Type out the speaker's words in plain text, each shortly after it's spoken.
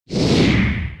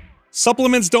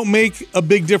supplements don't make a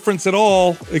big difference at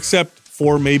all, except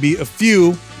for maybe a few.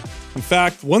 In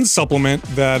fact, one supplement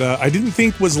that I didn't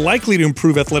think was likely to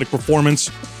improve athletic performance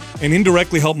and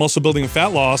indirectly help muscle building and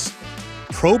fat loss,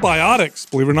 probiotics.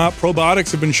 Believe it or not,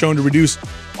 probiotics have been shown to reduce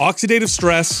oxidative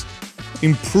stress,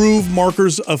 improve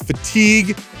markers of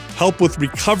fatigue, help with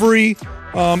recovery,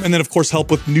 and then, of course,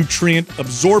 help with nutrient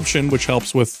absorption, which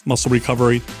helps with muscle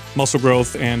recovery, muscle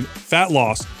growth, and fat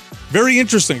loss. Very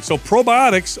interesting. So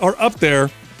probiotics are up there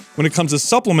when it comes to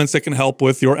supplements that can help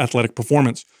with your athletic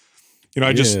performance. You know,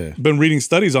 I just been reading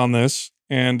studies on this,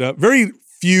 and very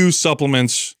few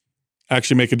supplements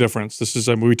actually make a difference. This is,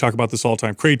 we talk about this all the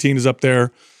time. Creatine is up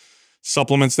there,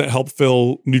 supplements that help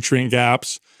fill nutrient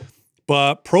gaps.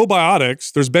 But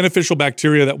probiotics, there's beneficial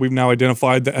bacteria that we've now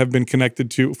identified that have been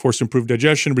connected to, of course, improved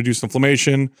digestion, reduced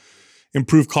inflammation,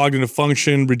 improved cognitive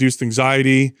function, reduced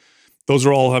anxiety. Those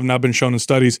are all have now been shown in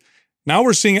studies. Now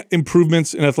we're seeing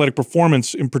improvements in athletic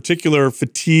performance, in particular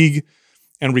fatigue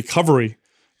and recovery.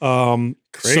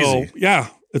 Crazy. So, yeah,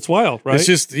 it's wild, right? It's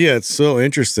just, yeah, it's so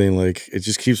interesting. Like, it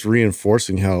just keeps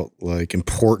reinforcing how, like,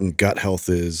 important gut health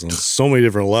is on so many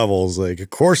different levels. Like, of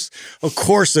course,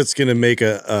 that's going to make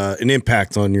an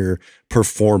impact on your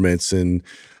performance and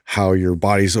how your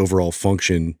body's overall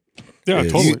function. Yeah,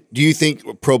 is. totally. Do you think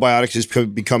probiotics is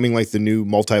becoming like the new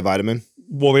multivitamin?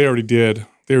 Well, they already did.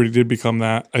 They already did become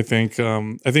that, I think.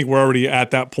 I think we're already at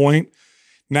that point.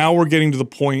 Now we're getting to the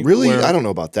point Really? where, I don't know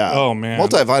about that. Oh, man.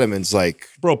 Multivitamins, like...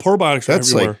 Bro, probiotics are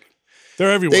everywhere. Like,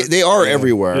 they're everywhere. They are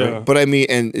everywhere. Yeah. But I mean,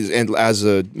 and as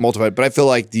a multivitamin, but I feel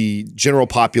like the general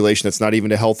population that's not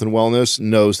even to health and wellness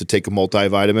knows to take a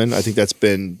multivitamin. I think that's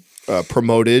been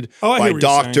promoted by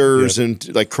doctors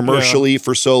and like commercially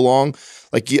for so long.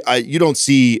 Like you don't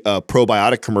see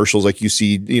probiotic commercials like you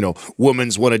see, you know,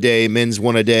 women's one a day, men's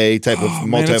one a day type of multivitamin.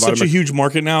 Man, it's such a huge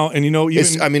market now, and you know,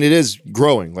 even I mean, it is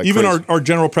growing. Like even crazy. our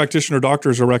general practitioner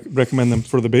doctors are recommend them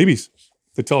for the babies.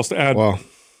 They tell us to add. Wow.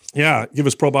 Yeah, give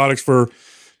us probiotics for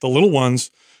the little ones.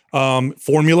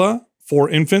 Formula for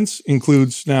infants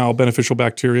includes now beneficial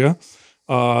bacteria.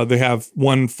 They have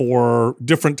one for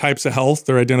different types of health.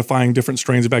 They're identifying different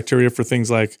strains of bacteria for things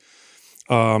like.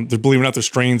 Believe it or not, there's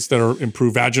strains that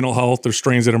improve vaginal health. There's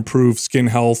strains that improve skin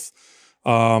health.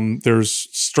 There's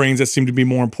strains that seem to be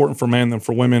more important for men than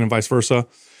for women and vice versa.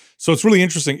 So it's really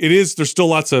interesting. There's still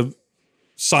lots of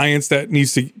science that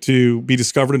needs to be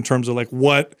discovered in terms of like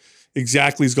what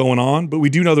exactly is going on. But we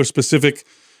do know there's specific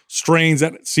strains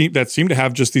that seem to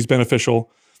have just these beneficial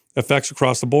effects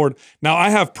across the board. Now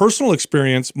I have personal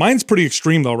experience. Mine's pretty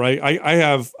extreme though, right?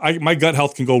 My gut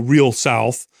health can go real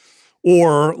south.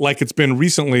 Or like it's been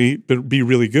recently, be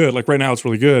really good. Like right now, it's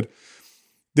really good.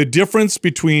 The difference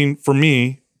between, for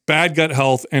me, bad gut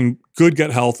health and good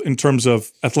gut health in terms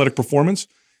of athletic performance,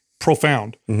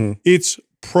 profound. Mm-hmm. It's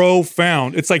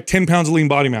profound. It's like 10 pounds of lean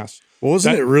body mass. Well,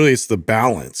 isn't it really, it's the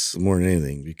balance more than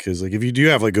anything, because like if you do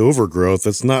have like overgrowth,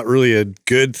 that's not really a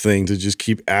good thing to just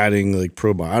keep adding like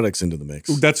probiotics into the mix.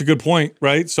 That's a good point,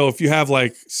 right? So if you have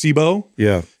like SIBO,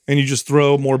 yeah, and you just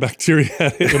throw more bacteria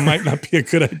at it, it might not be a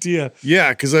good idea.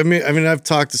 Yeah, because I mean, I've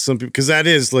talked to some people, because that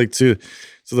is like to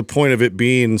the point of it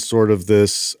being sort of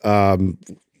this thought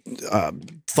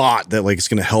that like it's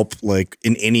going to help like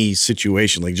in any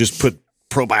situation, like just put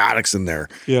probiotics in there.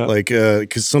 Yeah. Like,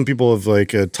 because some people have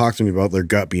like talked to me about their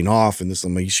gut being off, and this,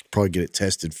 I'm like, you should probably get it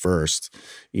tested first,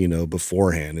 you know,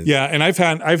 beforehand. And yeah. And I've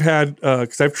had,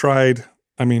 because I've tried,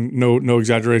 I mean, no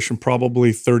exaggeration,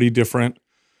 probably 30 different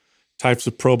types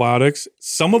of probiotics.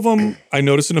 Some of them I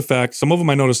notice an effect. Some of them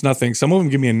I notice nothing. Some of them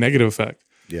give me a negative effect.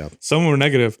 Yeah. Some of them are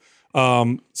negative.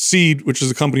 Seed, which is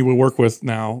a company we work with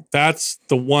now, that's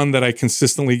the one that I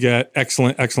consistently get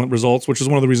excellent results, which is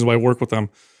one of the reasons why I work with them.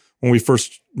 When we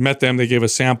first met them, they gave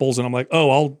us samples, and I'm like, oh,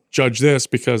 I'll judge this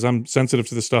because I'm sensitive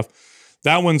to this stuff.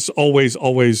 That one's always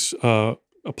a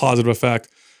positive effect,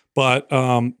 but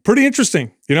pretty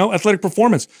interesting, you know, athletic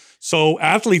performance. So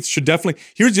athletes should definitely,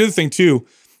 here's the other thing too,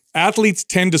 athletes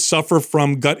tend to suffer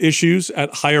from gut issues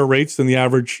at higher rates than the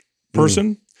average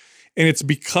person. And it's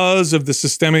because of the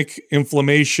systemic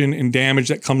inflammation and damage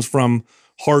that comes from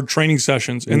hard training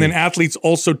sessions. And then athletes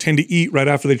also tend to eat right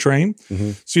after they train.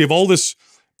 So you have all this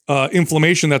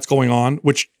inflammation that's going on,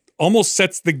 which almost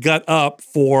sets the gut up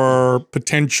for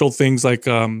potential things like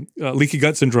leaky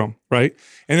gut syndrome, right?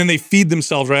 And then they feed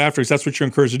themselves right afterwards. That's what you're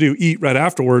encouraged to do, eat right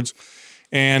afterwards.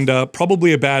 And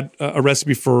probably a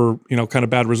recipe for, you know, kind of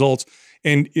bad results.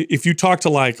 And if you talk to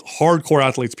like hardcore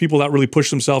athletes, people that really push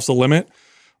themselves to the limit,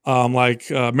 like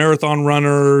marathon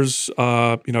runners, you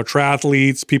know,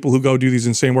 triathletes, people who go do these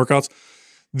insane workouts,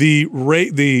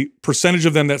 the percentage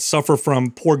of them that suffer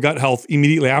from poor gut health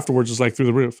immediately afterwards is like through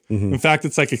the roof. In fact,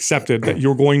 it's like accepted that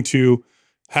you're going to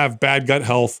have bad gut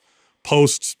health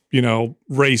post,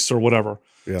 race or whatever.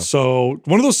 Yeah. So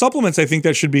one of those supplements, I think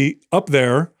that should be up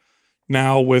there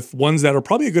now with ones that are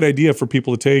probably a good idea for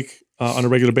people to take on a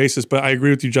regular basis. But I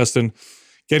agree with you, Justin.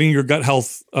 Getting your gut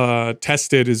health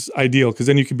tested is ideal because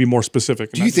then you can be more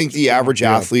specific. Do you think the average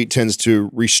athlete tends to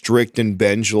restrict and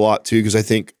binge a lot too? Because I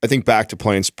think back to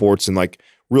playing sports and like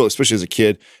especially as a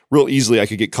kid, real easily I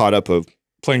could get caught up of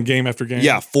playing game after game.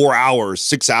 Yeah, 4 hours,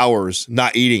 6 hours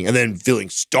not eating, and then feeling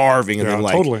starving, and then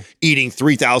like eating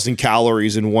 3,000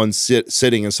 calories in one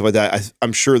sitting and stuff like that.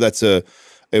 I'm sure that's a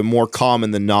more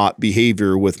common than not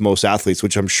behavior with most athletes,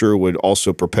 which I'm sure would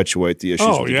also perpetuate the issues.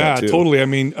 Oh yeah, totally. I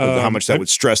mean, how much that would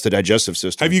stress the digestive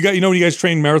system. Have you got? When you guys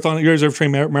train marathon, you guys ever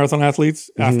train marathon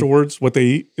athletes afterwards? What they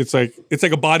eat? It's like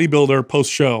a bodybuilder post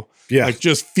show. Yeah, like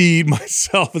just feed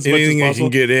myself as anything much as possible. I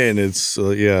can get in. It's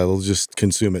they'll just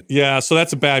consume it. Yeah, so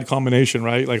that's a bad combination,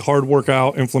 right? Like hard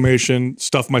workout, inflammation,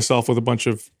 stuff myself with a bunch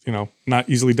of not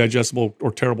easily digestible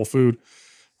or terrible food.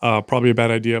 Probably a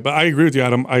bad idea. But I agree with you,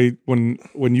 Adam.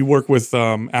 When you work with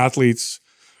athletes,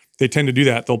 they tend to do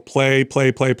that. They'll play.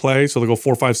 So they'll go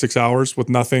 4, 5, 6 hours with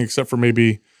nothing except for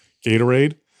maybe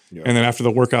Gatorade. Yeah. And then after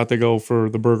the workout, they go for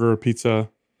the burger, pizza,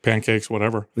 pancakes,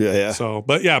 whatever. Yeah. So,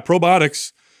 but yeah,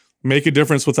 probiotics make a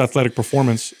difference with athletic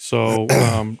performance. So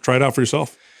try it out for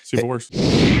yourself. See if it works.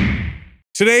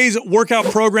 Today's workout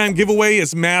program giveaway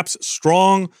is MAPS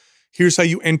Strong. Here's how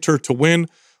you enter to win.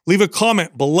 Leave a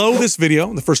comment below this video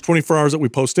in the first 24 hours that we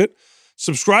post it.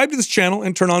 Subscribe to this channel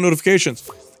and turn on notifications.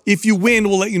 If you win,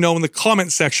 we'll let you know in the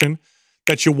comment section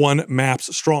that you won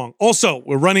MAPS Strong. Also,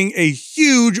 we're running a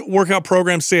huge workout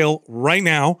program sale right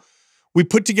now. We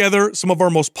put together some of our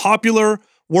most popular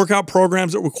workout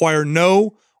programs that require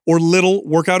no or little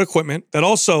workout equipment that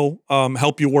also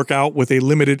help you work out with a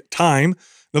limited time.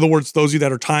 In other words, those of you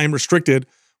that are time restricted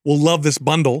will love this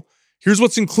bundle. Here's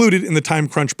what's included in the Time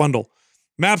Crunch bundle.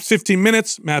 MAPS 15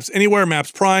 minutes, MAPS Anywhere,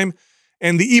 MAPS Prime,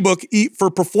 and the ebook Eat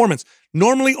for Performance.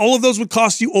 Normally, all of those would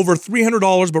cost you over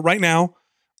 $300, but right now,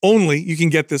 only you can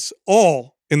get this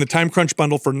all in the Time Crunch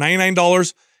bundle for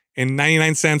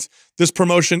 $99.99. This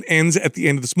promotion ends at the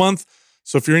end of this month.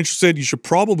 So if you're interested, you should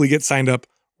probably get signed up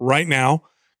right now.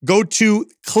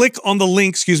 Click on the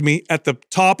link, at the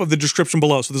top of the description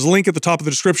below. So there's a link at the top of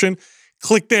the description.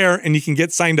 Click there and you can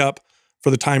get signed up for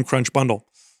the Time Crunch bundle.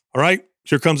 All right,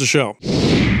 here comes the show.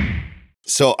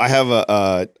 So I have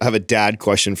a dad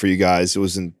question for you guys. It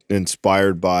was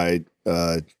inspired by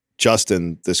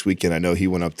Justin this weekend. I know he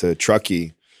went up to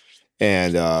Truckee,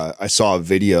 and I saw a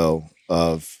video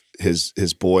of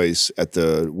his boys at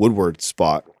the Woodward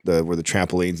spot, where the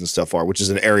trampolines and stuff are, which is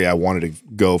an area I wanted to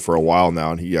go for a while now,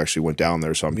 and he actually went down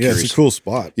there. So I'm curious. It's a cool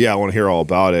spot. Yeah, I want to hear all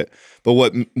about it. But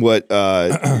what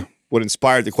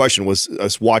inspired the question was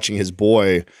us watching his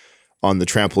boy on the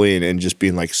trampoline and just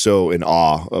being like so in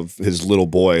awe of his little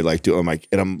boy, like doing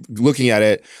and I'm looking at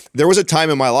it. There was a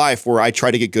time in my life where I tried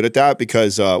to get good at that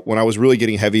because when I was really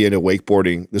getting heavy into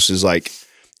wakeboarding, this is like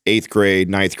 8th grade,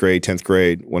 9th grade, 10th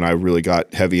grade, when I really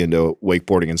got heavy into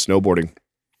wakeboarding and snowboarding.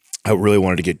 I really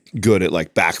wanted to get good at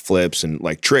like backflips and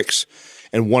like tricks.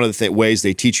 And one of the ways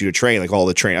they teach you to train, like all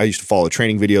the I used to follow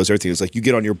training videos, everything. It's like you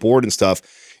get on your board and stuff,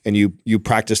 and you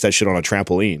practice that shit on a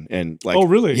trampoline. And like, oh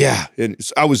really? Yeah. And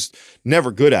I was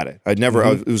never good at it.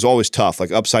 It was always tough.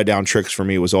 Like upside down tricks for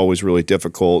me was always really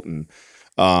difficult. And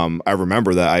I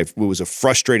remember that it was a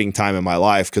frustrating time in my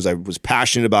life because I was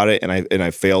passionate about it and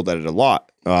I failed at it a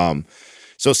lot.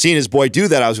 So seeing his boy do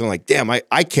that, I was going like, damn,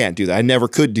 I can't do that. I never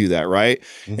could do that, right?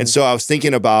 And so I was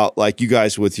thinking about like you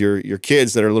guys with your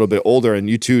kids that are a little bit older, and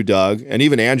you too, Doug, and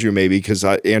even Andrew maybe, because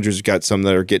Andrew's got some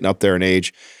that are getting up there in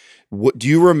age. Do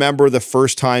you remember the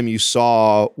first time you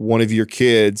saw one of your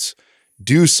kids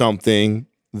do something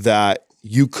that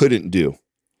you couldn't do?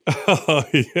 Oh,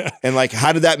 yeah. And like,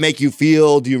 how did that make you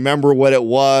feel? Do you remember what it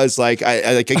was? Like,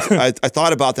 I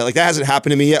thought about that. Like, that hasn't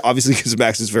happened to me yet, obviously, because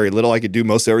Max is very little. I could do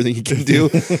most everything he can do.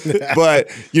 But,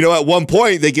 at one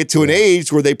point they get to an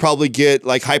age where they probably get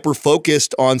like hyper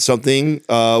focused on something,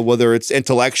 whether it's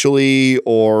intellectually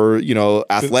or,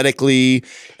 athletically.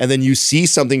 And then you see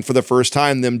something for the first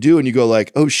time them do, and you go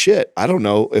like, oh shit, I don't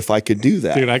know if I could do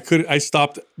that. Dude, I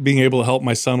stopped being able to help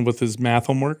my son with his math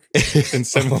homework in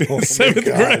seventh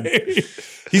grade.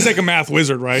 He's like a math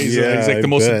wizard, right? He's like the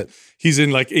most. He's in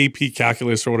like AP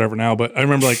calculus or whatever now. But I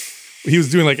remember like he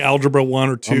was doing like algebra 1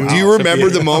 or 2. Do you remember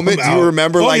the moment? Do you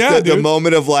remember the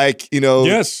moment of like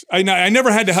Yes, I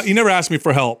never had to. He never asked me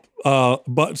for help.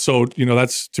 But so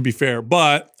that's to be fair.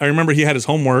 But I remember he had his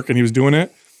homework and he was doing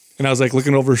it, and I was like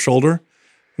looking over his shoulder,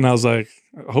 And I was like,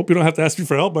 I hope you don't have to ask me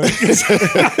for help, man. I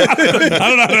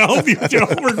don't know how to help you.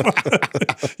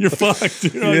 You're fucked.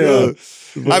 You know?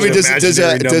 Yeah. I mean,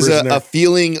 does a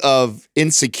feeling of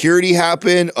insecurity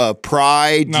happen?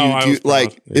 Pride? No,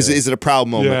 is it a proud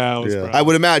moment? Yeah, I was proud. I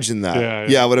would imagine that.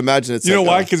 Yeah, I would imagine it's. You know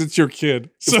why? Because it's your kid.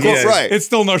 So right. It's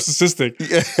still narcissistic.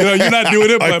 You know, you're not doing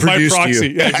it, but by proxy.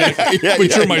 You. Yeah, exactly.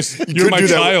 But you're my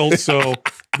child, so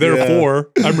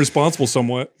therefore I'm responsible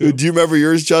somewhat. Do you remember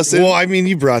yours, Justin? Well, I mean,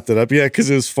 you brought that up, yeah, because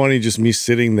it was funny just me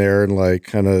sitting there and like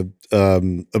kind of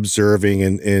observing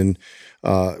and.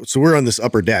 So we're on this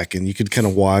upper deck and you could kind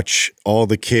of watch all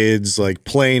the kids like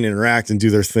play and interact and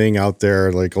do their thing out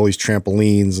there, like all these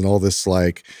trampolines and all this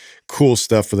like cool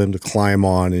stuff for them to climb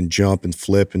on and jump and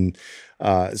flip. And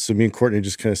so me and Courtney are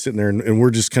just kind of sitting there and we're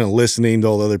just kind of listening to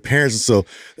all the other parents. And so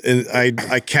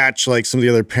I catch like some of the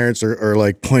other parents are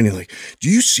like pointing like, do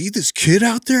you see this kid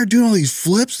out there doing all these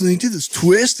flips and he did this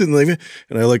twist and like,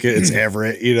 and I look at it's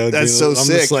Everett, you know. That's so I'm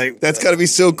sick. just like, that's gotta be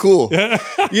so cool.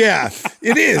 Yeah,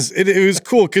 it is. It was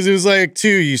cool because it was like too,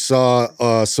 you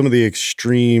saw some of the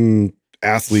extreme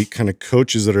athlete kind of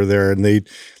coaches that are there and they,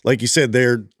 like you said,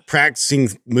 they're practicing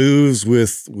moves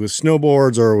with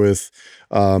snowboards or with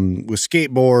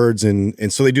skateboards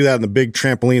and so they do that on the big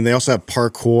trampoline. They also have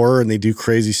parkour and they do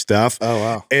crazy stuff. Oh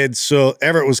wow. And so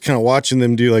Everett was kind of watching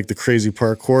them do like the crazy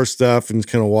parkour stuff and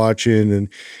kind of watching, and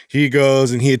he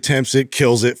goes and he attempts it,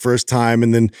 kills it first time,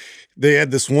 and then they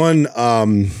had this one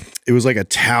it was like a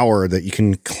tower that you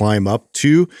can climb up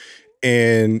to,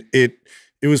 and it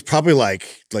was probably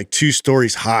like 2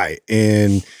 stories high,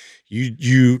 and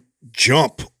you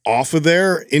jump off of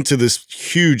there into this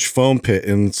huge foam pit,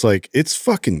 and it's like it's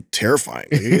fucking terrifying.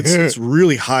 Like, it's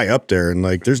really high up there, and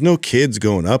like there's no kids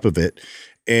going up of it.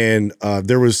 And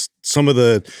there was some of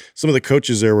the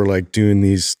coaches there were like doing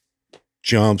these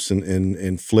jumps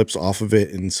and flips off of it,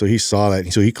 and so he saw that,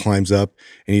 and so he climbs up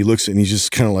and he looks and he's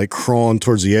just kind of like crawling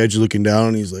towards the edge, looking down,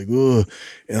 and he's like, "Ugh."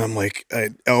 And I'm like, I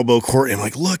elbow Courtney, I'm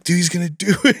like, "Look, dude, he's gonna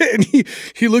do it." And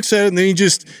he looks at it, and then he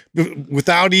just,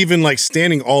 without even like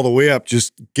standing all the way up,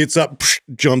 just gets up,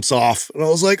 jumps off, and I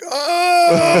was like,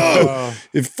 "Oh!"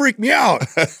 It freaked me out.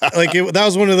 Like that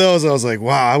was one of those. I was like,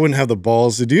 "Wow, I wouldn't have the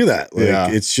balls to do that."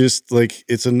 Like it's just like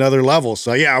it's another level.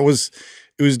 So yeah, it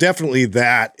was definitely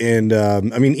that. And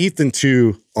I mean, Ethan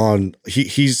too,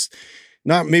 he's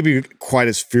not maybe quite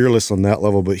as fearless on that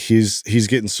level, but he's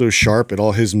getting so sharp at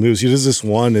all his moves. He does this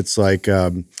one, it's like, I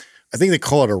think they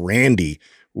call it a Randy,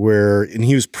 and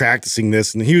he was practicing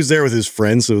this and he was there with his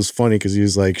friend. So it was funny because he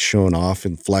was like showing off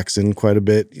and flexing quite a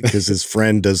bit because his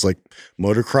friend does like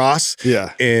motocross.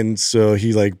 Yeah. And so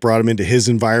he like brought him into his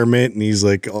environment and he's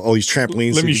like all these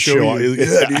trampolines. Let me show you.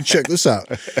 Yeah, dude, check this out.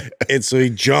 And so he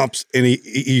jumps and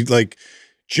he like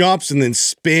jumps and then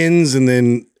spins and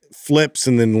then flips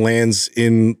and then lands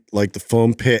in like the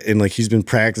foam pit, and like he's been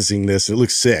practicing this. It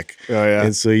looks sick. Oh yeah.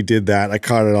 And so he did that. I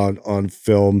caught it on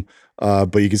film.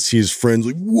 But you can see his friends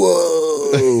like,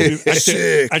 whoa,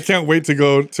 sick. I can't wait to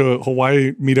go to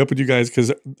Hawaii, meet up with you guys,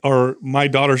 because my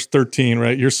daughter's 13,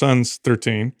 right? Your son's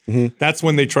 13. Mm-hmm. That's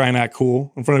when they try and act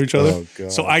cool in front of each other. Oh,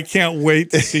 God. So I can't wait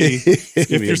to see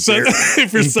if your son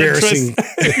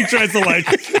tries to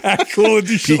like act cool and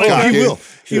do shit like that. He will.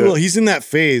 He will. He's in that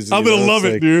phase. I'm gonna love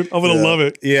it, dude. I'm gonna love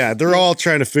it. Yeah, they're all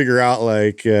trying to figure out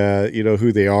like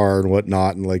who they are and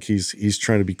whatnot, and like he's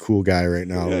trying to be cool guy right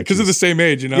now. Because they're the same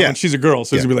age, Yeah. And she's a girl,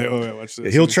 so he's gonna be like, "Oh, yeah, watch this."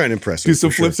 Yeah, he'll try and impress. Do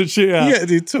some flips and shit. Yeah,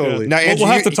 dude, totally. Now, Andrew,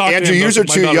 we'll have to talk. Andrew, yours are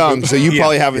too young, so you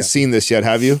probably haven't seen this yet,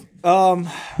 have you?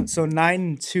 So 9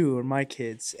 and 2 are my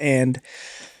kids, and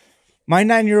my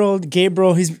 9-year-old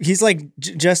Gabriel, he's like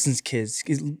Justin's kids.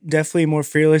 He's definitely more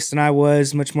fearless than I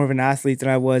was, much more of an athlete than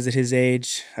I was at his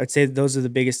age. I'd say those are the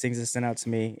biggest things that stand out to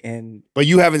me. But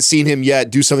you haven't seen him yet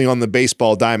do something on the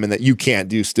baseball diamond that you can't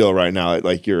do still right now at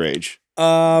like your age.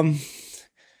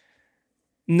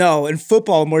 No, in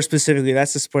football more specifically,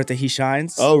 that's the sport that he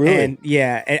shines. Oh, really? And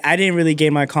yeah, I didn't really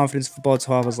gain my confidence in football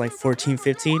until I was like 14,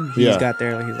 15. He got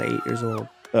there when he was like 8 years old.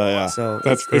 Oh yeah, so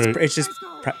that's great. It's just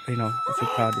I feel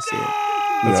proud to see it.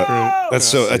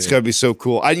 That's great. That's gotta be so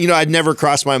cool. I'd never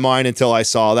crossed my mind until I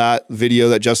saw that video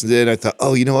that Justin did. I thought,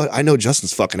 oh, you know what? I know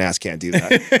Justin's fucking ass can't do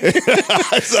that.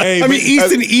 I mean,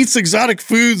 Ethan eats exotic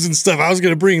foods and stuff. I was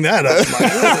gonna bring that up.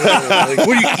 Like,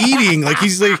 what are you eating? Like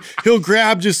he'll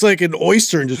grab just like an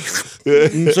oyster and just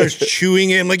and starts chewing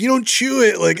it. I'm like, you don't chew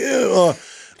it. Like, ew.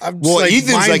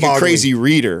 Ethan's like a crazy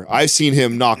reader. I've seen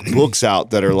him knock books out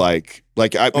that are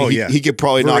he could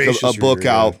probably knock a book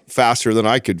out faster than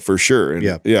I could for sure.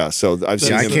 And so I've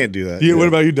seen him. I can't do that. What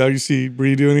about you, Doug? You see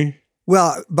Bree do any?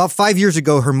 Well, about 5 years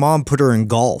ago, her mom put her in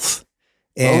golf.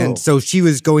 And so she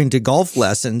was going to golf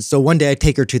lessons. So one day I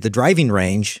take her to the driving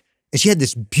range and she had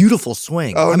this beautiful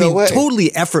swing. Oh, no way.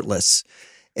 Totally effortless.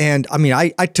 And I mean, I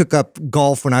took up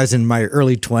golf when I was in my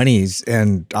early 20s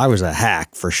and I was a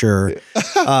hack for sure.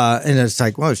 And it's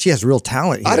like, well, she has real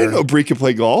talent here. I didn't know Brie could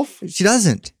play golf. She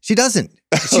doesn't. She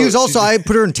was also, I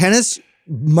put her in tennis,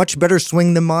 much better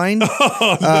swing than mine.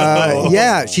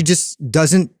 Yeah, she just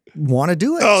doesn't want to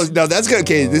do it. Oh, no, that's good.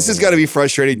 Okay, this has got to be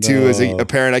frustrating too as a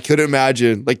parent. I couldn't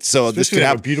imagine, like, so Especially this could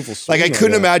have a beautiful swing like, I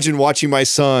couldn't imagine watching my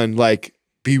son, like,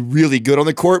 be really good on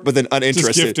the court, but then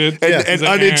uninterested. And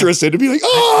uninterested to be like,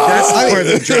 oh, that's the part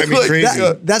that drives me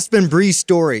crazy. That's been Bree's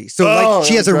story. So like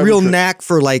she has a real knack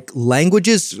for like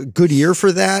languages, good ear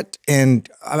for that. And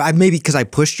I maybe because I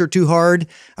pushed her too hard.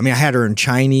 I mean, I had her in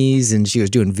Chinese and she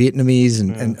was doing Vietnamese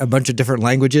and a bunch of different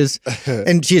languages.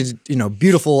 And she has,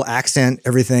 beautiful accent,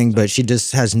 everything, but she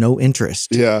just has no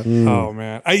interest. Yeah. Oh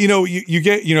man. You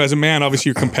get, as a man, obviously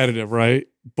you're competitive, right?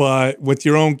 But with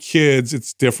your own kids,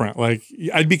 it's different. Like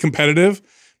I'd be competitive,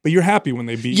 but you're happy when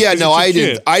they beat you. Yeah, no, I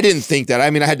didn't think that. I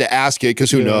mean, I had to ask it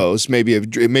because who knows? Maybe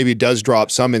it does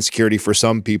drop some insecurity for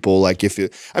some people. Like I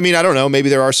don't know. Maybe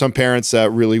there are some parents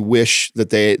that really wish that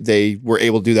they were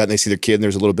able to do that and they see their kid and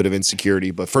there's a little bit of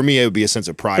insecurity. But for me, it would be a sense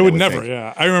of pride. It would never.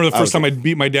 Yeah, I remember the first time I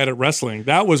beat my dad at wrestling.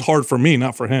 That was hard for me,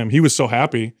 not for him. He was so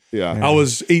happy. Yeah. I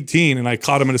was 18 and I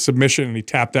caught him in a submission and he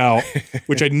tapped out,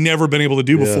 which I'd never been able to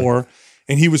do before.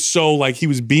 And he was so he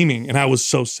was beaming, and I was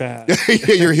so sad.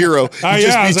 Your hero. I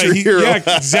was like,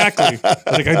 yeah, exactly.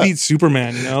 I beat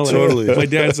Superman, Totally. My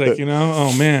dad's like,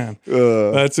 oh man,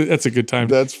 that's a good time.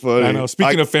 That's funny. I know.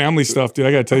 Speaking of family stuff, dude,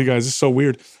 I gotta tell you guys, this is so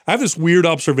weird. I have this weird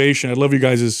observation. I'd love you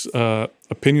guys'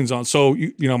 opinions on. So,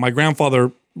 my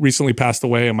grandfather recently passed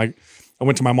away, and I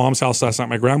went to my mom's house last night.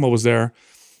 My grandma was there,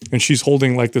 and she's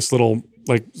holding this little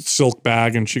silk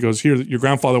bag, and she goes, "Here, your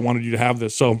grandfather wanted you to have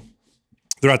this." So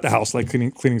they're at the house,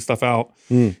 cleaning stuff out.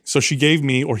 So she gave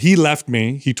me, or he left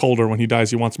me, he told her when he dies,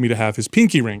 he wants me to have his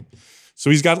pinky ring. So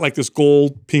he's got this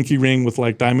gold pinky ring with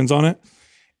diamonds on it.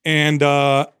 And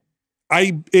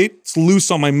it's loose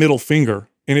on my middle finger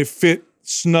and it fit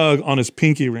snug on his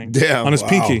pinky ring. Damn, on his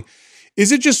pinky.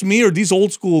 Is it just me or these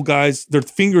old school guys, their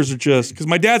fingers are just, because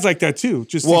my dad's like that too.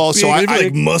 Just muscular,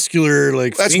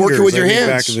 that's fingers, working with your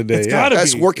hands. Back in the day. It's gotta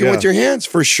That's be. working with your hands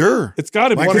for sure. It's got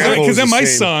to be. Because then my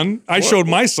son, I showed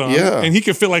my son, and he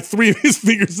could fit 3 of his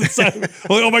fingers inside.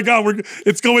 Oh my God,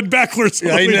 it's going backwards.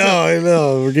 Yeah, I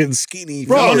know. We're getting skinny.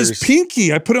 Bro, on his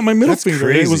pinky, I put it on my middle finger.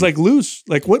 And it was loose.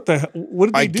 What did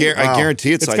they do? I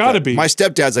guarantee it's gotta be. My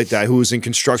stepdad's like that, who was in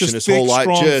construction Just his whole life.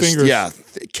 Fingers.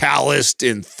 Calloused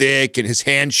and thick, and his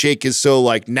handshake is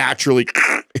so naturally.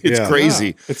 It's crazy.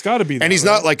 Yeah. It's got to be. And he's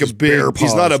not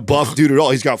he's not a buff dude at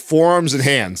all. He's got forearms and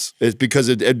hands. It's because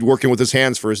of working with his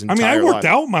hands for his entire life. I worked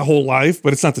out my whole life,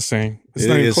 but it's not the same. It's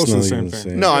not even close to the same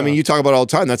thing. No, I mean, you talk about it all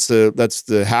the time. That's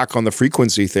the hack on the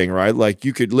frequency thing, right? Like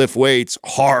you could lift weights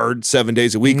hard 7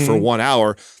 days a week for 1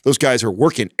 hour. Those guys are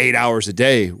working 8 hours a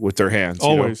day with their hands.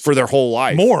 Always. For their whole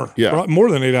life. More. Yeah.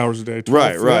 More than 8 hours a day.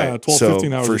 12, right. Yeah, 12,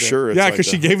 15 hours for a day. sure. Yeah, because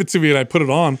she gave it to me and I put it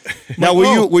on. Now,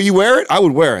 will you wear it? I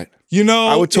would wear it.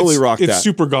 I would totally rock that. It's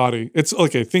super gaudy. It's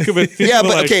okay. Think of it.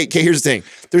 Okay. Here's the thing.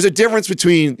 There's a difference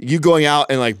between you going out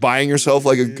and buying yourself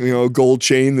a gold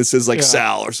chain that says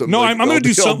Sal or something. No, I'm going to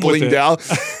do something with it. Down.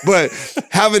 But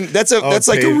that's a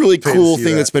really cool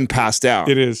thing that's been passed down.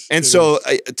 It is. And so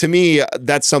to me,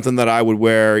 that's something that I would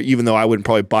wear, even though I wouldn't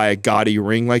probably buy a gaudy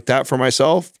ring like that for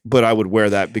myself. But I would wear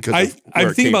that because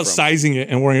I'm thinking about sizing it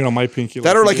and wearing it on my pinky.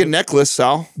 That or a necklace,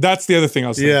 Sal. That's the other thing I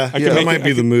was thinking. That might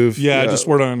be the move. Yeah, just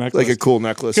wear it on a necklace. Like a cool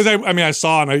necklace. Because I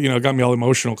saw and it got me all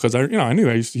emotional because I knew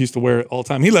he used to wear it all the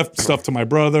time. He left stuff to my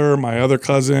brother, my other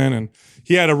cousin, and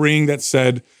he had a ring that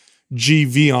said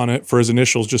GV on it for his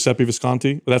initials, Giuseppe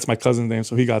Visconti. But that's my cousin's name,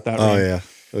 so he got that ring. Oh yeah.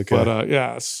 Okay.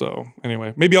 But so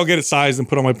anyway, maybe I'll get it sized and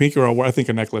put on my pinky, or I think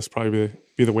a necklace probably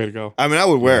be the way to go. I mean, I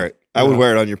would wear it. I would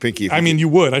wear it on your pinky. You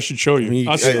would. I should show you.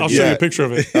 I'll show you a picture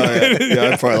of it.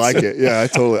 I'd probably like it. Yeah, I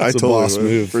totally boss would,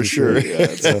 move for sure.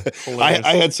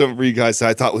 I had some for you guys that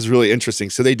I thought was really interesting.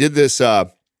 So they did this. They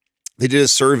did a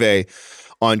survey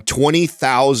on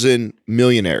 20,000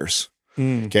 millionaires.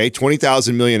 Okay,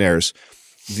 20,000 millionaires.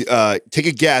 Take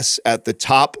a guess at the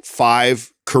top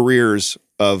 5 careers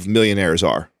of millionaires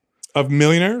are. Of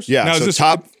millionaires? Yeah. Now, is this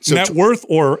net worth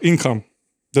or income?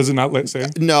 Does it not say?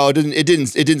 No, it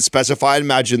didn't specify. I'd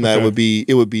imagine that it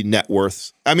would be net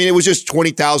worth. I mean, it was just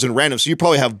 20,000 random, so you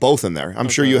probably have both in there. I'm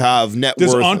sure you have net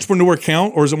worth. Does entrepreneur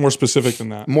count, or is it more specific than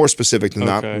that? More specific than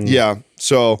that. Yeah.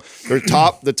 So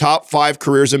the top 5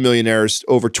 careers of millionaires,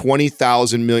 over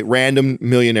 20,000 random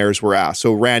millionaires were asked.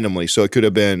 So randomly. So it could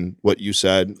have been what you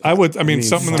said. I mean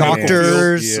something in the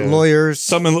doctors, medical field, lawyers,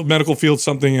 some in the medical field,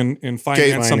 something in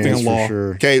finance, something in law.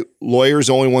 Sure. Okay, lawyers,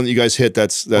 the only one that you guys hit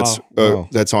that's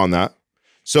on that.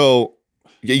 So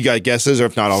you got guesses, or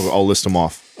if not, I'll list them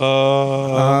off.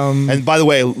 And by the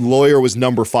way, lawyer was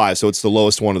number 5, so it's the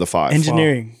lowest one of the 5.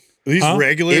 Engineering. These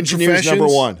regular engineers professions?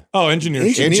 number 1. Oh,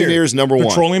 engineers. Engineers number 1.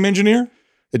 Petroleum engineer?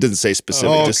 It doesn't say specific.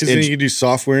 Oh, because then you could do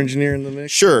software engineer in the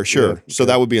mix? Sure. Yeah, so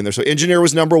that would be in there. So engineer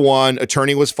was number 1.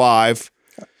 Attorney was 5.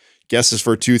 Guesses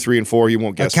for 2, 3, and 4. You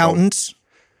won't guess. Accountants?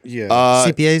 Yeah.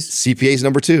 CPAs? CPA's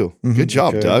number 2. Good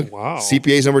job, Doug. Wow.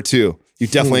 CPA's number 2. You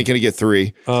definitely ain't going to get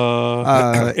 3.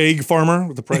 Egg farmer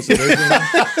with the price of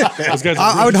eggs. Those guys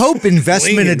I would hope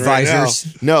investment Blinging right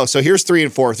advisors. No, so here's 3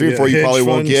 and 4. 3 and 4 you hedge probably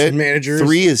won't funds, get. managers.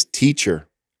 3 is teacher.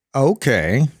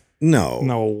 Okay. No.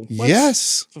 No.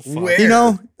 Yes. Where? You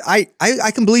know, I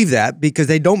can believe that because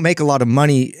they don't make a lot of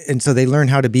money, and so they learn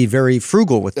how to be very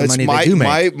frugal with the money they do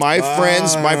make. My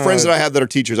friends that I have that are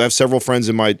teachers. I have several friends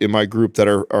in my group that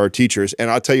are teachers, and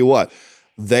I'll tell you what,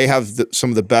 they have some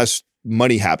of the best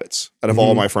money habits out of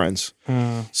all my friends.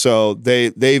 So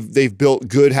they've built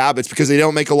good habits because they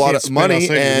don't make a lot of money,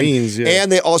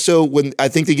 and they also I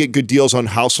think they get good deals on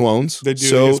house loans. They do.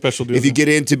 So they get special deals. if you get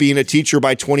into being a teacher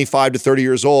by 25 to 30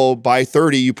 years old, by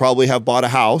 30 you probably have bought a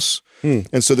house.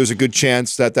 And so there's a good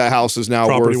chance that house is now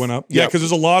property worth, went up. Yeah, because there's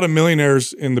a lot of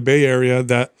millionaires in the Bay Area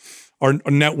that are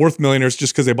net worth millionaires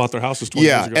just because they bought their houses 20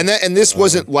 years ago. And this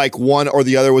wasn't like one or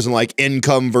the other, wasn't like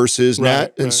income versus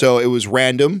net. And so it was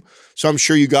random. So I'm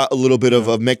sure you got a little bit of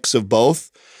a mix of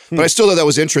both. But I still thought that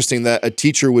was interesting that a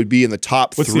teacher would be in the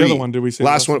top 3. What's the other one? Did we say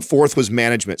last one? 4th was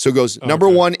management. So it goes number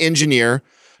 1, engineer,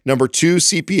 number 2,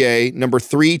 CPA, number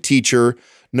 3, teacher,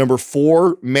 number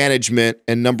 4, management,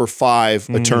 and number 5,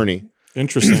 attorney.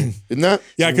 Interesting. Isn't that?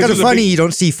 Yeah, It's kind of funny you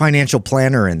don't see financial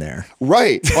planner in there.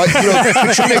 Right.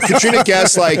 Katrina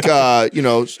guessed like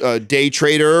day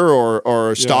trader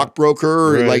or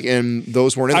stockbroker, like, and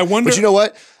those weren't in. I wonder. But you know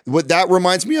what? What that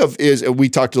reminds me of is we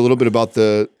talked a little bit about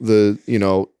the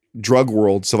drug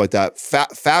world, stuff like that.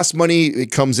 Fast money,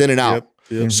 it comes in and out.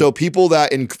 Yep. So people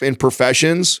that in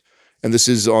professions, and this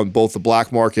is on both the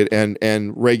black market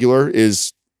and regular,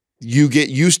 is you get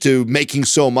used to making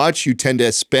so much, you tend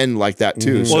to spend like that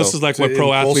too. Well, this is like why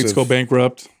pro athletes go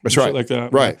bankrupt. That's right. Shit like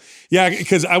that. Right. Yeah,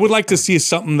 because I would like to see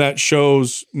something that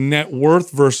shows net worth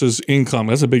versus income.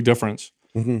 That's a big difference.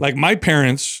 Like my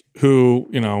parents, who,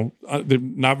 they're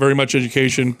not very much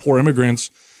education, poor immigrants,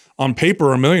 on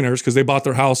paper are millionaires because they bought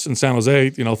their house in San Jose,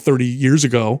 30 years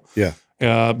ago. Yeah.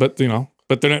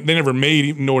 But they never made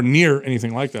even nor near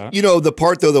anything like that. The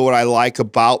part though that what I like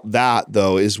about that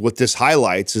though is what this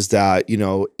highlights is that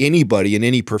anybody in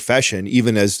any profession,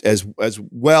 even as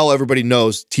well, everybody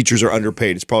knows teachers are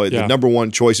underpaid. It's probably the number one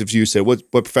choice. If you say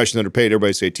what profession is underpaid,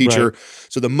 everybody say teacher. Right.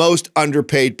 So the most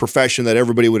underpaid profession that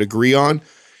everybody would agree on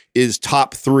is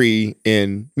top 3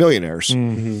 in millionaires.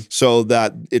 So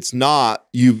that it's not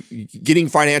getting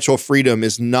financial freedom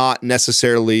is not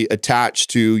necessarily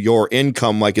attached to your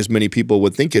income like as many people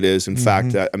would think it is. In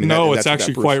fact, it's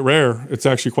actually quite rare. It's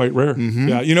actually quite rare.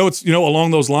 Yeah,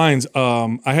 along those lines,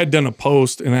 I had done a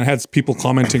post and I had people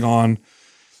commenting on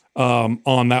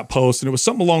that post, and it was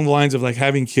something along the lines of like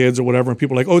having kids or whatever, and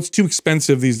people were like, oh, it's too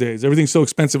expensive these days. Everything's so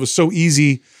expensive. It was so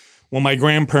easy when my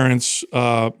grandparents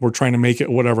were trying to make it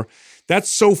or whatever. That's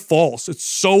so false. It's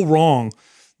so wrong.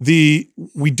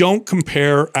 We don't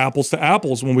compare apples to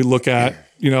apples when we look at,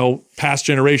 past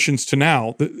generations to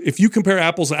now. If you compare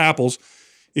apples to apples,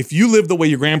 if you live the way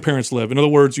your grandparents live, in other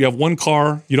words, you have one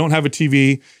car, you don't have a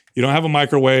TV, you don't have a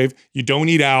microwave, you don't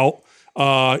eat out,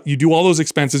 you do all those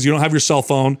expenses, you don't have your cell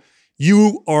phone,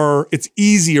 it's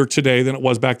easier today than it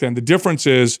was back then. The difference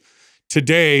is,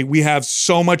 today, we have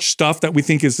so much stuff that we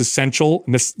think is essential,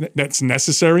 that's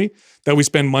necessary, that we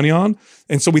spend money on.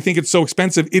 And so we think it's so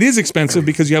expensive. It is expensive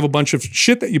because you have a bunch of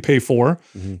shit that you pay for,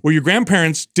 where your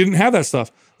grandparents didn't have that stuff.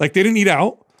 Like, they didn't eat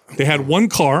out. They had one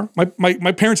car.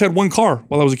 My parents had one car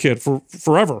while I was a kid for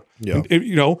forever. Yeah. They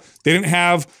didn't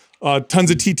have tons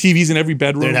of TVs in every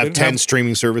bedroom. They didn't have 10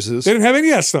 streaming services. They didn't have any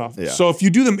of that stuff. Yeah. So if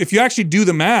you actually do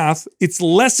the math, it's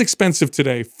less expensive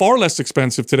today, far less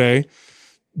expensive today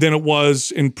than it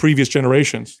was in previous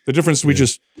generations. The difference is we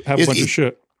just have a bunch of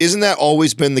shit. Isn't that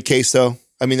always been the case though?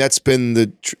 I mean, that's been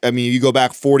you go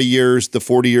back 40 years,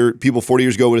 people 40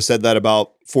 years ago would have said that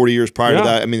about 40 years prior to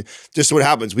that. I mean, just what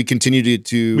happens. We continue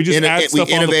to add stuff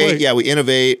we innovate. Yeah, we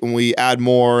innovate and we add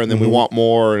more and then we want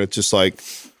more. And it's just like,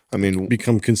 I mean,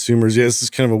 become consumers. Yeah, this is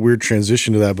kind of a weird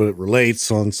transition to that, but it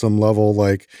relates on some level.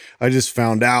 Like I just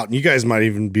found out, and you guys might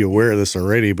even be aware of this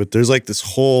already, but there's like this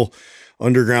whole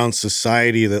underground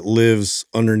society that lives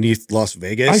underneath Las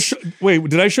Vegas. Wait,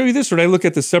 did I show you this or did I look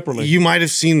at this separately? You might have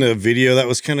seen the video that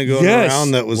was kind of going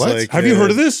around that was like... Have you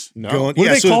heard of this? No. What do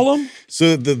they call them?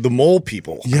 So the mole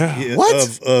people. Yeah.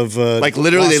 What? Of like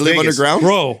literally Las they live Vegas. underground?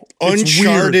 Bro,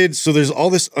 uncharted. So there's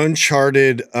all this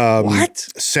uncharted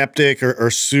septic or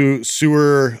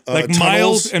sewer like tunnels.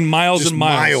 miles and miles Just and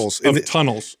miles of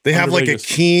tunnels. They have like Vegas. a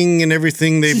king and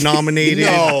everything they've nominated.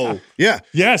 No. Yeah.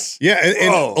 Yes. Yeah.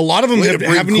 And a lot of them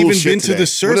haven't even been to the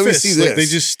surface. Like they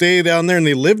just stay down there and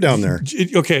they live down there.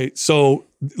 Okay. So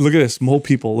look at this. Mole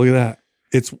people. Look at that.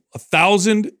 It's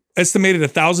estimated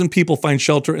 1,000 people find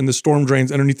shelter in the storm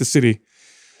drains underneath the city.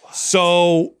 What?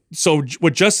 So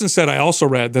what Justin said, I also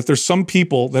read that there's some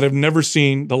people that have never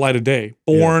seen the light of day,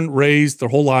 born, raised their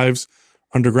whole lives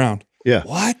underground. Yeah.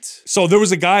 What? So there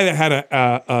was a guy that had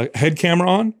a head camera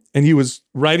on and he was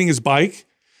riding his bike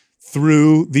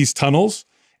through these tunnels.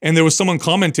 And there was someone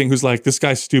commenting who's like, this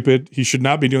guy's stupid. He should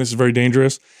not be doing this. It's very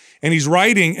dangerous. And he's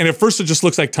writing, and at first it just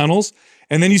looks like tunnels.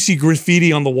 And then you see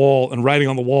graffiti on the wall and writing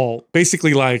on the wall,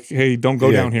 basically like, hey, don't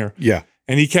go down here. Yeah.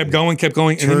 And he kept going.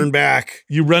 Turn back.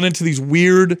 You run into these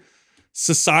weird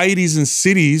societies and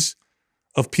cities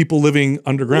of people living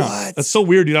underground. What? That's so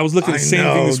weird, dude. I was looking at the same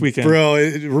thing this weekend. Bro,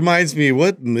 it reminds me,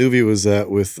 what movie was that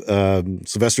with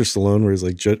Sylvester Stallone where he's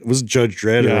like, was it Judge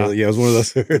Dredd? Yeah. Or, it was one of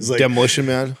those. It was like, Demolition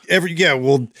Man?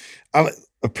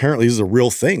 Apparently this is a real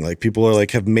thing. Like people are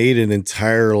like have made an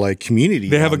entire like community.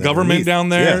 They have a government down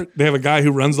there. Yeah. They have a guy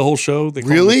who runs the whole show. They call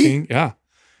him the Really? king. Yeah.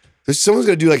 Someone's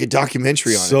going to do like a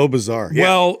documentary on it. So bizarre. Yeah.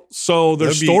 Well, so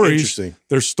there's That'd be stories. interesting.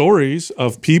 There's stories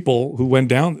of people who went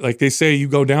down. Like they say, you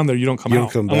go down there, you don't come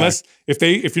out unless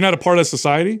if you're not a part of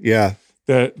society. Yeah.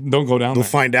 That don't go down They'll there.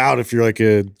 find out if you're like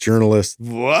a journalist.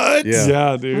 What?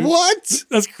 Yeah, dude. What?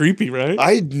 That's creepy, right?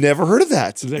 I'd never heard of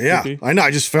that. Is that Yeah, creepy? I know. I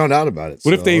just found out about it.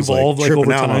 What if they evolve like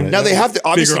over time? Now they have to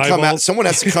obviously Bigger come out. eyeballs. Someone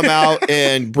has to come out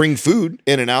and bring food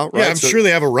in and out, right? Yeah, I'm sure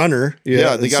they have a runner.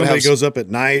 Yeah, they gotta somebody have goes up at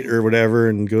night or whatever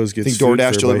and goes gets. Think food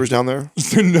DoorDash for delivers down there?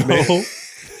 No.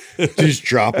 Just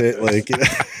drop it like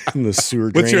in the sewer.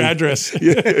 What's your drain. address?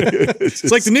 It's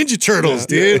like the Ninja Turtles,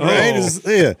 dude. Right?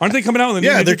 Oh. Aren't they coming out in the new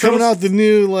Yeah, Ninja they're coming Turtles? out the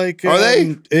new like. Are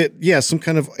they? Some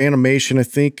kind of animation. I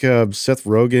think Seth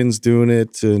Rogen's doing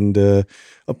it, and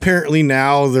apparently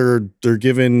now they're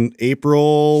giving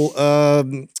April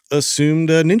assumed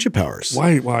ninja powers.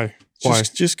 Why?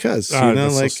 Just because you know,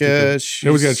 like they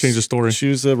always got to change the story. She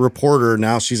was a reporter,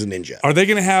 now she's a ninja. Are they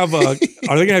gonna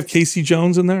have Casey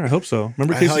Jones in there? I hope so.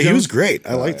 Remember Casey Jones? He was great.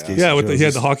 I liked Casey. Yeah, Jones. He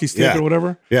had the hockey stick or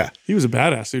whatever. Yeah, he was a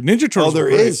badass dude. Ninja Turtles. Oh, there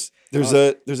is. There's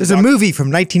a movie from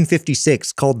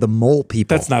 1956 called The Mole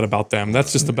People. That's not about them.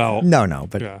 That's just about no,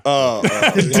 but yeah.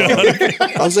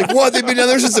 I was like, what? They've been down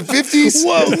there since the 50s?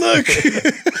 Whoa, look.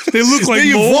 They look like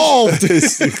They moles. evolved.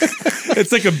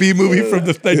 It's like a B movie from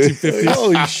the 1950s.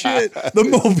 Holy shit. The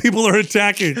mole people are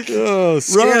attacking. Oh,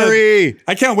 scary.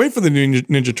 I can't wait for the new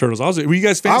Ninja Turtles. Were you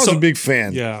guys fans? I was a big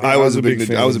fan. Yeah. I was a big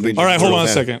fan. All right, hold on a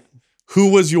second.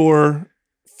 Who was your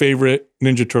favorite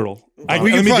Ninja Turtle?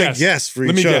 We can probably guess for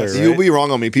each other. Right? You'll be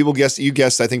wrong on me. People guessed. You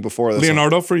guessed, I think, before this.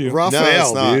 Leonardo for you.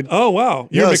 Raphael, No, dude. Oh, wow.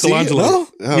 You're Michelangelo.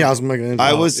 Yeah, I was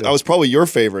Michelangelo. I was probably your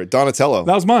favorite, Donatello.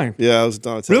 That was mine. Yeah, I was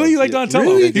Donatello. Really? You like Donatello?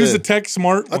 Really? He was the tech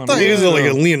smart one. I thought he was like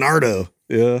a Leonardo.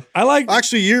 Yeah. I like.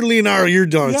 Actually, you're Leonardo. You're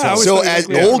Donatello. Yeah, So as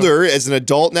older, as an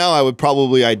adult now, I would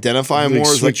probably identify more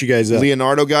as like you guys up.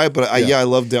 Leonardo guy. But I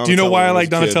love Donatello. Do you know why I as a like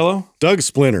kid. Donatello? Doug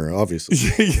Splinter, obviously.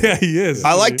 Yeah, he is.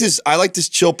 I liked his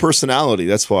chill personality.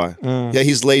 That's why. Yeah,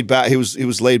 he's laid back. He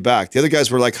was laid back. The other guys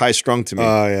were like high strung to me.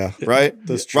 Oh, yeah. Right?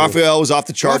 That's true. Raphael was off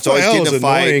the charts, Raphael always getting was a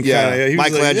fight. annoying Yeah. kinda. He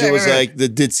was Michelangelo like, was like the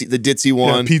ditzy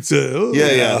one. Pizza. Oh.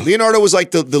 Yeah. Leonardo was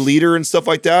like the leader and stuff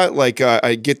like that. Like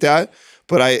I get that.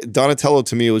 But Donatello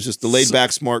to me was just the laid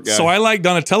back smart guy. So I like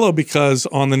Donatello because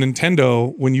on the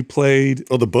Nintendo, when you played,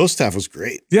 Oh, the bow staff was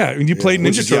great. when you played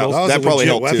Ninja Turtles, that probably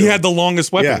helped weapon. too. he had the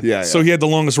longest weapon. Yeah. So he had the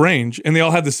longest range, and they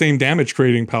all had the same damage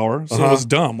creating power. So it was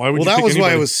dumb. Why would Well, you that pick was why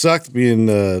anybody? it was sucked being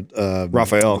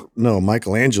Raphael. No,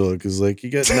 Michelangelo, because like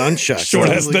you got nunchucks. short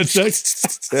I ass was like,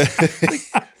 nunchucks.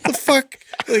 the fuck?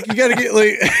 Like you got to get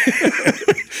like,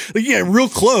 real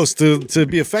close to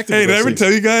be effective. Hey, with did I those ever things.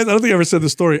 tell you guys? I don't think I ever said the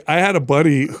story. I had a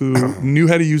buddy who knew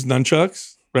how to use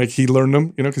nunchucks. Like he learned them,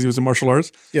 because he was in martial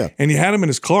arts. Yeah. And he had them in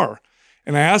his car.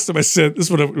 And I asked him, I said, this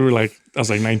is what we were like I was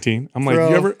like 19. I'm like,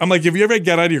 have you ever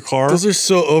got out of your car? Those are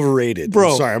so overrated,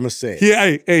 bro. I'm sorry, I'm gonna say it.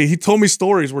 Yeah, hey, he told me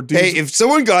stories where dudes. Hey, if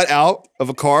someone got out of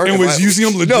a car and was using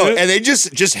them legit, no, and they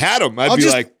just had them, I'd I'll be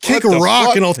just like, kick a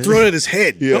rock and I'll throw it at his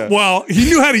head. Yeah. Well, he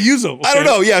knew how to use them. Okay? I don't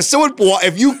know. Yeah, someone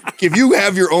if you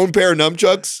have your own pair of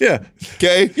nunchucks, Yeah.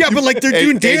 okay, Yeah, but like they're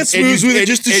doing dance moves with it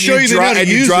just to show you they know how to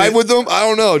use drive it. with them. I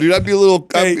don't know, dude. I'd be a little.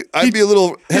 I'd be a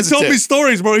little He hesitant. told me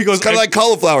stories, bro. He goes, Kind of like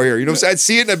cauliflower here. You know what I'm saying? I'd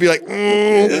see it and I'd be like,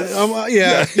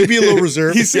 Yeah, he'd be a little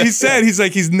reserved. he said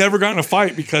he's never gotten in a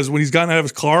fight because when he's gotten out of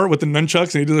his car with the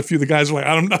nunchucks and he does a few, the guys are like,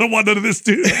 I don't want none of this,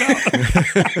 dude.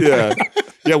 yeah.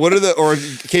 Yeah, what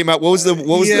came out? What was the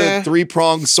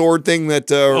 3-pronged sword thing that?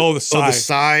 The sai. The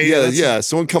sai. Yeah.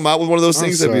 Someone come out with one of those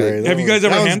things. That'd be like, Have you guys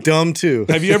ever? That was dumb too.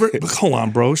 Have you ever? Hold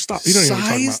on, bro. Stop. You don't even know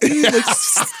what you're talking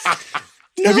about.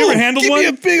 Have you ever handled give one? Me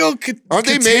a big old aren't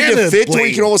they made to fit to where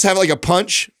you can almost have like a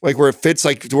punch, like where it fits,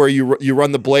 like to where you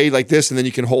run the blade like this, and then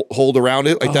you can hold around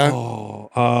it like that?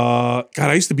 God,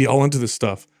 I used to be all into this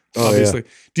stuff. Obviously,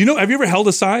 do you know? Have you ever held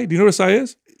a sai? Do you know what a sai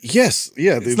is? Yes,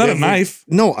 yeah. It's not a knife.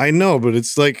 No, I know, but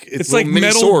it's like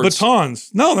metal swords.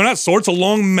 batons. No, they're not swords. It's a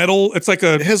long metal. It's like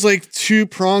it has like 2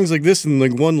 prongs like this and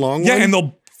like one long one. Yeah, and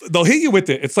they'll hit you with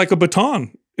it. It's like a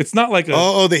baton. It's not like a.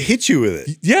 Oh, they hit you with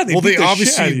it. Yeah, they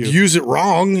obviously use it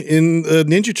wrong in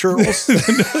Ninja Turtles.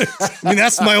 I mean,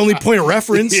 that's my only point of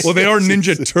reference. Well, they are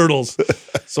Ninja Turtles,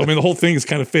 so I mean the whole thing is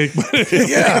kind of fake. But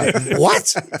yeah,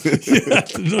 what? Yeah,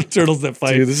 no turtles that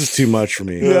fight. Dude, this is too much for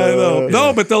me. Yeah, I know.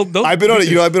 No, but they'll. I've been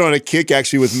on a kick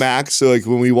actually with Max. So like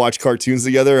when we watch cartoons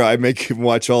together, I make him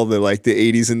watch all the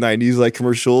 80s and 90s like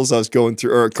commercials. I was going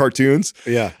through or cartoons.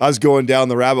 Yeah, I was going down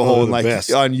the rabbit hole and like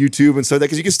on YouTube and stuff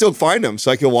because you can still find them. So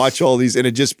I can watch all these, and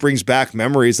it just brings back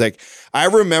memories. Like I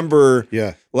remember,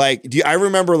 I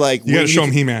remember like you got to show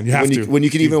him He-Man. You have to when you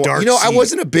can even. I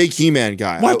wasn't a big He-Man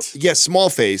guy. What? Small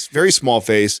face, very small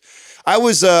face. I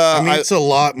was. I mean, it's a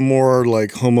lot more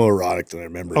like homoerotic than I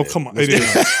remember. Oh, come on, it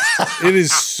is. It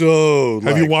is so.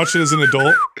 Have you watched it as an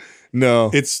adult?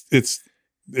 No, it's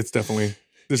definitely.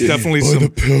 There's definitely some the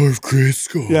power of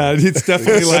Grayskull. Yeah, it's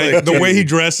definitely like the way he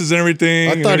dresses and everything.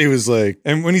 I thought he was like,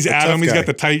 and when he's Adam, he's got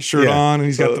the tight shirt on, and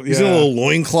he's got he's in a little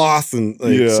loincloth, and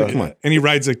so come on, and he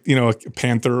rides a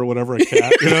panther or whatever, a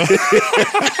cat,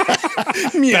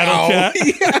 meow. Cat.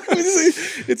 Yeah,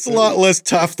 it's a lot less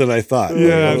tough than I thought.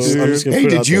 Yeah, I'm just hey,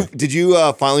 did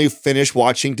you finally finish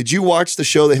watching? Did you watch the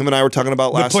show that him and I were talking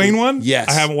about last? The plane week? one? Yes,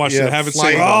 I haven't watched it. I haven't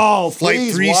seen it. Oh,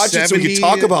 Flight 370. So we could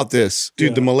talk about this,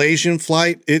 dude. The Malaysian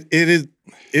flight.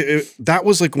 That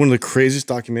was like one of the craziest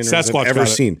documentaries I've ever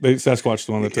seen. Sasquatch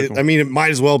the one that took them. I mean, it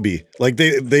might as well be. Like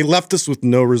they left us with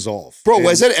no resolve. Bro,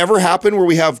 has that ever happened where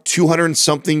we have 200 and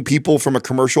something people from a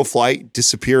commercial flight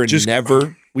disappear and just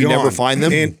never find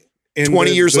them? And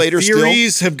 20 years later,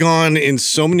 theories have gone in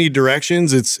so many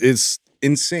directions. It's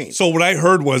insane. So what I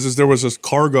heard was there was this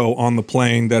cargo on the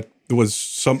plane that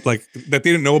was that they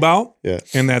didn't know about,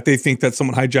 and that they think that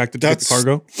someone hijacked it to get the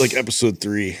cargo. Like episode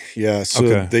 3,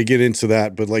 so they get into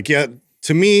that. But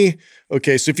to me, so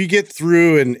if you get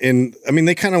through and I mean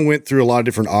they kind of went through a lot of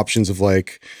different options of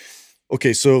like,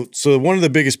 so one of the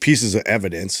biggest pieces of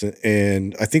evidence,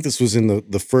 and I think this was in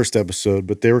the first episode,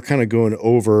 but they were kind of going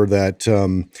over that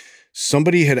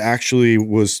somebody had actually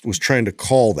was trying to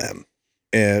call them,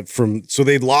 so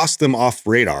they lost them off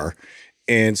radar.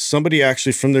 And somebody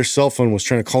actually from their cell phone was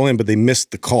trying to call in, but they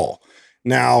missed the call.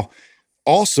 Now,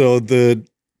 also the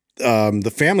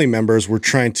family members were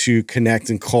trying to connect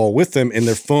and call with them, and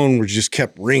their phone just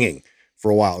kept ringing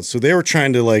for a while. And so they were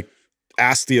trying to like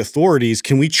ask the authorities,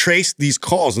 "Can we trace these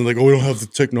calls?" And they're like, "Oh, we don't have the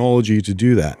technology to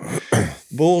do that."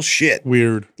 Bullshit.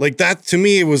 Weird. Like that to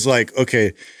me, it was like,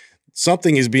 okay,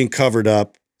 something is being covered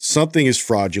up. Something is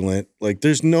fraudulent. Like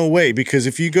there's no way, because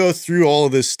if you go through all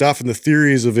of this stuff and the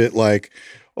theories of it, like,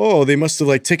 oh, they must have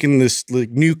like taken this like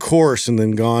new course and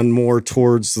then gone more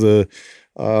towards the,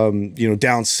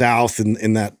 down south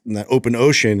in that open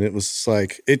ocean. It was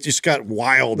like, it just got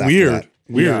wild. After that.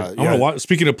 Weird. I want to watch.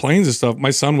 Speaking of planes and stuff,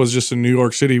 my son was just in New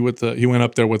York City he went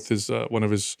up there with his one of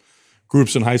his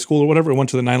groups in high school or whatever. It went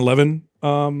to the 9/11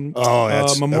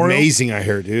 that's memorial. Amazing, I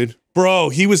heard, dude. Bro,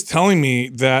 he was telling me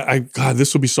that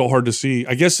this would be so hard to see.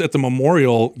 I guess at the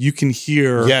memorial you can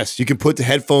hear. Yes, you can put the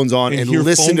headphones on and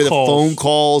listen to the phone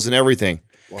calls and everything.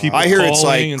 Wow. I hear it's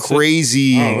like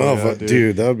crazy. I don't know,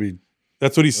 dude, that would be.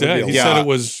 That's what he said. He said it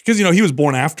was because he was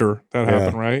born after that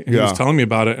happened, right? And he was telling me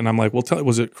about it, and I'm like, "Well,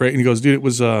 was it crazy?" And he goes, "Dude, it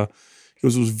was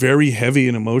very heavy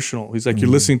and emotional." He's like, "You're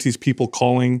listening to these people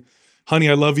calling, 'Honey,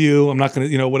 I love you. I'm not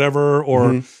gonna, whatever."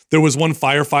 Or there was one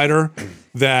firefighter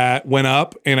that went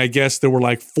up, and I guess there were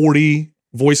like 40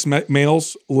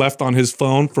 voicemails left on his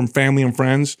phone from family and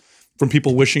friends from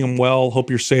people wishing him well, hope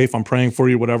you're safe, I'm praying for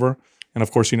you, whatever. And of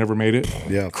course, he never made it.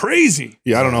 Yeah. Crazy.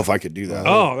 Yeah, I don't know if I could do that.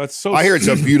 Oh, that's so. I hear it's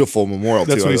a beautiful memorial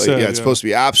too. That's what he said, Yeah, it's supposed to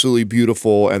be absolutely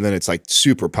beautiful, and then it's like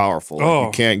super powerful. Like,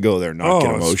 you can't go there and not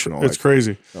get emotional. It's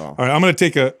crathery. All right, I'm going to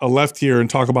take a left here and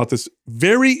talk about this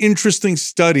very interesting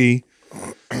study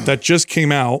that just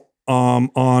came out on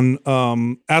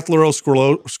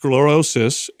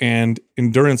atherosclerosis and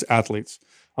endurance athletes.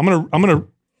 I'm gonna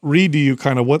read to you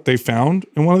kind of what they found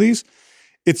in one of these.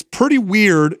 It's pretty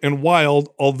weird and wild,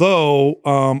 although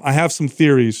I have some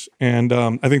theories, and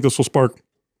I think this will spark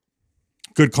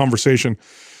good conversation.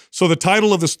 So the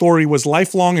title of the story was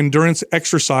Lifelong Endurance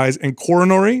Exercise and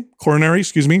Coronary,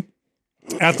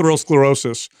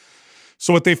 Atherosclerosis.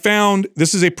 So what they found,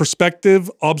 this is a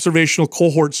prospective observational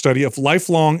cohort study of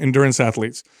lifelong endurance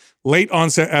athletes, late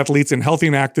onset athletes and healthy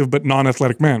and active but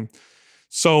non-athletic men.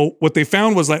 So what they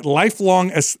found was that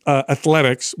lifelong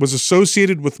athletics was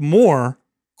associated with more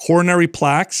coronary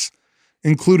plaques,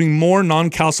 including more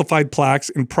non-calcified plaques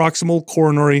in proximal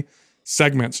coronary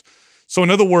segments. So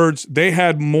in other words, they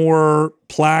had more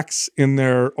plaques in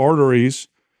their arteries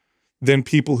than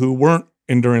people who weren't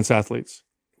endurance athletes.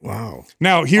 Wow.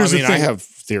 Now, here's the thing. I have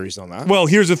theories on that. Well,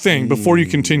 here's the thing before you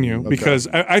continue, because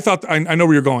I thought, I know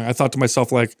where you're going. I thought to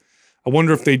myself, like, I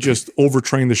wonder if they just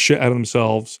overtrain the shit out of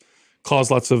themselves,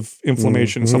 cause lots of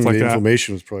inflammation and stuff like that.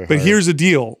 Inflammation was probably higher. But here's the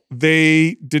deal.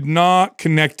 They did not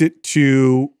connect it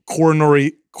to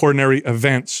coronary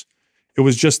events. It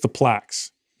was just the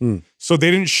plaques. So they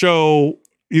didn't show,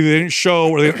 either they didn't show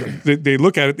or they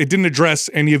look at it, they didn't address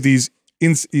any of these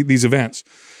events.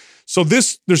 So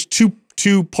there's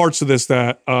two parts of this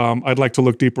that I'd like to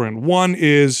look deeper in. One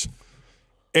is,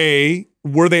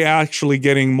 were they actually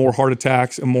getting more heart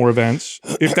attacks and more events?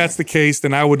 If that's the case,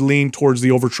 then I would lean towards the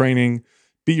overtraining,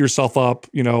 beat yourself up.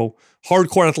 You know,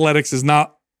 hardcore athletics does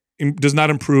not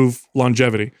improve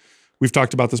longevity. We've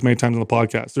talked about this many times on the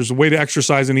podcast. There's a way to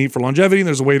exercise and eat for longevity, and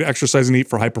there's a way to exercise and eat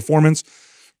for high performance.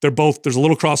 They're both, there's a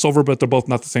little crossover, but they're both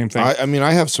not the same thing. I mean,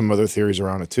 I have some other theories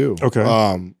around it too.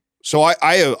 Okay. So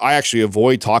I actually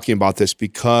avoid talking about this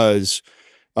because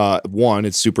one,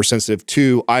 it's super sensitive.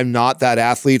 Two, I'm not that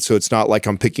athlete, so it's not like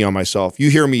I'm picking on myself. You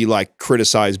hear me like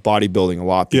criticize bodybuilding a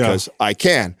lot because I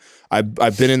can.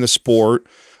 I've been in the sport.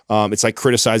 It's like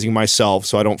criticizing myself,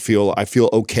 so I feel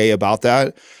okay about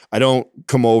that. I don't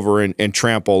come over and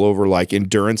tramp all over like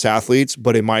endurance athletes,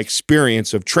 but in my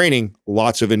experience of training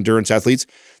lots of endurance athletes,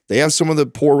 they have some of the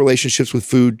poor relationships with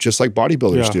food, just like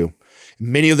bodybuilders do.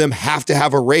 Many of them have to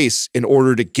have a race in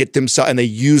order to get themselves, and they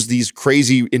use these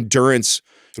crazy endurance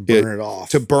to burn it off.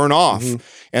 To burn off.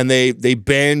 And they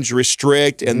binge,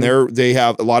 restrict, and they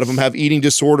have, a lot of them have eating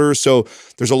disorders. So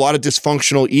there's a lot of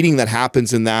dysfunctional eating that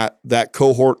happens in that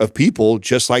cohort of people,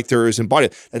 just like there is in body.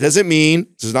 That doesn't mean,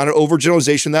 this is not an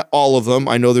overgeneralization that all of them,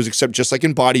 I know there's except just like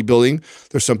in bodybuilding,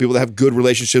 there's some people that have good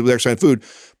relationships with exercise and food,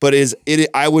 but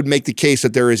I would make the case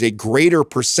that there is a greater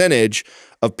percentage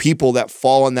of people that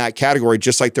fall in that category,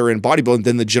 just like they're in bodybuilding,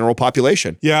 than the general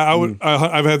population. Yeah, I would.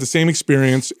 I've had the same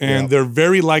experience, and they're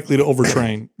very likely to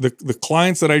overtrain. The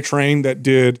clients that I trained that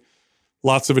did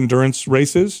lots of endurance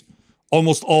races,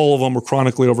 almost all of them were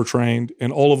chronically overtrained,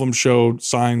 and all of them showed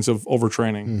signs of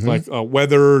overtraining, like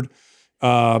weathered,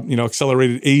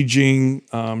 accelerated aging,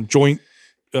 joint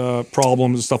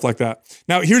problems and stuff like that.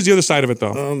 Now, here's the other side of it,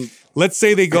 though. Let's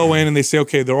say they go in and they say,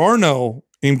 okay, there are no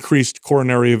increased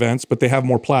coronary events, but they have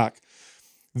more plaque.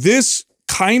 This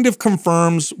kind of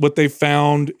confirms what they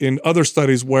found in other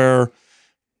studies where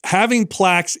having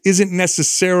plaques isn't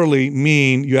necessarily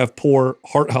mean you have poor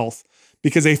heart health,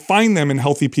 because they find them in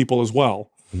healthy people as well.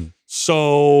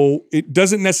 So it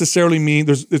doesn't necessarily mean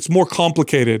it's more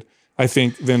complicated, I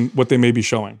think, than what they may be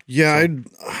showing. Yeah,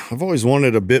 I've always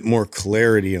wanted a bit more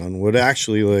clarity on what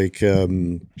actually like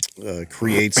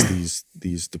creates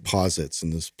these deposits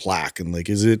and this plaque, and like,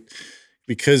 is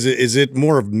it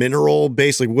more of mineral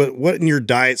based? Like what in your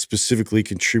diet specifically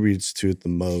contributes to it the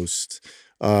most?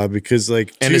 Because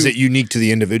like, and is it unique to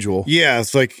the individual? Yeah,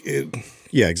 it's like,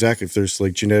 yeah, exactly. If there's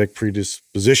like genetic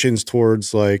predispositions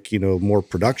towards like, more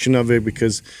production of it,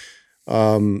 because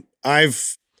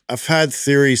I've had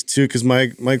theories too, because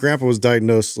my grandpa was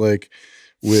diagnosed like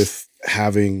with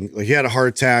having, like, he had a heart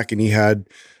attack, and he had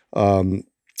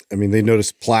they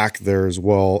noticed plaque there as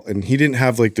well, and he didn't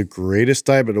have like the greatest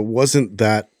diet, but it wasn't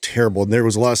that terrible, and there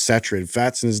was a lot of saturated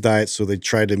fats in his diet, so they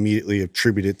tried to immediately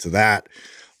attribute it to that.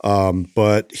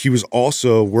 But he was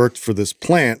also worked for this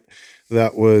plant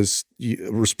that was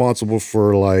responsible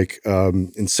for like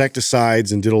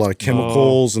insecticides and did a lot of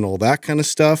chemicals and all that kind of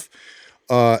stuff.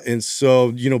 And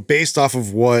so, based off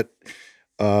of what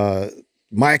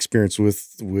my experience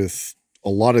with a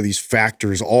lot of these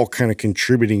factors all kind of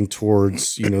contributing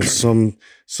towards, you know, some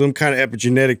kind of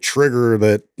epigenetic trigger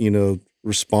that, you know,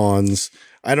 responds.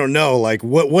 I don't know, like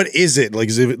what is it? Like,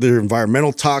 is it there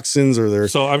environmental toxins or there?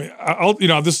 So I mean, I'll, you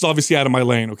know, this is obviously out of my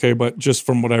lane, okay, but just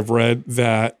from what I've read,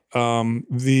 that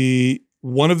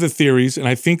one of the theories, and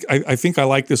I think I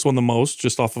like this one the most,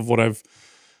 just off of what I've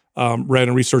read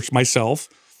and researched myself,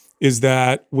 is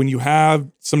that when you have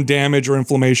some damage or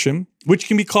inflammation, which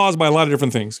can be caused by a lot of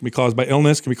different things, can be caused by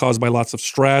illness, can be caused by lots of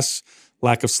stress,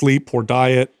 lack of sleep, poor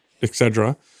diet,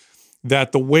 etc.,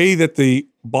 that the way that the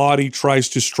body tries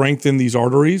to strengthen these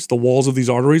arteries, the walls of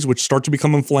these arteries, which start to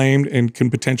become inflamed and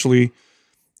can potentially,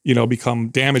 you know, become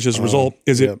damaged as a result,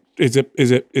 is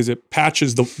it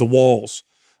patches the walls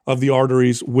of the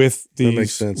arteries with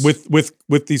these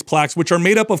with these plaques, which are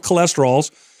made up of cholesterols,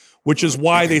 which is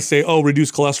why they say, oh,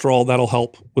 reduce cholesterol, that'll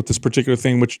help with this particular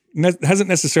thing, which hasn't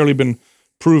necessarily been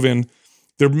proven.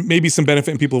 There may be some benefit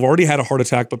in people who've already had a heart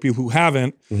attack, but people who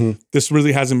haven't, this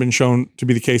really hasn't been shown to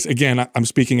be the case. Again, I'm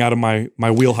speaking out of my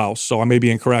wheelhouse, so I may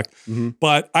be incorrect.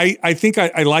 But I think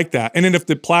I like that. And then if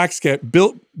the plaques get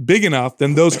built big enough,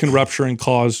 then those can rupture and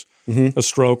cause a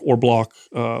stroke or block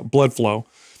blood flow.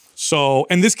 So,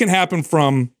 and this can happen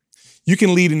from, you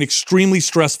can lead an extremely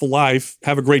stressful life,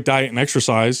 have a great diet and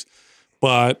exercise,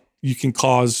 but you can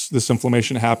cause this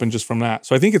inflammation to happen just from that.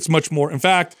 So I think it's much more, in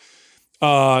fact,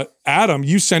 Adam,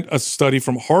 you sent a study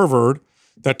from Harvard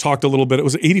that talked a little bit. It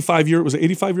was an 85 year long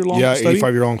study? Yeah,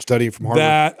 85 year long study from Harvard.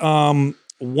 That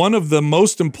one of the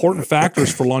most important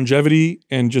factors for longevity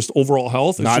and just overall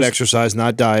health is not exercise,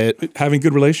 not diet, having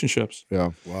good relationships. Yeah.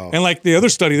 Wow. And like the other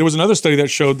study, there was another study that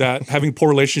showed that having poor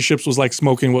relationships was like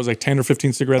smoking, what was it, like 10 or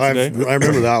 15 cigarettes a day? I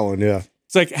remember that one, yeah.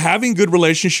 It's like having good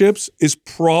relationships is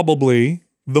probably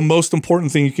the most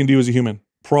important thing you can do as a human.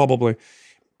 Probably.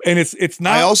 And it's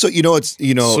not. I also, it's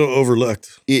so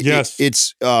overlooked. Yes,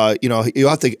 it's you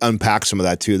have to unpack some of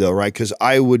that too, though, right? Because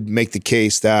I would make the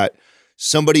case that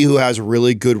somebody who has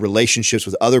really good relationships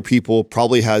with other people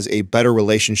probably has a better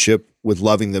relationship with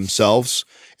loving themselves,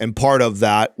 and part of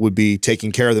that would be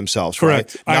taking care of themselves.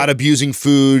 Correct. Right? Not abusing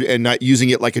food and not using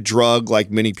it like a drug,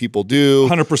 like many people do.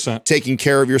 100%. Taking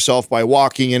care of yourself by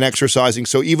walking and exercising.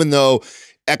 So even though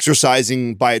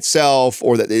exercising by itself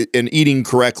and eating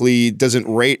correctly doesn't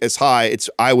rate as high,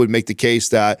 I would make the case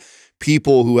that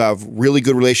people who have really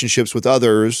good relationships with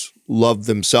others love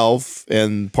themselves,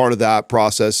 and part of that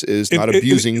process is not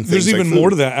abusing things. There's even like more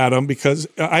to that, Adam, because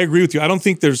I agree with you. I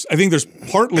think there's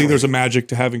partly there's a magic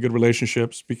to having good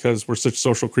relationships because we're such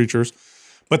social creatures,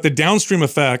 but the downstream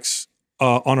effects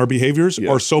on our behaviors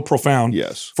are so profound.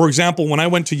 Yes. For example, when I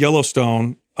went to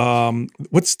Yellowstone,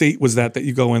 what state was that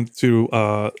you go into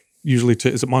usually to?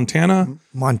 Is it Montana?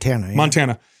 Montana. Yeah.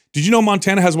 Montana. Did you know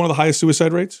Montana has one of the highest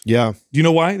suicide rates? Yeah. Do you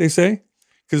know why they say?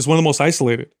 Because it's one of the most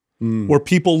isolated, where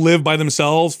people live by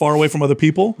themselves, far away from other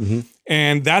people.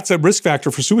 And that's a risk factor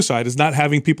for suicide, is not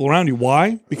having people around you.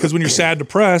 Why? Because when you're sad,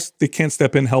 depressed, they can't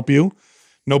step in and help you.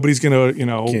 Nobody's going to,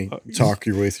 can't talk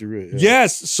your way through it. Yeah.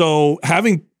 Yes. So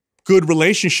having good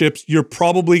relationships, you're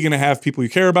probably going to have people you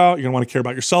care about. You're going to want to care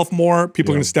about yourself more.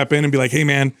 People are going to step in and be like, hey,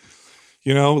 man,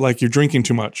 like you're drinking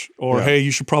too much. Or, hey,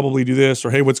 you should probably do this.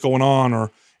 Or, hey, what's going on?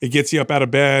 Or it gets you up out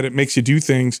of bed. It makes you do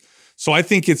things. So I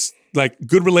think it's like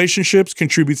good relationships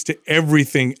contributes to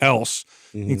everything else,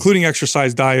 including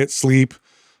exercise, diet, sleep,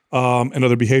 and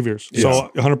other behaviors.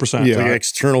 So 100%. Yeah. Like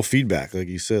external feedback, like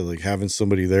you said, like having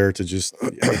somebody there to just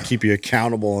keep you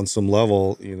accountable on some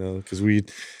level, because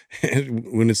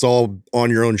when it's all on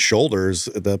your own shoulders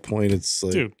at that point, it's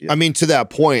like, dude. I mean, to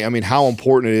that point, I mean, how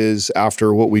important it is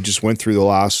after what we just went through the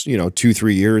last,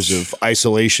 2-3 years of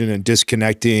isolation and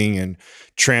disconnecting and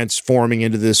transforming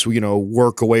into this,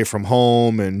 work away from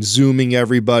home and Zooming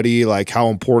everybody, like how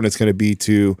important it's going to be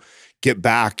to get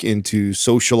back into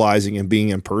socializing and being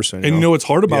in person. And what's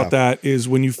hard about that is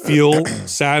when you feel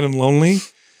sad and lonely,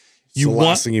 the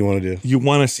last thing you want to do. You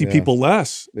want to see people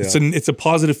less. Yeah. It's a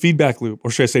positive feedback loop,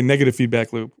 or should I say negative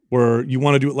feedback loop, where you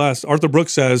want to do it less. Arthur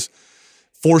Brooks says,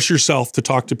 force yourself to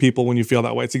talk to people when you feel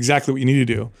that way. It's exactly what you need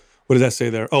to do. What does that say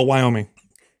there? Oh, Wyoming.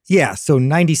 Yeah, so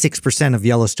 96% of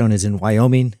Yellowstone is in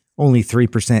Wyoming, only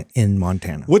 3% in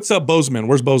Montana. What's Bozeman?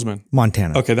 Where's Bozeman?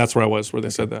 Montana. Okay, that's where I was, where they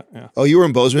said that. Yeah. Oh, you were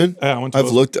in Bozeman? Yeah, I went to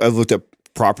Bozeman. I've looked at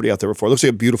property out there before. It looks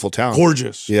like a beautiful town.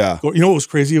 Gorgeous. Yeah. You know what was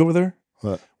crazy over there?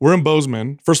 What? We're in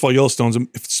Bozeman. First of all, Yellowstone's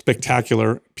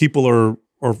spectacular. People are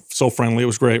so friendly. It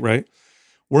was great, right?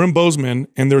 we're in Bozeman,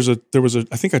 and there was a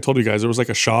I think I told you guys there was like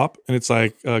a shop, and it's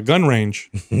like a gun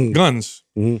range, guns.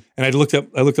 And I looked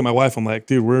at my wife. I'm like,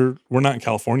 dude, we're not in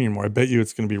California anymore. I bet you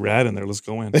it's gonna be rad in there. Let's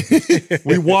go in.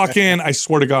 We walk in. I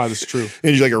swear to God, this is true.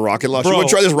 And you like a rocket launcher? You want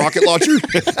to try this rocket launcher?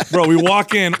 Bro, we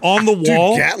walk in on the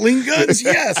wall. Dude, Gatling guns,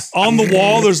 yes. On the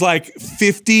wall, there's like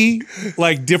 50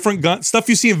 like different gun stuff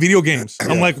you see in video games.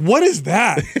 I'm like, what is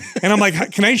that? And I'm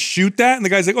like, can I shoot that? And the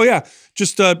guy's like, oh yeah,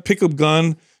 just pick up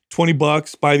gun.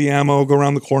 $20, buy the ammo, go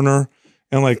around the corner.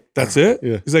 And I'm like, that's it?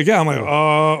 Yeah. He's like, yeah. I'm like,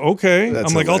 okay.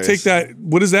 That's I'm like, I'll take that.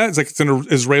 What is that? It's like, it's an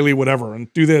Israeli whatever,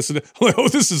 and do this. And I'm like, oh,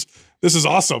 this is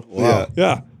awesome. Wow.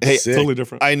 Yeah. Hey, totally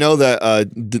different. I know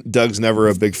that Doug's never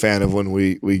a big fan of when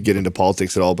we get into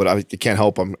politics at all, but I can't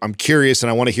help. I'm curious, and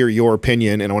I want to hear your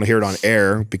opinion, and I want to hear it on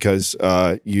air because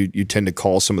you tend to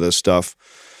call some of this stuff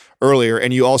earlier,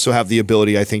 and you also have the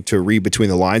ability, I think, to read between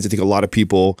the lines. I think a lot of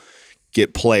people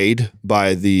get played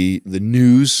by the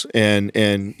news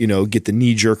and you know, get the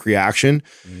knee-jerk reaction.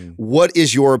 What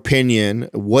is your opinion?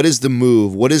 What is the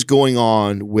move? What is going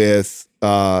on with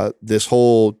this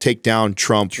whole take down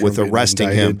Trump with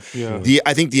arresting him? Yeah.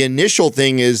 I think the initial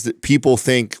thing is that people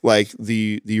think like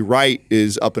the right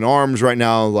is up in arms right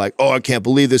now, like, oh, I can't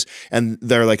believe this. And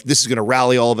they're like, this is going to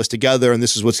rally all of us together, and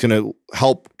this is what's going to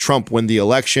help Trump win the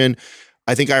election.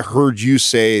 I think I heard you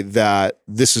say that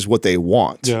this is what they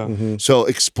want. Yeah. So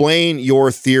explain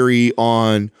your theory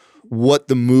on what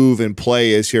the move in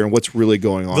play is here and what's really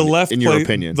going on in your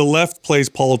opinion. The left plays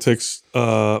politics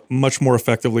much more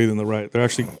effectively than the right. They're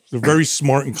very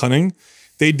smart and cunning.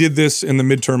 They did this in the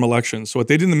midterm elections. So what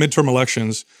they did in the midterm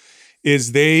elections is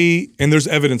and there's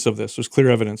evidence of this, there's clear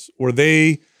evidence, where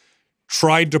they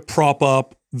tried to prop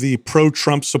up the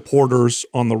pro-Trump supporters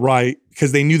on the right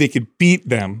because they knew they could beat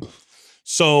them.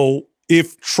 So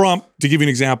if Trump, to give you an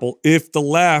example, if the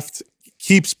left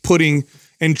keeps putting,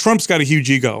 and Trump's got a huge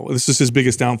ego. This is his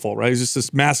biggest downfall, right? He's just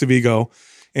this massive ego.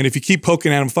 And if you keep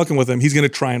poking at him, fucking with him, he's going to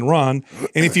try and run.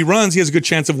 And if he runs, he has a good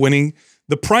chance of winning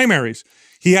the primaries.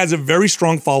 He has a very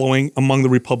strong following among the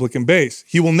Republican base.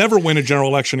 He will never win a general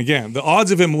election again. The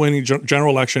odds of him winning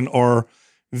general election are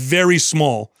very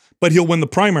small, but he'll win the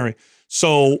primary.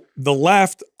 So the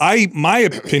left, my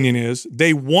opinion is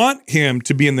they want him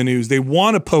to be in the news. They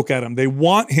want to poke at him. They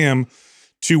want him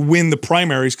to win the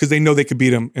primaries because they know they could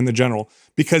beat him in the general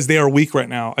because they are weak right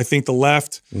now. I think the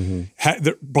left,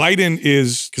 Biden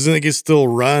is... Because I think it's still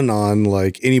run on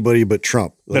like anybody but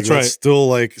Trump. Like, that's right. Still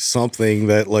like something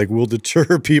that like will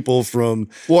deter people from...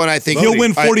 Well, and I think he'll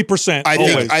win 40%.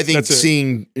 I think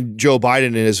seeing Joe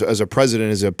Biden as a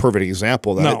president is a perfect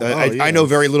example. I know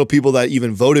very little people that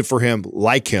even voted for him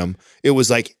like him. It was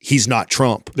like, he's not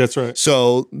Trump. That's right.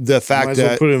 So the fact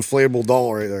that... put an inflatable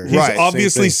doll right there. He's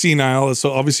obviously senile.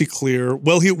 So obviously clear.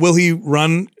 Will he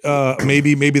run?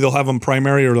 Maybe they'll have him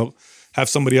primary or they'll have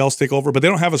somebody else take over. But they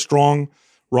don't have a strong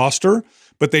roster.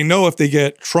 But they know if they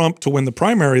get Trump to win the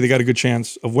primary, they got a good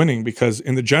chance of winning because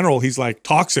in the general, he's like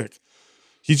toxic.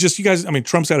 He's just, you guys, I mean,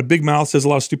 Trump's got a big mouth, says a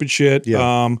lot of stupid shit.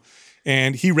 Yeah.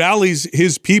 And he rallies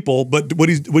his people. But what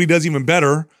he does even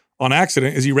better on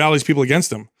accident is he rallies people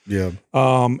against him. Yeah.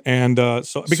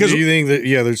 So because you think that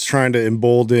they're trying to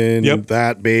embolden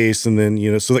that base, and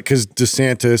then so that because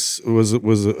DeSantis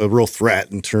was a real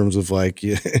threat in terms of like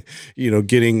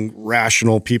getting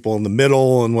rational people in the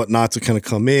middle and whatnot to kind of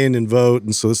come in and vote,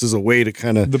 and so this is a way to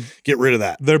kind of get rid of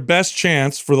that. Their best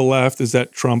chance for the left is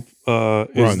that Trump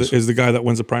is the guy that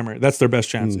wins the primary. That's their best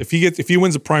chance. If he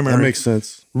wins a primary, that makes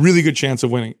sense. Really good chance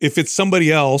of winning. If it's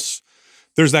somebody else.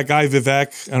 There's that guy,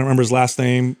 Vivek. I don't remember his last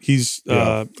name. He's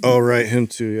him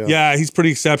too. Yeah. Yeah, he's pretty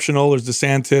exceptional. There's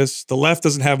DeSantis. The left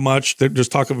doesn't have much. There's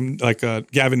talk of him like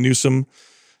Gavin Newsom.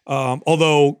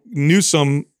 Although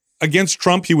Newsom against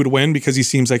Trump, he would win because he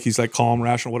seems like he's like calm,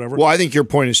 rational, whatever. Well, I think your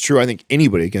point is true. I think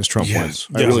anybody against Trump wins.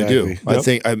 I really do. Yep. I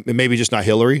think maybe just not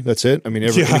Hillary. That's it. I mean,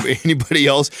 anybody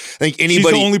else. I think anybody.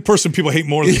 She's the only person people hate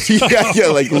more than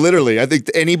like literally. I think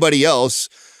anybody else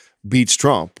beats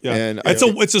Trump. Yeah. And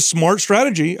it's a smart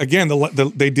strategy. Again,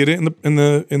 they did it in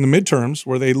the midterms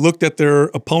where they looked at their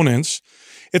opponents.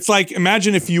 It's like,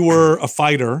 imagine if you were a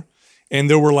fighter and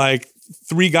there were like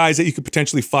 3 guys that you could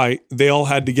potentially fight. They all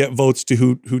had to get votes to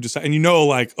who decide. And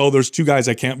like, oh, there's 2 guys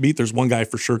I can't beat. There's 1 guy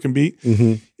for sure can beat.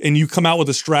 And you come out with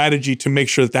a strategy to make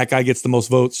sure that guy gets the most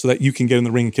votes so that you can get in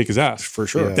the ring and kick his ass. For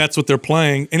sure. Yeah. That's what they're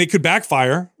playing. And it could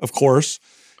backfire, of course.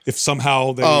 If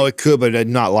somehow they... Oh, it could, but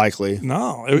not likely.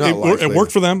 No, it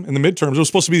worked for them in the midterms. It was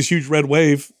supposed to be this huge red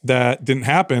wave that didn't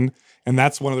happen. And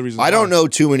that's one of the reasons. I don't know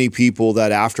too many people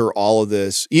that after all of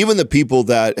this, even the people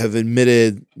that have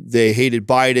admitted they hated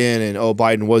Biden and, oh,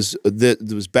 Biden was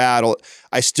bad,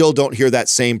 I still don't hear that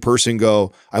same person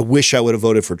go, I wish I would have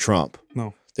voted for Trump.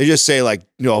 No. They just say like,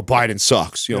 Biden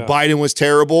sucks. Biden was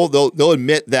terrible. They'll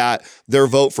admit that their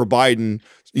vote for Biden,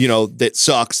 that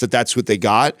sucks, that's what they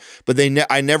got. But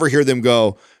I never hear them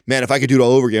go, man, if I could do it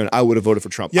all over again, I would have voted for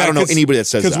Trump. I don't know anybody that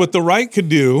says that. Because what the right could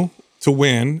do to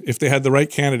win, if they had the right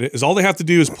candidate, is all they have to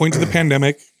do is point to the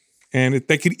pandemic, and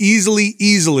they could easily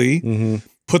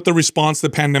put the response to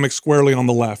the pandemic squarely on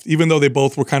the left. Even though they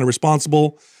both were kind of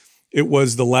responsible, it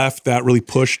was the left that really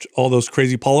pushed all those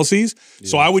crazy policies. Yeah.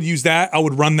 So I would use that. I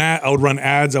would run that. I would run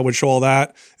ads. I would show all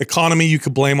that. Economy, you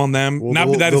could blame on them. Well,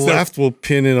 the left will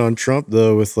pin it on Trump,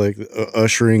 though, with like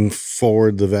ushering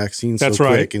forward the vaccine so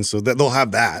quick. And so they'll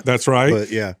have that. That's right. But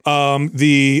yeah.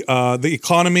 The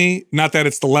economy, not that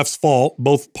it's the left's fault.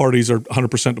 Both parties are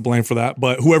 100% to blame for that.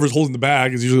 But whoever's holding the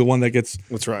bag is usually the one that gets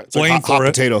That's right. It's blamed like hot for it.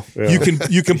 Potato. Yeah.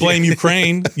 You can blame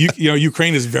Ukraine.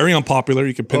 Ukraine is very unpopular.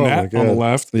 You can pin that on the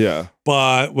left. Yeah.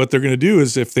 But what they're going to do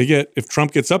is if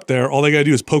Trump gets up there, all they got to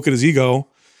do is poke at his ego,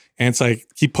 and it's like,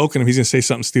 keep poking him. He's going to say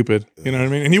something stupid. You know what I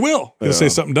mean? And he will. He'll say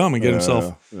something dumb and get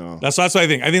himself. Yeah. That's what I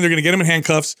think. I think they're going to get him in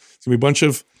handcuffs. It's going to be a bunch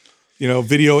of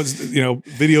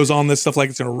videos on this stuff,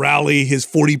 like it's going to rally his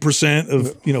 40%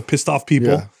 of pissed off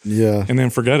people. Yeah. And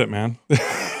then forget it, man.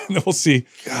 Then we'll see.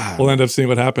 God. We'll end up seeing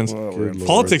what happens.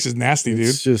 Politics is nasty, dude.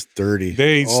 It's just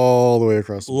dirty. All the way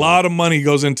across the board. A lot of money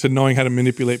goes into knowing how to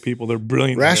manipulate people. They're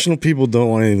brilliant. Rational people don't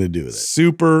want anything to do with it.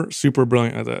 Super, super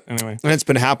brilliant at that. Anyway. And it's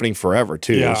been happening forever,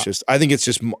 too. Yeah. I think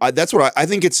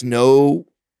it's no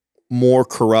more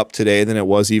corrupt today than it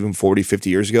was even 40, 50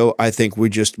 years ago. I think we're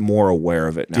just more aware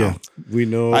of it now. Yeah, we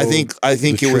know. I think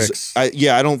it was, I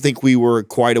don't think we were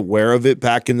quite aware of it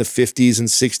back in the 50s and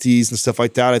 60s and stuff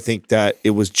like that. I think that it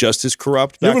was just as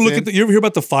corrupt back then. You ever hear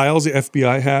about the files the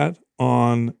FBI had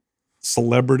on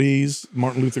celebrities,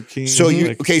 Martin Luther King? So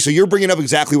you're bringing up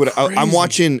exactly what I'm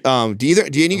watching. Do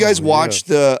any of you guys watch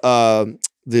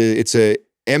it's a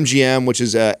MGM, which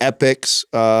is Epic's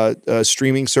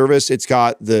streaming service. It's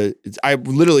got I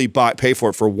literally pay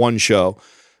for it for one show.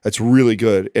 That's really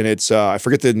good. And it's, I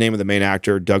forget the name of the main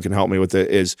actor. Doug can help me with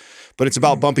it, but it's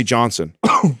about Bumpy Johnson.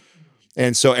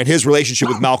 And his relationship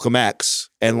with Malcolm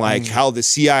X and like how the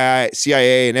CIA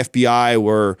and FBI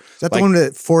were. Is that the one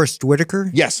with Forrest Whitaker?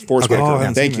 Yes. Forrest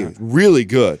Whitaker. Thank you. Really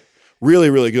good.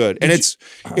 Really, really good. And it's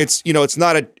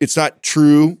not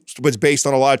true, but it's based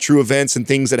on a lot of true events and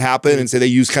things that happen. And so they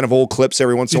use kind of old clips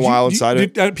every once in a while inside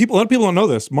it. A lot of people don't know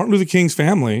this. Martin Luther King's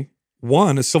family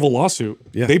won a civil lawsuit.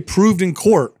 Yeah. They proved in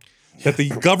court that the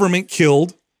government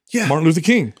killed Martin Luther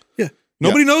King. Yeah.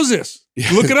 Nobody knows this.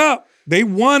 Look it up. They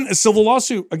won a civil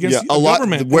lawsuit against the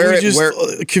government. Where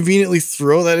conveniently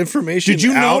throw that information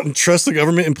out and trust the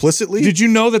government implicitly? Did you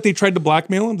know that they tried to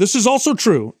blackmail him? This is also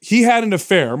true. He had an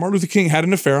affair. Martin Luther King had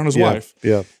an affair on his wife.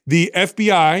 Yeah. The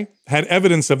FBI had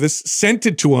evidence of this, sent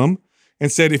it to him,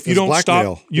 and said, if you don't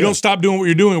stop doing what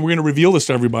you're doing, we're going to reveal this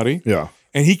to everybody. Yeah.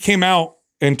 And he came out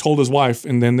and told his wife,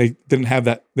 and then they didn't have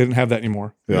that. They didn't have that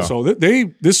anymore. Yeah. So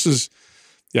this is.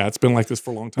 Yeah, it's been like this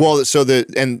for a long time. Well,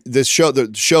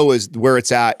 the show is where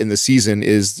it's at in the season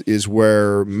is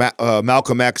where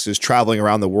Malcolm X is traveling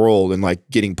around the world and like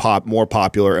getting more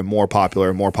popular and more popular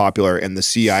and more popular, and the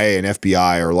CIA and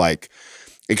FBI are like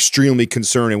extremely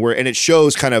concerned, and it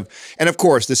shows kind of, and of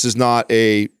course this is not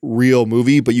a real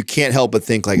movie, but you can't help but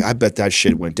think like, I bet that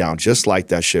shit went down just like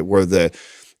that shit where the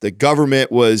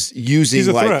government was using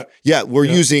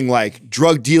using like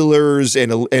drug dealers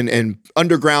and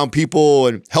underground people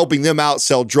and helping them out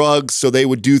sell drugs so they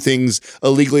would do things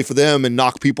illegally for them and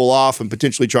knock people off and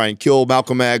potentially try and kill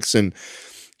Malcolm X and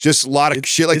just a lot of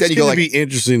shit like that. It's going to be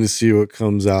interesting to see what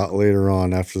comes out later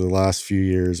on after the last few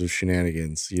years of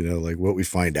shenanigans, like what we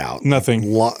find out. Nothing. We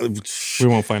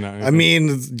won't find out anything. I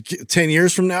mean, 10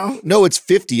 years from now? No, it's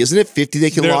 50. Isn't it 50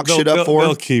 they can lock shit up for?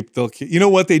 They'll keep. You know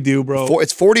what they do, bro?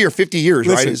 It's 40 or 50 years,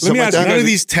 right? Let me ask you, none of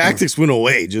these tactics went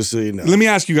away, just so you know. Let me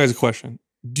ask you guys a question.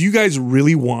 Do you guys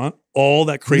really want all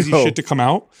that crazy shit to come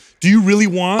out? Do you really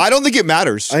want? I don't think it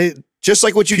matters. Just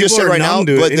like what you just said right now,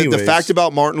 but the fact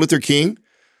about Martin Luther King,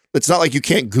 it's not like you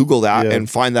can't Google that and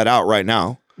find that out right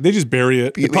now. They just bury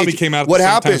it. It probably came out. What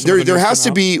happens? There has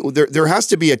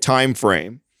to be a time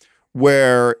frame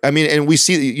where, I mean, and you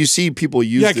see people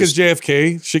use because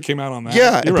JFK shit came out on that.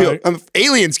 Yeah, you're right.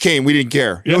 Aliens came, we didn't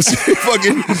care. You know,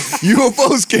 fucking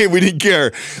UFOs came, we didn't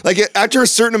care. Like after a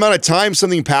certain amount of time,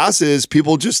 something passes,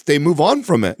 people they move on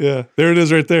from it. Yeah, there it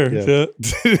is, right there. Yeah.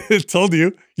 It told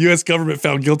you, U.S. government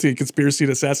found guilty in conspiracy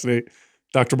to assassinate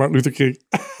Dr. Martin Luther King.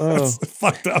 That's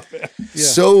fucked up, man.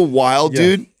 So wild,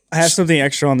 dude. I have something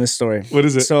extra on this story. What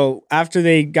is it? So after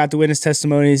they got the witness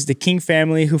testimonies, the King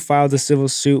family who filed the civil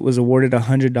suit was awarded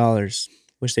 $100,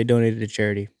 which they donated to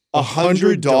charity.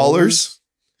 $100?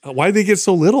 Why did they get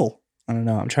so little? I don't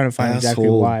know. I'm trying to find exactly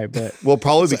why, but well,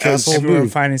 probably because everyone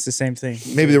finds the same thing.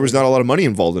 Maybe there was not a lot of money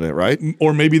involved in it, right?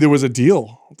 Or maybe there was a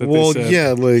deal. That well, they said,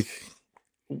 yeah, like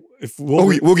if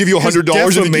we'll give you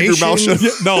 $100 if you keep your mouth shut.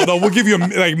 No, we'll give you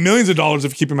like millions of dollars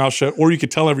if you keep your mouth shut, or you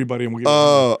could tell everybody and we'll give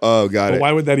you got it.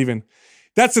 Why would that even?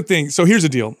 That's the thing. So here's the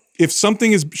deal. If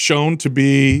something is shown to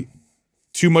be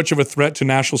too much of a threat to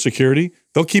national security,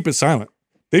 they'll keep it silent.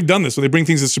 They've done this. So they bring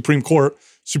things to the Supreme Court.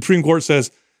 Supreme Court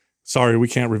says, sorry, we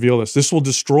can't reveal this. This will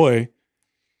destroy,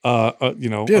 Yeah,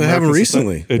 it happened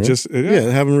recently. It just,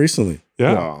 it happened recently.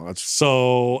 Yeah. No, that's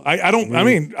so I don't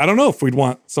know if we'd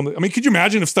want something. I mean, could you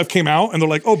imagine if stuff came out and they're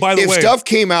like, oh, by the way. If stuff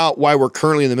came out while we're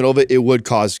currently in the middle of it, it would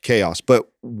cause chaos. But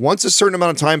once a certain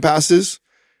amount of time passes,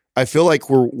 I feel like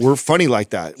we're funny like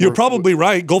that. You're probably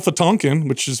right. Gulf of Tonkin,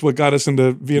 which is what got us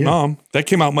into Vietnam, that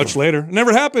came out much later. It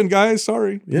never happened, guys.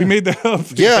 Sorry, we made that up.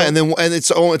 Yeah, and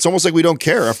it's almost like we don't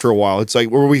care after a while. It's like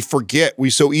where we forget. We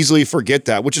so easily forget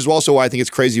that, which is also why I think it's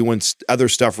crazy when other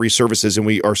stuff resurfaces and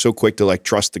we are so quick to like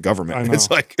trust the government. It's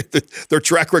like their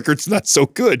track record's not so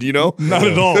good, you know? Not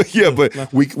at all. Yeah,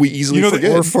 but we easily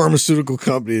forget. Or pharmaceutical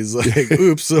companies like,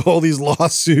 oops, all these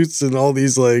lawsuits and all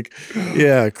these like,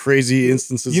 crazy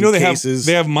instances.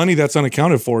 They have money that's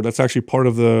unaccounted for. That's actually part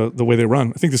of the way they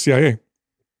run. I think the CIA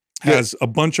has a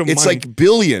bunch of money. It's like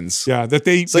billions. Yeah,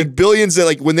 it's like billions that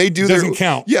like when they do doesn't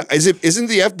count. Yeah, isn't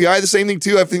the FBI the same thing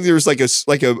too? I think there's like a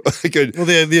well,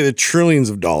 they have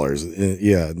trillions of dollars.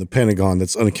 In the Pentagon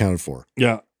that's unaccounted for.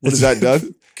 Yeah, what is that, Doug?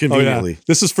 Conveniently,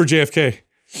 this is for JFK.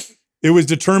 It was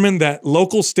determined that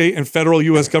local, state, and federal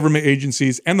U.S. government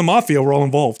agencies and the mafia were all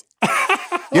involved.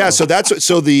 Yeah, so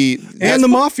the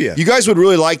mafia. You guys would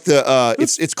really like the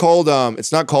it's called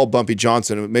it's not called Bumpy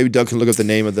Johnson. Maybe Doug can look up the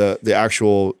name of the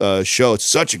actual show. It's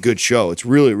such a good show. It's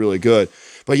really, really good.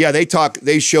 But yeah,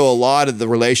 they show a lot of the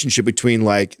relationship between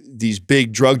like these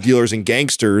big drug dealers and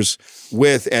gangsters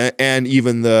with and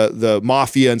even the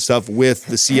mafia and stuff with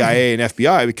the CIA and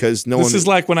FBI because This is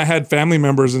like when I had family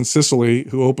members in Sicily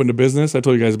who opened a business. I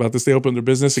told you guys about this. They opened their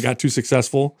business. It got too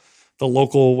successful. The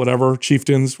local whatever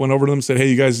chieftains went over to them and said, "Hey,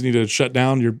 you guys need to shut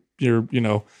down.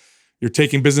 You're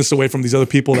taking business away from these other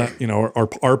people that are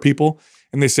our people."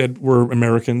 And they said, "We're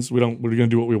Americans. We're going to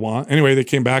do what we want." Anyway, they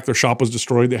came back. Their shop was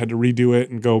destroyed. They had to redo it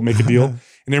and go make a deal.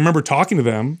 And I remember talking to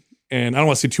them. And I don't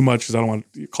want to say too much because I don't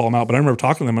want to call them out. But I remember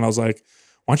talking to them and I was like,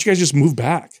 "Why don't you guys just move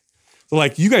back?" They're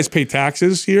like, "You guys pay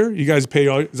taxes here. You guys pay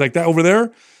all." It's like that over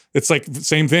there. It's like the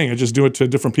same thing. I just do it to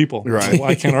different people. Right. Well,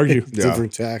 I can't argue.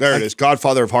 Different tax. There it is.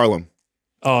 Godfather of Harlem.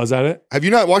 Oh, is that it? Have you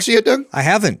not watched it yet, Doug? I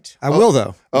haven't. I will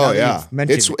though. Oh yeah,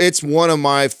 it's one of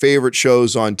my favorite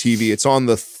shows on TV. It's on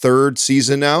the 3rd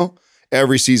season now.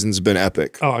 Every season's been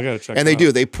epic. Oh, I gotta check. And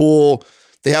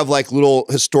they have like little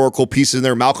historical pieces in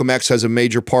there. Malcolm X has a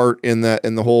major part in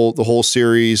the whole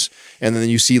series. And then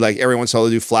you see like every once in a while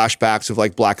they do flashbacks of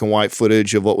like black and white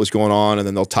footage of what was going on, and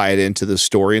then they'll tie it into the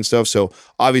story and stuff. So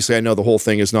obviously I know the whole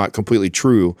thing is not completely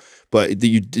true, but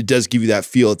it does give you that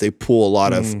feel that they pull a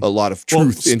lot of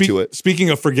truth into it. Speaking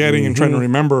of forgetting and trying to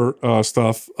remember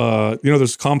stuff,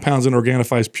 there's compounds in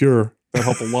Organifi's Pure that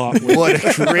help a lot. What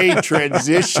a great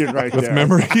transition right with there.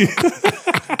 memory.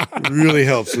 Really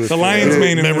helps with the lion's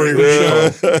mane in memory show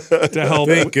to help.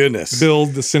 Thank goodness.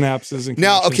 Build the synapses. And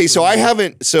now, okay, so I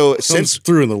haven't. So since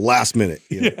through in the last minute.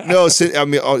 No, I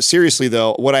mean seriously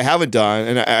though, what I haven't done,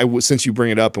 and I since you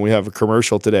bring it up and we have a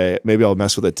commercial today, maybe I'll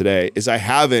mess with it today. Is I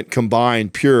haven't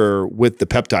combined Pure with the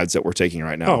peptides that we're taking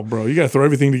right now. Oh, bro, you got to throw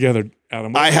everything together,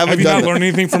 Adam. I haven't. Have you not learned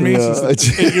anything from me since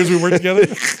the 8 years we worked together?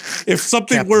 If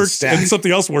something Captain works Stack. and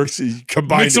something else works,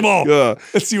 combine mix them all.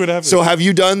 Let's see what happens. So have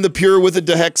you done the Pure with the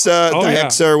Dihexa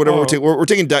or whatever we're taking? We're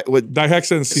taking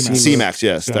Dihexa and C-Max. C-Max,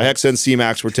 yes. Yeah. Dihexa and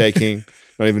C-Max we're taking.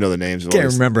 I don't even know the names.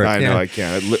 Can't remember. I know I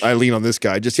can't. I lean on this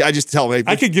guy. I just tell him.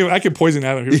 I could poison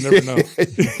Adam. He would never know.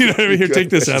 You know what I mean? Here, take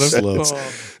this, Adam.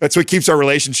 That's what keeps our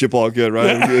relationship all good,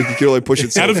 right? Yeah. You can only push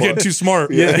it so Adam's far. getting too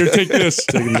smart. Yeah. Here, take this.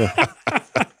 Take him down.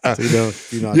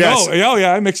 Yes. Oh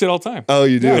yeah, I mix it all the time. Oh,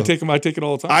 you do? Yeah, I take it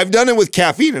all the time. I've done it with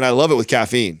caffeine, and I love it with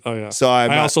caffeine. Oh yeah. So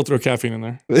I also throw caffeine in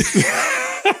there.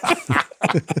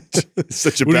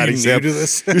 Such a bad example.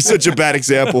 You're such a bad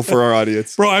example for our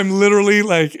audience. Bro, I'm literally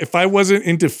like, if I wasn't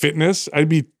into fitness, I'd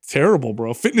be terrible,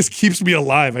 bro. Fitness keeps me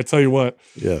alive. I tell you what.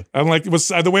 Yeah. I'm like,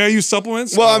 the way I use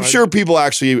supplements. Well, I'm sure people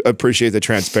actually appreciate the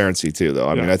transparency too, though.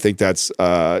 I mean, I think that's,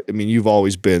 I mean, you've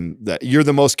always been that. You're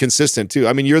the most consistent too.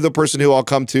 I mean, you're the person who I'll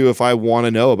come to if I want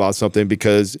to know about something,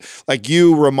 because like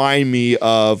you remind me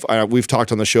of, we've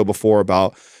talked on the show before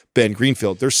about Ben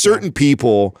Greenfield. There's certain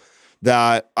people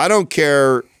that I don't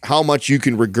care how much you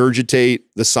can regurgitate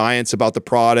the science about the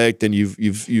product and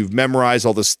you've memorized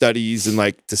all the studies and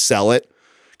like to sell it.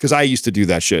 Because I used to do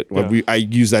that shit. I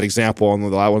use that example on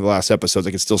one of the last episodes. I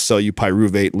can still sell you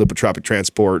pyruvate, lipotropic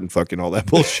transport, and fucking all that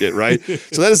bullshit, right?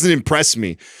 So that doesn't impress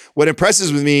me. What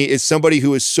impresses with me is somebody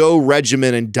who is so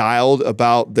regimented and dialed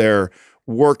about their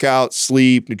workout,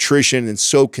 sleep, nutrition, and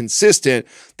so consistent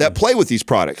that play with these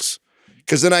products.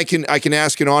 Because then I can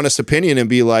ask an honest opinion and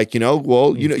be like,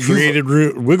 well, you created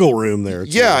wiggle room there.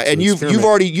 And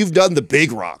you've done the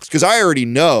big rocks. Because I already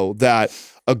know that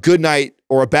a good night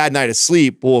or a bad night of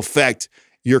sleep will affect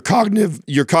your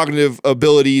cognitive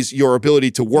abilities, your ability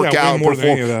to work out and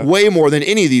perform way more than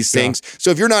any of these things.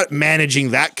 So if you're not managing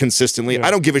that consistently,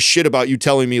 I don't give a shit about you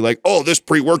telling me like, oh, this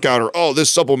pre-workout or oh, this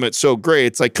supplement's so great.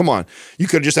 It's like, come on, you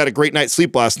could have just had a great night's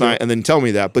sleep last night and then tell me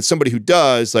that. But somebody who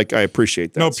does, like, I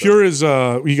appreciate that. No, Pure is,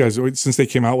 you guys, since they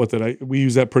came out with it, we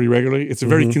use that pretty regularly. It's a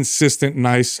very consistent,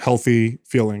 nice, healthy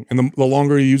feeling. And the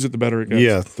longer you use it, the better it gets.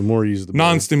 Yeah, the more you use it, the better.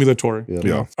 Non-stimulatory.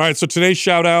 Yeah. All right, so today's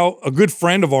shout out, a good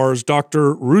friend of ours,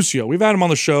 Dr. Ruscio. We've had him on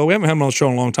the show. We haven't had him on the show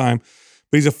in a long time,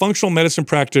 but he's a functional medicine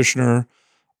practitioner,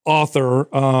 author.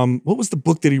 What was the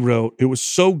book that he wrote? It was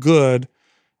so good.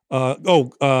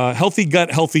 Healthy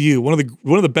Gut, Healthy You. One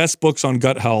of the best books on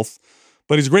gut health.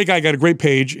 But he's a great guy. Got a great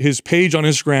page. His page on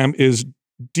Instagram is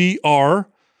Dr.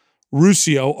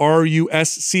 Ruscio,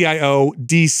 RUSCIO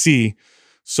DC.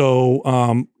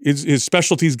 So his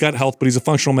specialty is gut health, but he's a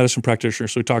functional medicine practitioner.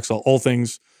 So he talks about all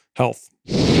things health.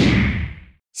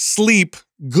 Sleep,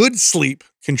 good sleep,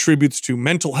 contributes to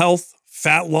mental health,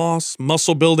 fat loss,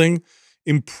 muscle building,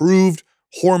 improved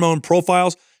hormone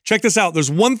profiles. Check this out.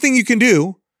 There's one thing you can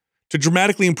do to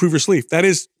dramatically improve your sleep. That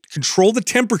is control the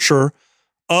temperature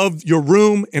of your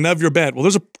room and of your bed. Well,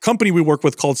 there's a company we work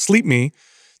with called Sleep Me.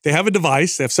 They have a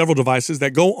device. They have several devices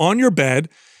that go on your bed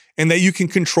and that you can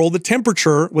control the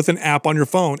temperature with an app on your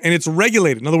phone. And it's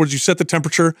regulated. In other words, you set the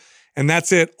temperature and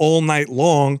that's it all night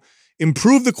long.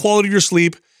 Improve the quality of your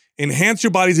sleep, enhance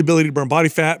your body's ability to burn body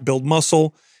fat, build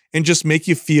muscle, and just make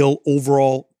you feel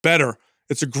overall better.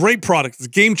 It's a great product. It's a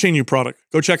game-changing product.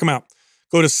 Go check them out.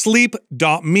 Go to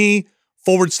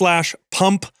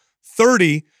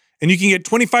sleep.me/pump30, and you can get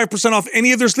 25% off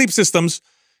any of their sleep systems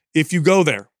if you go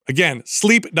there. Again,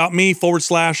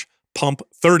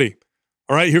 sleep.me/pump30.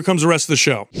 All right, here comes the rest of the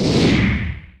show.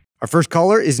 Our first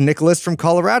caller is Nicholas from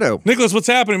Colorado. Nicholas, what's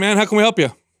happening, man? How can we help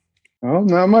you? Oh,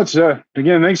 not much.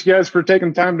 Again, thanks you guys for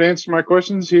taking time to answer my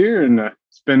questions here. And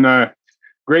it's been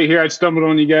great here. I stumbled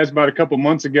on you guys about a couple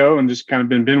months ago and just kind of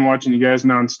been watching you guys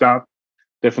nonstop.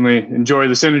 Definitely enjoy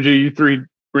the synergy you three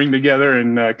bring together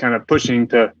and kind of pushing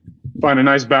to find a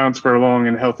nice balance for a long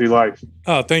and healthy life.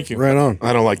 Oh, thank you. Right on.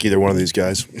 I don't like either one of these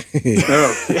guys.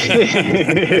 Oh.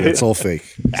 It's all fake.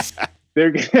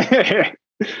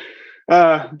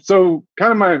 So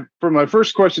kind of for my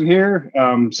first question here.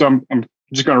 So I'm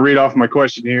just going to read off my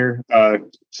question here,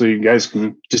 so you guys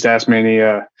can just ask me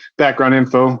any background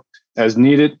info as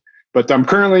needed. But I'm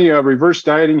currently reverse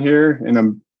dieting here, and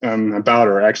I'm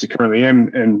currently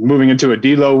am, and moving into a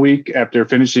deload week after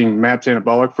finishing MAPS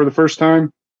anabolic for the first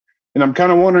time. And I'm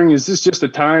kind of wondering, is this just a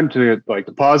time to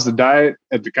pause the diet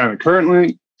at the kind of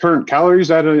current calories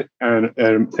that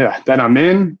I'm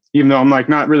in, even though I'm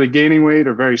not really gaining weight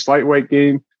or very slight weight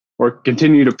gain? Or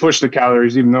continue to push the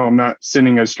calories, even though I'm not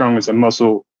sending as strong as a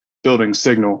muscle building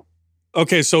signal.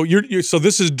 Okay, so so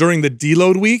this is during the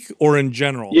deload week or in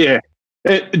general? Yeah,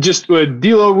 just a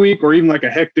deload week or even like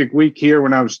a hectic week here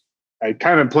when I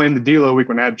kind of planned the deload week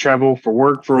when I had to travel for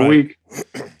work for a week.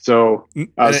 So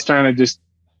I was trying to just.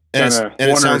 And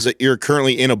it sounds like you're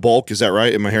currently in a bulk. Is that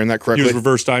right? Am I hearing that correctly? He was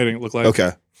reverse dieting, it looked like.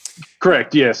 Okay.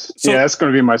 Correct. Yes. So, that's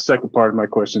going to be my second part of my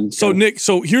question. So Nick,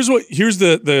 here's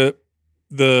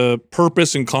the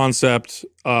purpose and concept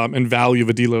and value of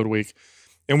a deload week.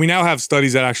 And we now have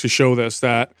studies that actually show this,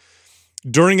 that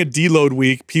during a deload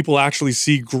week, people actually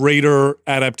see greater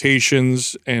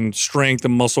adaptations and strength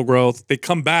and muscle growth. They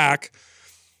come back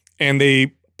and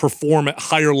they perform at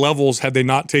higher levels had they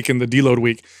not taken the deload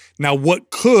week. Now,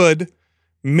 what could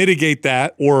mitigate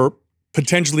that or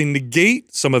potentially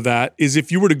negate some of that is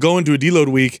if you were to go into a deload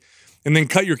week and then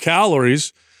cut your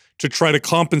calories to try to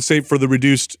compensate for the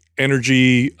reduced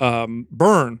energy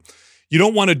burn. You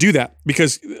don't want to do that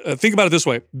because think about it this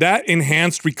way. That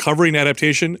enhanced recovery and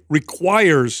adaptation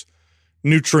requires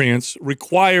nutrients,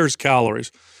 requires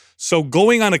calories. So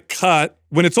going on a cut,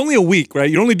 when it's only a week, right?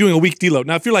 You're only doing a week deload.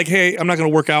 Now, if you're like, hey, I'm not going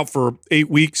to work out for 8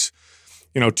 weeks,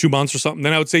 2 months or something,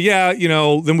 then I would say, yeah,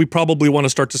 then we probably want to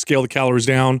start to scale the calories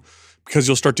down because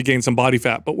you'll start to gain some body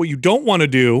fat. But what you don't want to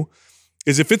do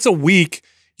is if it's a week,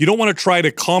 you don't want to try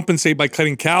to compensate by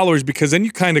cutting calories because then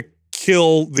you kind of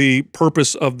kill the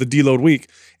purpose of the deload week.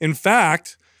 In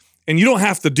fact, and you don't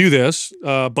have to do this,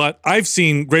 but I've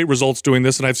seen great results doing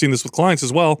this, and I've seen this with clients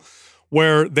as well,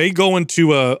 where they go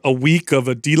into a week of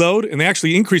a deload and they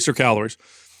actually increase their calories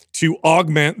to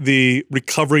augment the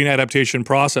recovery and adaptation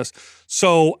process.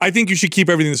 So I think you should keep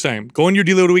everything the same. Go in your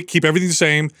deload a week, keep everything the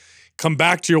same, come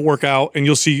back to your workout, and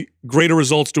you'll see greater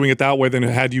results doing it that way than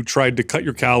had you tried to cut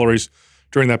your calories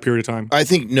during that period of time. I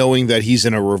think knowing that he's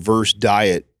in a reverse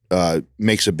diet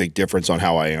makes a big difference on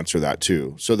how I answer that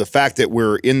too. So the fact that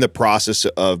we're in the process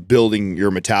of building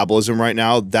your metabolism right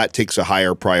now, that takes a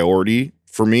higher priority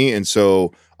for me. And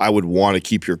so I would want to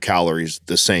keep your calories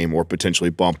the same or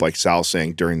potentially bump, like Sal's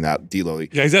saying, during that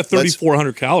deload. Yeah, he's at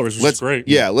 3,400 calories, which is great.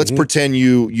 Yeah, let's pretend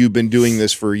you've been doing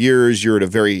this for years. You're at a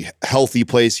very healthy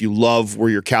place. You love where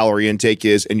your calorie intake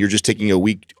is, and you're just taking a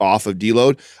week off of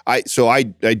deload. So I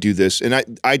do this, and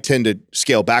I tend to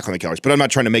scale back on the calories, but I'm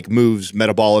not trying to make moves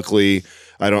metabolically.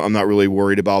 I'm not really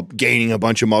worried about gaining a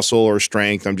bunch of muscle or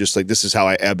strength. I'm just like, this is how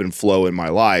I ebb and flow in my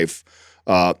life.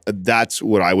 That's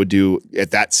what I would do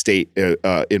at that state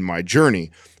in my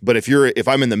journey. But if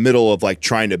I'm in the middle of like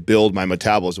trying to build my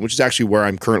metabolism, which is actually where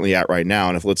I'm currently at right now,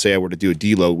 and if let's say I were to do a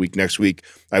deload week next week,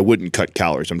 I wouldn't cut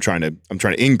calories. I'm trying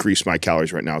to increase my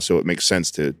calories right now, so it makes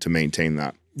sense to maintain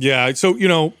that. Yeah. So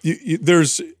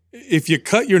if you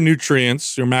cut your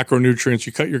nutrients, your macronutrients,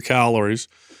 you cut your calories,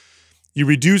 you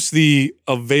reduce the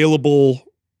available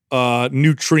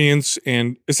nutrients,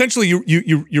 and essentially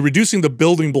you're reducing the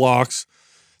building blocks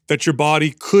that your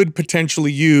body could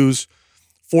potentially use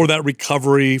for that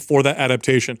recovery, for that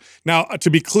adaptation. Now, to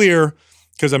be clear,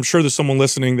 because I'm sure there's someone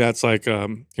listening that's like,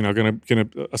 gonna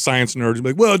a science nerd,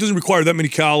 like, well, it doesn't require that many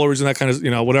calories and that kind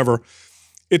of, whatever.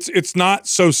 It's not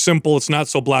so simple. It's not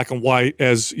so black and white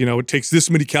as, it takes this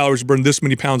many calories to burn this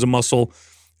many pounds of muscle,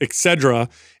 etc.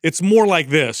 It's more like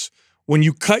this. When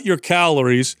you cut your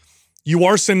calories, you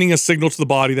are sending a signal to the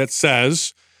body that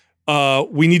says,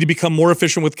 we need to become more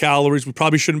efficient with calories. We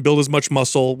probably shouldn't build as much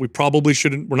muscle. We're not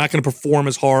going to perform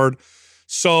as hard.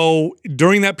 So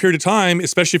during that period of time,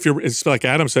 especially if it's like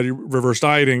Adam said, you're reverse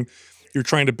dieting, you're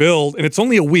trying to build, and it's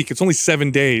only a week, it's only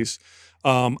 7 days.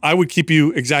 I would keep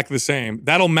you exactly the same.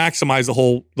 That'll maximize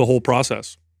the whole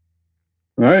process.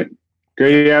 All right.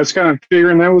 Great. Yeah, I was kind of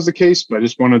figuring that was the case, but I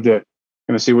just wanted to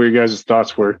kind of see what your guys'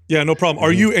 thoughts were. Yeah, no problem.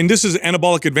 Are you, and this is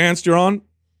anabolic advanced you're on?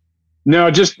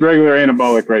 No, just regular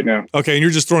anabolic right now. Okay, and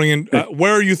you're just throwing in,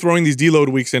 where are you throwing these deload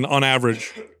weeks in on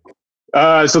average?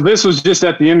 So this was just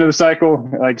at the end of the cycle.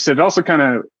 Like I said, it also kind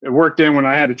of worked in when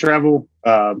I had to travel.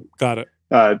 Got it.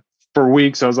 For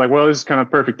weeks. I was like, well, this is kind of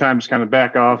perfect time to just kind of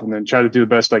back off and then try to do the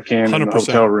best I can 100%. In the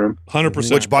hotel room.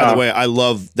 100%. Which, by the way, I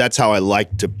love. That's how I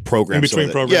like to program. In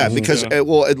between programs. Yeah, because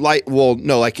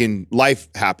like in life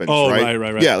happens. Oh,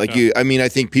 right. Yeah, I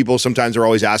think people sometimes are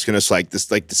always asking us like this,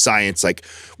 like the science, like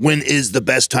when is the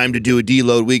best time to do a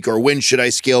deload week, or when should I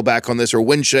scale back on this, or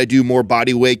when should I do more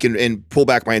body weight and pull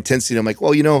back my intensity? And I'm like,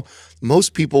 well,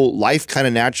 most people, life kind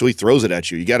of naturally throws it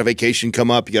at you. You got a vacation come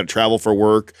up, you got to travel for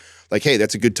work. Like, hey,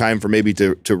 that's a good time for maybe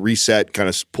to reset, kind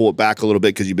of pull it back a little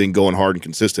bit because you've been going hard and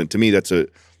consistent. To me, that's the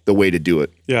way to do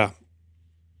it. Yeah.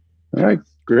 All right,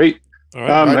 great. All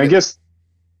right. I guess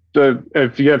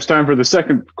if you have time for the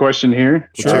second question here.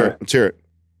 Sure. Let's hear it.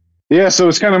 Yeah, so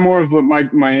it's kind of more of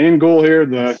my end goal here.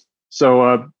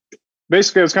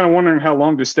 Basically, I was kind of wondering how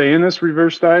long to stay in this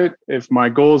reverse diet. If my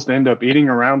goal is to end up eating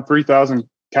around 3,000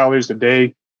 calories a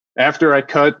day after I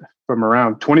cut from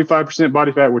around 25%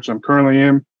 body fat, which I'm currently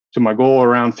in, to my goal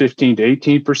around 15 to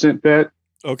 18%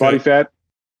 body fat.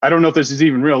 I don't know if this is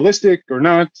even realistic or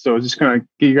not. So just kind of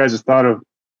give you guys a thought of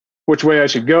which way I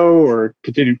should go or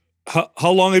continue.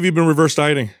 How long have you been reverse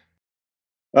dieting?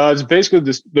 It's basically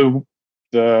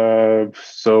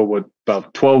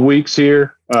about 12 weeks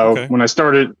here. When I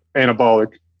started anabolic.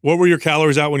 What were your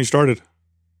calories at when you started?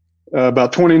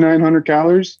 About 2,900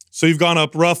 calories. So you've gone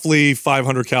up roughly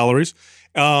 500 calories.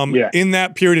 In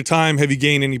that period of time, have you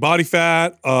gained any body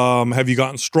fat? Have you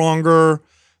gotten stronger?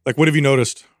 Like, what have you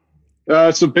noticed?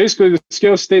 So basically the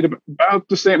scale stayed about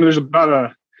the same. There's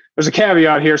a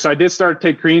caveat here. So I did start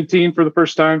to take creatine for the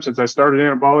first time since I started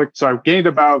anabolic. So I gained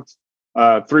about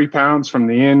 3 pounds from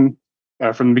the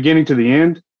beginning to the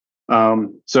end.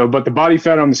 But the body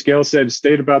fat on the scale said it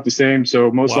stayed about the same.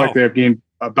 So most likely I've gained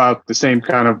about the same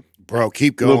kind of, bro,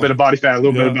 keep going. A little bit of body fat, a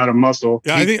little bit about a muscle.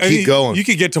 Yeah, I think going. You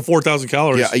could get to 4,000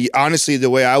 calories. Yeah, honestly, the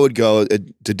way I would go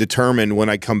to determine when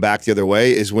I come back the other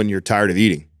way is when you're tired of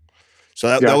eating.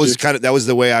 So that was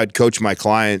the way I'd coach my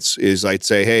clients. Is I'd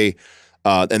say, hey,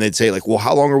 and they'd say like, well,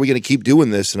 how long are we going to keep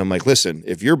doing this? And I'm like, listen,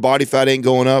 if your body fat ain't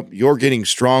going up, you're getting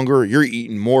stronger, you're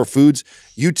eating more foods.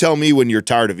 You tell me when you're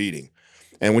tired of eating.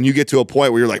 And when you get to a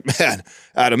point where you're like, man,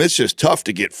 Adam, it's just tough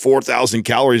to get 4,000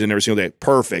 calories in every single day.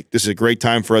 Perfect. This is a great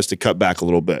time for us to cut back a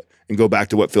little bit and go back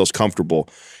to what feels comfortable.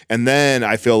 And then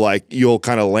I feel like you'll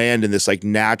kind of land in this like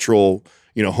natural,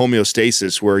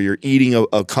 homeostasis where you're eating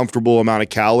a comfortable amount of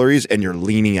calories and you're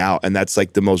leaning out. And that's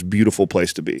like the most beautiful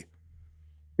place to be.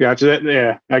 Gotcha.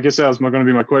 Yeah. I guess that was going to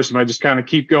be my question. I just kind of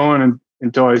keep going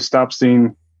until I stop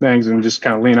seeing things and just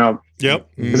kind of lean out. Yep.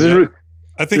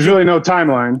 I think there's really no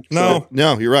timeline.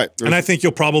 No, you're right. And I think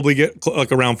you'll probably get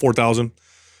like around 4,000,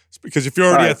 because if you're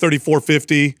already at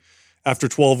 3,450 after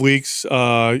 12 weeks,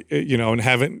 and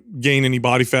haven't gained any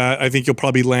body fat, I think you'll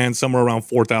probably land somewhere around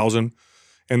 4,000,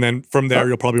 and then from there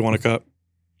you'll probably want to cut.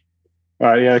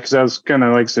 Yeah, because I was kind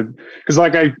of like said, because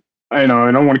like I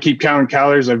don't want to keep counting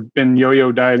calories. I've been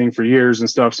yo-yo dieting for years and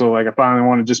stuff, so like I finally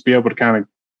want to just be able to kind of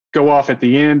go off at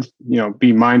the end,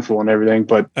 be mindful and everything.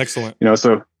 But excellent,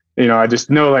 I just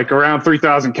know like around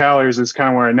 3,000 calories is kind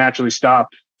of where I naturally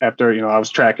stopped after, I was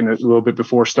tracking it a little bit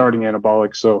before starting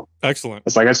anabolic. So excellent.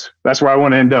 It's like, that's where I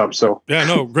want to end up. So yeah,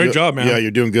 no, great job, man. Yeah, you're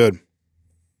doing good.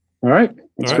 All right.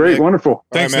 That's great. Nick. Wonderful.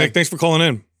 Thanks, Nick. Thanks for calling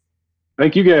in.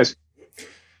 Thank you guys.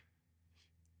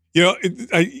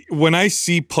 When I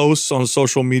see posts on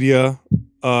social media,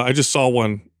 I just saw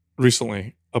one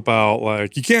recently about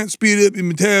like, you can't speed up your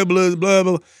metabolism, blah,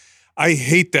 blah, blah. I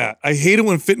hate that. I hate it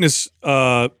when fitness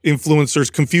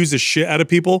influencers confuse the shit out of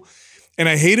people. And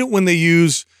I hate it when they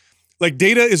use, like,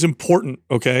 data is important,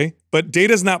 okay? But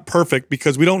data is not perfect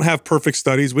because we don't have perfect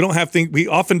studies. We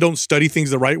often don't study things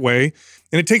the right way.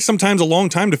 And it takes sometimes a long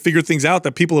time to figure things out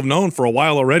that people have known for a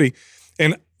while already.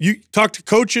 And you talk to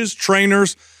coaches,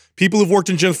 trainers, people who've worked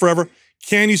in gyms forever.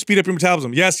 Can you speed up your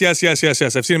metabolism? Yes. I've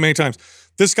seen it many times.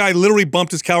 This guy literally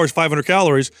bumped his calories 500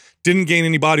 calories, didn't gain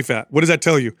any body fat. What does that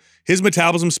tell you? His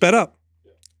metabolism sped up.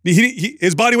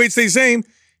 His body weight stays the same.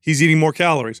 He's eating more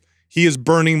calories. He is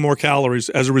burning more calories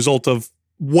as a result of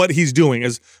what he's doing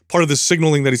as part of the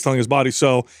signaling that he's telling his body.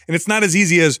 So, and it's not as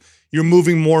easy as you're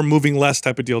moving more, moving less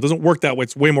type of deal. It doesn't work that way.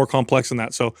 It's way more complex than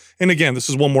that. So, and again, this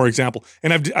is one more example.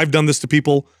 And I've done this to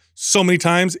people so many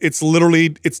times. It's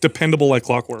dependable like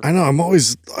clockwork. I know. I'm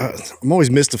always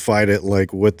mystified at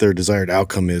like what their desired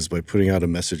outcome is by putting out a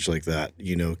message like that,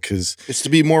 because it's to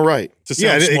be more right.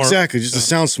 Exactly. Just to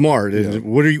sound smart. Yeah.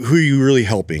 Who are you really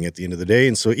helping at the end of the day?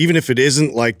 And so even if it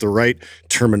isn't like the right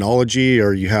terminology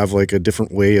or you have like a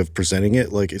different way of presenting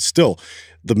it, like it's still,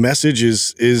 the message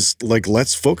is like,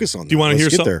 let's focus on that. Do you want to hear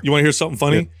something? You want to hear something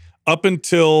funny? Yeah. Up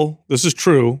until, this is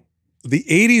true, the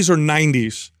 80s or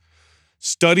 90s,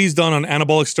 studies done on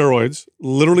anabolic steroids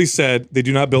literally said they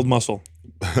do not build muscle.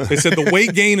 They said the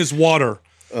weight gain is water.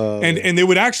 And they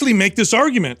would actually make this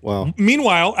argument. Wow.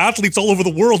 Meanwhile, athletes all over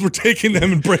the world were taking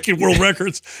them and breaking world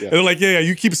records. Yeah. And they're like, yeah,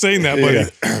 you keep saying that, buddy.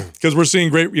 Because we're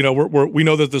seeing great, we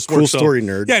know that this works. Cool story,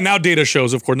 nerd. Yeah, now data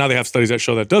shows, of course, now they have studies that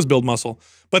show that does build muscle.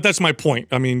 But that's my point.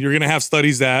 I mean, you're going to have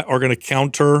studies that are going to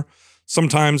counter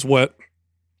sometimes what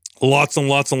lots and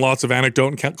lots and lots of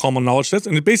anecdote and common knowledge says.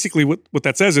 And basically what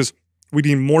that says is, we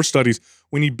need more studies.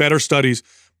 We need better studies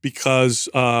because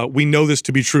we know this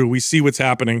to be true. We see what's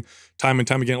happening time and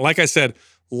time again. Like I said,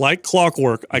 like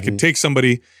clockwork, I can take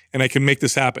somebody and I can make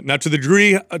this happen. Now, to the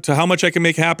degree, to how much I can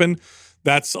make happen,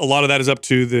 a lot of that is up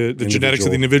to the genetics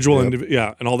of the individual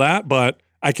and all that. But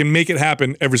I can make it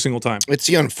happen every single time. It's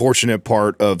the unfortunate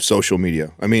part of social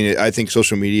media. I mean, I think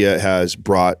social media has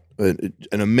brought an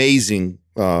amazing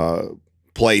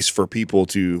place for people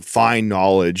to find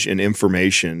knowledge and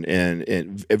information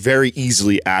and very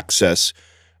easily access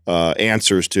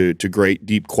answers to great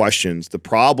deep questions. The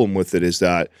problem with it is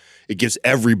that it gives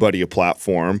everybody a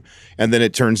platform, and then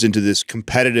it turns into this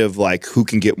competitive, like, who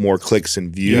can get more clicks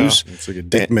and views. Yeah, it's like a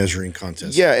dick measuring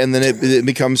contest. Yeah, and then it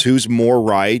becomes who's more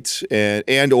right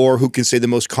and or who can say the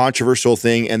most controversial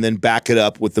thing and then back it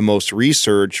up with the most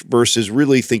research versus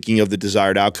really thinking of the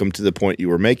desired outcome to the point you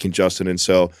were making, Justin. And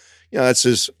so, that's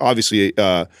just obviously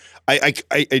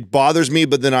it bothers me,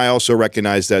 but then I also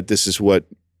recognize that this is what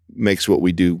makes what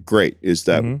we do great, is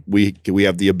that we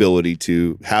have the ability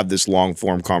to have this long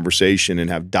form conversation and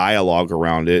have dialogue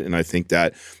around it. And I think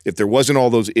that if there wasn't all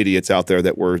those idiots out there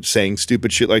that were saying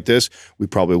stupid shit like this, we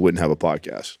probably wouldn't have a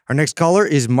podcast. Our next caller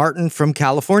is Martin from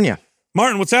California.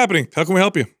 Martin, what's happening? How can we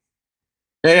help you?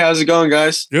 Hey, how's it going,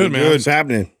 guys? Good, man. Good. What's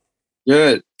happening?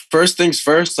 Good. First things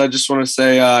first, I just want to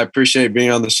say I appreciate being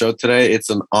on the show today. It's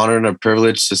an honor and a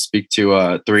privilege to speak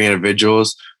to 3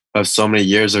 individuals who have so many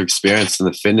years of experience in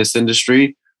the fitness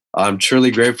industry. I'm truly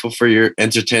grateful for your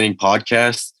entertaining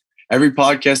podcast. Every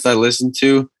podcast I listen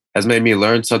to has made me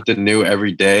learn something new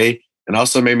every day and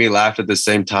also made me laugh at the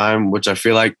same time, which I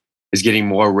feel like is getting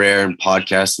more rare in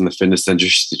podcasts in the fitness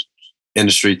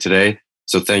industry today.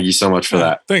 So thank you so much for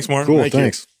that. Thanks, Martin. Cool. Thank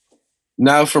Thanks.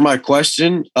 Now for my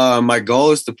question, my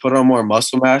goal is to put on more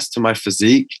muscle mass to my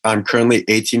physique. I'm currently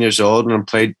 18 years old and I've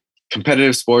played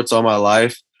competitive sports all my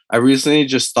life. I recently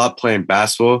just stopped playing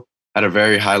basketball at a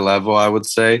very high level, I would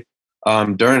say.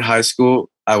 During high school,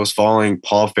 I was following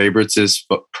Paul Fabretz's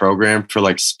program for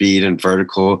like speed and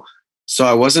vertical. So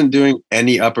I wasn't doing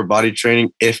any upper body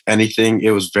training. If anything,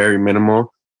 it was very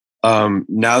minimal.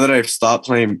 Now that I've stopped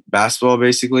playing basketball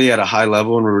basically at a high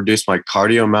level and reduced my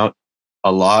cardio amount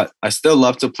a lot, I still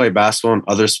love to play basketball and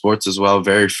other sports as well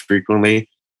very frequently.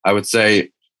 I would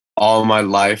say all my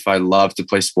life I loved to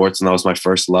play sports and that was my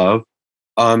first love.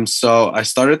 So I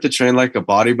started to train like a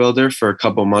bodybuilder for a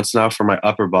couple months now for my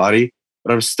upper body,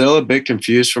 but I'm still a bit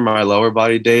confused for my lower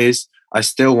body days. I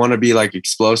still want to be like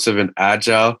explosive and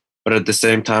agile, but at the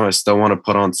same time, I still want to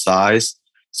put on size.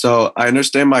 So I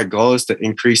understand my goal is to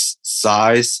increase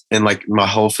size in like my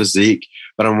whole physique,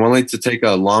 but I'm willing to take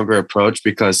a longer approach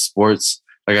because sports,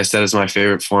 like I said, is my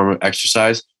favorite form of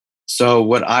exercise. So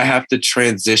would I have to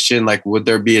transition? Like, would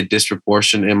there be a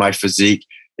disproportion in my physique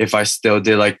if I still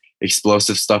did like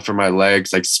explosive stuff for my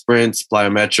legs, like sprints,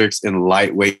 plyometrics, and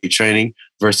lightweight training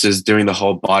versus doing the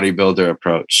whole bodybuilder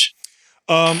approach?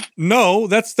 No,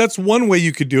 that's one way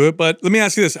you could do it. But let me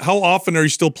ask you this. How often are you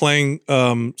still playing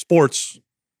sports?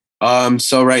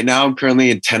 So right now I'm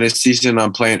currently in tennis season.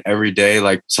 I'm playing every day.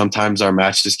 Like sometimes our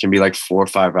matches can be like 4 or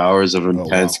 5 hours of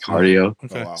intense cardio.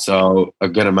 Okay. So a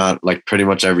good amount, like pretty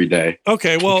much every day.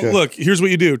 Okay. Well, look, here's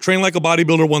what you do. Train like a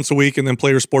bodybuilder once a week and then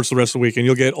play your sports the rest of the week and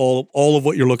you'll get all of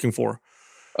what you're looking for.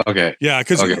 Okay. Yeah.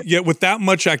 Cause with that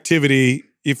much activity,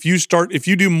 if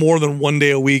you do more than 1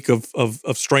 day a week of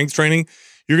strength training,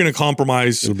 you're going to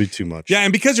compromise. It'll be too much. Yeah.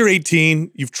 And because you're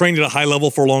 18, you've trained at a high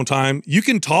level for a long time. You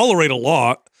can tolerate a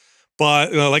lot.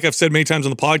 But like I've said many times on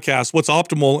the podcast, what's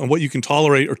optimal and what you can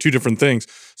tolerate are two different things.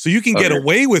 So you can get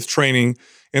away with training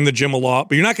in the gym a lot,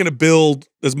 but you're not going to build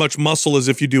as much muscle as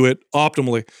if you do it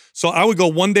optimally. So I would go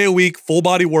 1 day a week, full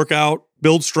body workout,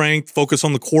 build strength, focus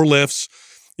on the core lifts,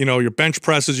 you know, your bench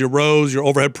presses, your rows, your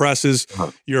overhead presses,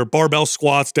 your barbell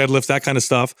squats, deadlifts, that kind of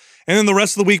stuff. And then the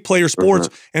rest of the week, play your sports.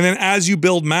 And then as you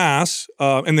build mass,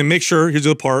 and then make sure, here's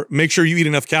the part, make sure you eat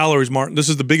enough calories, Martin. This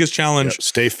is the biggest challenge. Yep,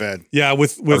 stay fed. Yeah,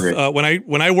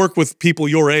 when I work with people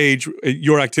your age,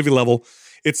 your activity level,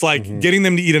 it's like getting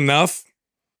them to eat enough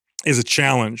is a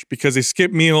challenge because they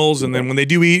skip meals. And then when they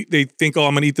do eat, they think, oh,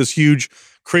 I'm going to eat this huge,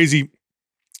 crazy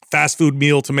fast food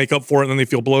meal to make up for it, and then they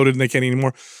feel bloated and they can't eat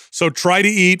anymore. So try to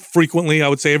eat frequently. I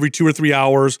would say every 2 or 3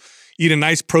 hours. Eat a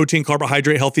nice protein,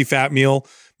 carbohydrate, healthy fat meal.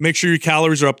 Make sure your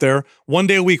calories are up there. 1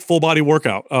 day a week, full body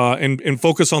workout, and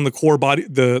focus on the core body,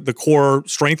 the core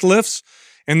strength lifts,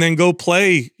 and then go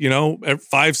play.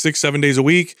 5, 6, 7 days a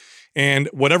week, and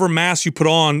whatever mass you put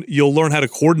on, you'll learn how to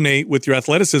coordinate with your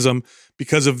athleticism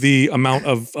because of the amount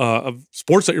of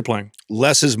sports that you're playing.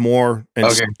 Less is more,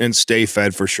 and stay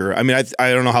fed for sure. I mean,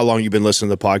 I don't know how long you've been listening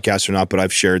to the podcast or not, but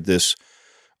I've shared this.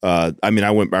 I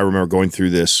remember going through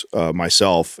this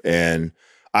myself, and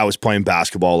I was playing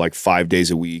basketball like 5 days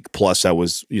a week. Plus, I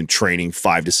was training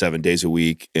 5 to 7 days a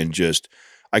week, and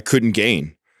I couldn't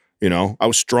gain. I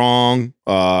was strong.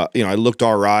 I looked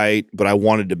all right, but I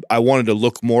wanted to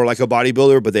look more like a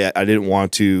bodybuilder. But I didn't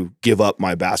want to give up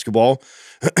my basketball.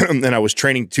 And I was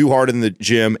training too hard in the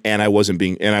gym, and I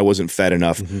wasn't fed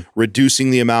enough. Reducing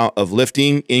the amount of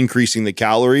lifting, increasing the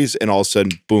calories, and all of a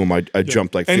sudden, boom! I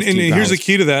jumped like 15 and here's the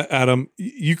key to that, Adam.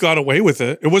 You got away with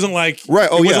it. It wasn't like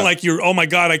wasn't like you're, oh my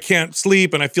God, I can't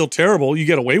sleep and I feel terrible. You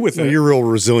get away with it. You're real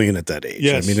resilient at that age.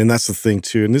 Yes. I mean, and that's the thing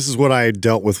too. And this is what I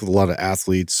dealt with a lot of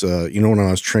athletes. When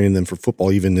I was training them for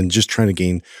football, even and just trying to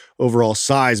gain overall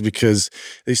size, because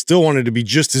they still wanted to be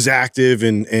just as active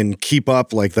and keep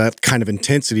up like that kind of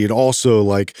intensity, and also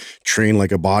like train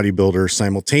like a bodybuilder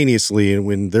simultaneously. And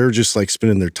when they're just like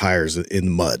spinning their tires in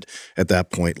the mud at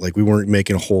that point, like we weren't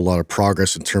making a whole lot of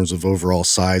progress in terms of overall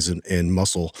size and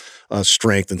muscle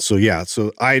strength. And so, yeah,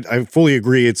 so I fully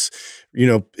agree. It's you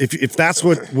know, if that's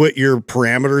what your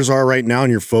parameters are right now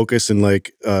and your focus and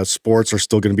like sports are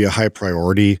still going to be a high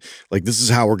priority, like this is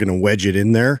how we're going to wedge it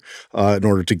in there in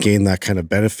order to gain that kind of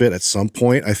benefit at some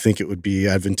point. I think it would be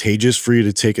advantageous for you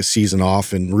to take a season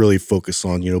off and really focus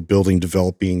on, you know, building,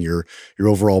 developing your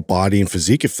overall body and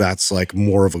physique if that's like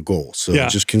more of a goal. So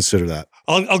just consider that.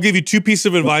 I'll give you 2 pieces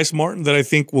of advice, Martin, that I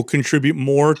think will contribute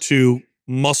more to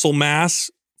muscle mass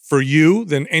for you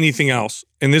than anything else.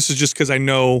 And this is just because I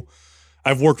know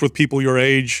I've worked with people your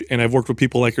age, and I've worked with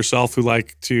people like yourself who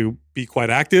like to be quite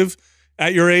active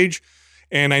at your age.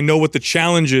 And I know what the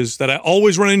challenges that I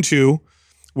always run into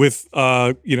with,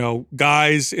 you know,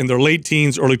 guys in their late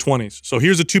teens, early 20s. So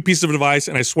here's the 2 pieces of advice.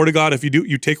 And I swear to God, if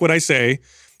you take what I say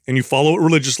and you follow it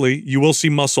religiously, you will see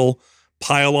muscle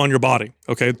pile on your body.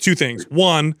 Okay. 2 things.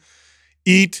 1,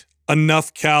 eat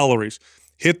enough calories,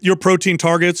 hit your protein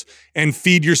targets and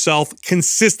feed yourself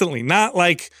consistently, not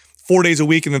like 4 days a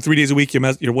week and then 3 days a week, you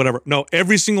know, whatever. No,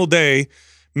 every single day,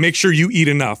 make sure you eat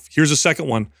enough. Here's the second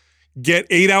one. Get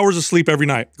 8 hours of sleep every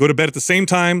night. Go to bed at the same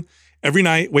time every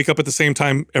night. Wake up at the same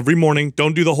time every morning.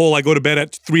 Don't do the whole, I go to bed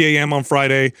at 3 a.m. on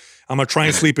Friday. I'm going to try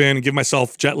and sleep in and give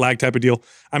myself jet lag type of deal.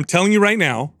 I'm telling you right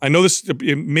now, I know this,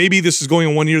 maybe this is going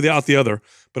in one ear out the other,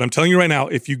 but I'm telling you right now,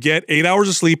 if you get 8 hours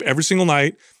of sleep every single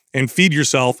night and feed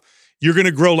yourself, you're going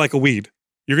to grow like a weed.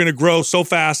 You're going to grow so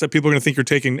fast that people are going to think you're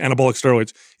taking anabolic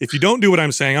steroids. If you don't do what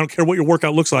I'm saying, I don't care what your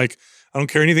workout looks like. I don't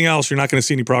care anything else. You're not going to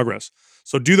see any progress.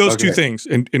 So do those 2 things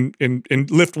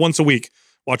and lift once a week.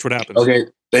 Watch what happens. Okay.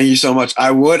 Thank you so much.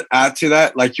 I would add to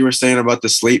that, like you were saying about the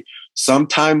sleep.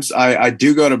 Sometimes I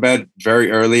do go to bed very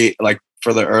early, like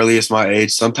for the earliest my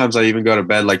age. Sometimes I even go to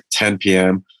bed like 10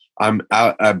 p.m. I'm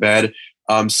out at bed.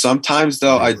 Sometimes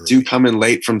though, I do come in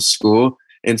late from school.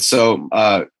 And so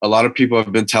a lot of people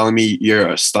have been telling me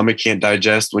your stomach can't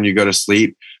digest when you go to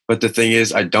sleep. But the thing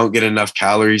is, I don't get enough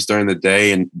calories during the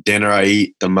day, and dinner I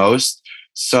eat the most.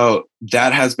 So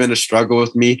that has been a struggle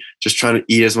with me, just trying to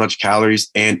eat as much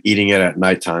calories and eating it at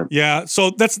nighttime. Yeah,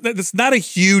 so that's not a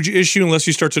huge issue unless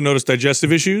you start to notice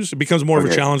digestive issues. It becomes more of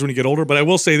a challenge when you get older. But I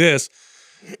will say this,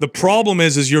 the problem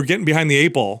is you're getting behind the 8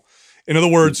 ball. In other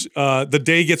words, the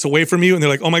day gets away from you and they're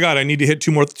like, oh my God, I need to hit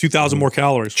 2,000 more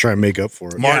calories. Try and make up for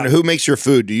it. Martin, who makes your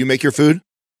food? Do you make your food?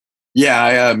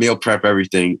 Yeah, I meal prep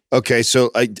everything. Okay,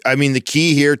 so I mean, the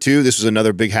key here too, this was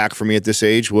another big hack for me at this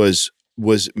age, was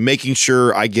making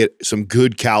sure I get some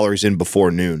good calories in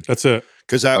before noon. That's it.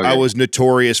 Because I was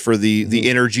notorious for the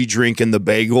energy drink and the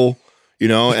bagel. You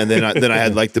know, and then I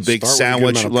had like the big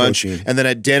sandwich lunch. And then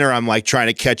at dinner, I'm like trying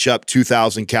to catch up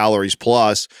 2,000 calories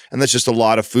plus. And that's just a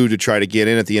lot of food to try to get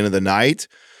in at the end of the night.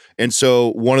 And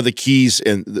so one of the keys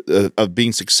of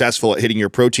being successful at hitting your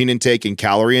protein intake and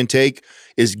calorie intake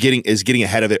is getting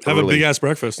ahead of it early. Have a big ass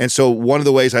breakfast. And so one of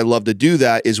the ways I love to do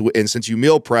that is, and since you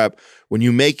meal prep, when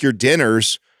you make your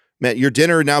dinners, man, your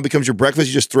dinner now becomes your breakfast.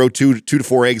 You just throw two to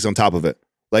 4 eggs on top of it.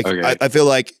 Like I feel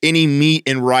like any meat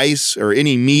and rice or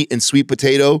any meat and sweet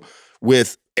potato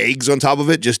with eggs on top of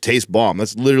it just tastes bomb.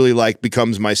 That's literally like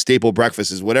becomes my staple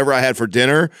breakfast, is whatever I had for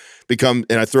dinner and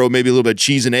I throw maybe a little bit of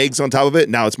cheese and eggs on top of it.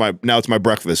 Now it's my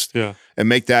breakfast. Yeah. And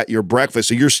make that your breakfast.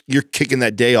 So you're kicking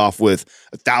that day off with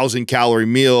 1,000-calorie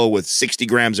meal with 60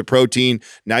 grams of protein.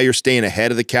 Now you're staying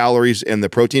ahead of the calories and the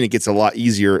protein. It gets a lot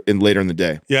easier later in the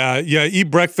day. Yeah.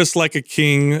 Eat breakfast like a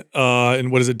king,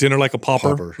 and what is it? Dinner like a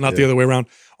pauper, not the other way around.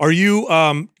 Are you?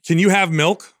 Can you have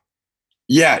milk?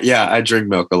 Yeah. I drink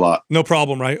milk a lot. No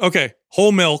problem, right? Okay,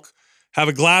 whole milk. Have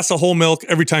a glass of whole milk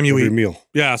every time you eat. Every meal.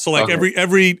 Yeah. So like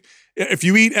if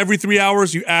you eat every 3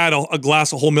 hours, you add a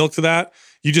glass of whole milk to that.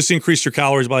 You just increased your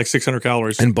calories by like 600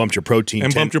 calories. And bumped your protein.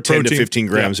 10 to 15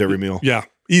 grams every meal. Yeah.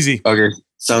 Easy. Okay.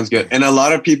 Sounds good. And a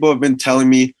lot of people have been telling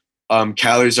me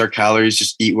calories are calories.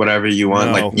 Just eat whatever you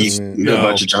want. Eat a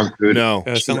bunch of junk food. No.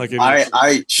 Yeah, sound like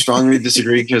I strongly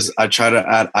disagree, because I try to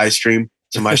add ice cream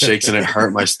to my shakes and it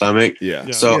hurt my stomach.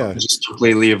 So just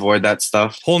completely avoid that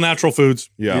stuff. Whole natural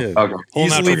foods. Okay. Whole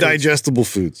easily digestible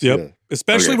foods. Yep. Yeah.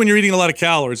 Especially when you're eating a lot of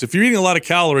calories. If you're eating a lot of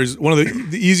calories, one of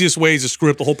the easiest ways to screw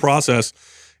up the whole process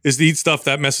is to eat stuff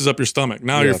that messes up your stomach.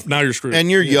 Now you're screwed. And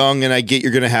you're young, and I get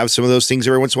you're going to have some of those things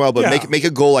every once in a while, but make a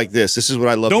goal like this. This is what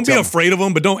I love. Don't be afraid of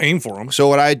them, but don't aim for them. So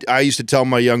what I used to tell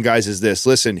my young guys is this: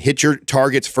 listen, hit your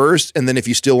targets first, and then if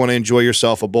you still want to enjoy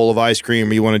yourself a bowl of ice cream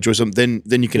or you want to enjoy something,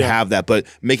 then you can have that. But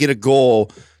make it a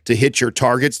goal to hit your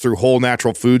targets through whole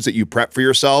natural foods that you prep for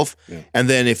yourself. And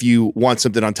then if you want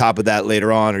something on top of that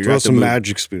later on, or you throw have some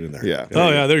magic spoon in there. Yeah.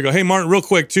 There you go. Hey, Martin, real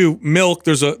quick too, milk.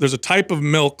 There's a type of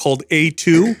milk called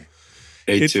A2.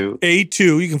 A2.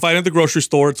 You can find it at the grocery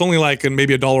store. It's only like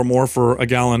maybe $1 more for a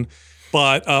gallon,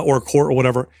 but or a quart or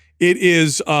whatever. It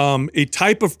is a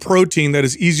type of protein that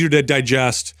is easier to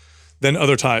digest than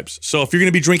other types. So if you're going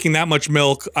to be drinking that much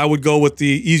milk, I would go with the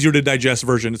easier to digest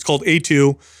version. It's called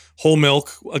A2, whole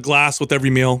milk, a glass with every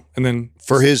meal, and then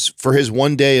for his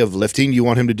 1 day of lifting, you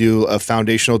want him to do a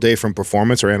foundational day from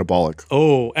performance or anabolic?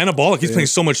 Oh, anabolic. He's playing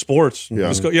so much sports.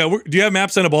 Yeah. Do you have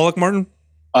MAPS anabolic, Martin?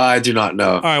 I do not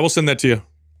know. All right, we'll send that to you.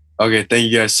 Okay, thank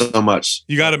you guys so much.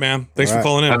 You got it, man. Thanks for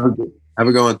calling in. Have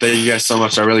a good one. Thank you guys so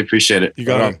much. I really appreciate it. You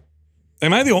got it.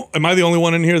 Am I the only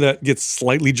one in here that gets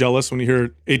slightly jealous when you hear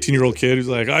an 18-year-old kid who's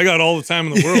like, I got all the time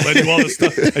in the world. I do all this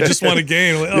stuff. I just want to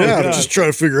gain. Like, I'm just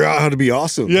trying to figure out how to be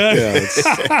awesome. Yeah.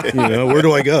 Where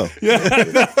do I go? Yeah.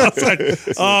 It's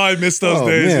like, I miss those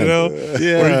days, man.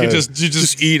 Yeah. Where you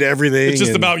just eat everything. It's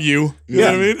just about you. You know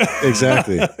what I mean?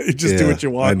 Exactly. You just do what you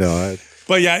want. I know.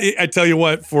 But yeah, I tell you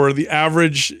what, for the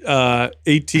average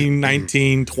 18,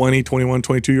 19, 20, 21,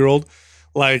 22-year-old,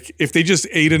 like if they just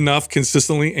ate enough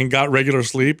consistently and got regular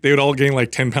sleep, they would all gain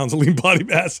like 10 pounds of lean body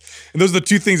mass. And those are the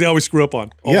two things they always screw up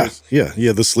on. Always. Yeah.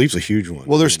 The sleep's a huge one.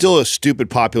 Well, there's still a stupid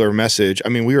popular message. I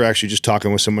mean, we were actually just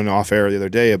talking with someone off air the other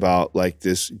day about like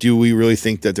this. Do we really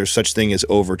think that there's such thing as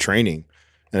overtraining?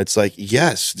 And it's like,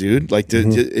 yes, dude. Like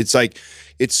it's like,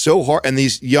 it's so hard. And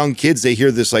these young kids, they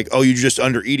hear this like, oh, you're just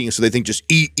under eating. So they think just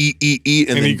eat.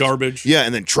 And then eat garbage. Yeah.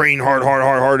 And then train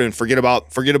hard. And forget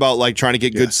about like trying to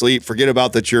get good sleep. Forget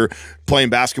about that you're playing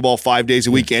basketball 5 days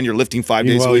a week and you're lifting 5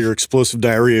 days a week. Your explosive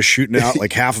diarrhea is shooting out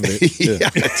like half of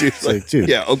it. Dude.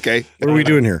 Yeah. Okay. What are we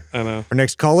doing here? I know. Our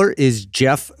next caller is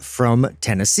Jeff from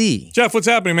Tennessee. Jeff, what's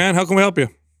happening, man? How can we help you?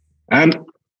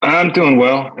 I'm doing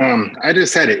well. I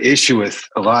just had an issue with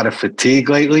a lot of fatigue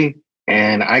lately,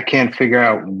 and I can't figure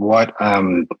out what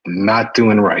I'm not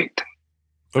doing right.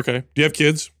 Okay. Do you have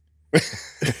kids?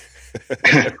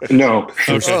 No.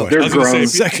 Okay. They're grown,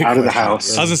 out of the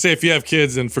house. I was going to say, if you have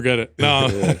kids, then forget it. No.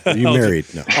 You married?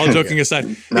 No. All joking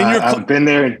aside. No, I've been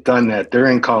there and done that. They're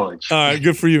in college. All right.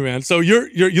 Good for you, man. So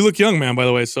you look young, man, by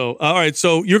the way. So, all right.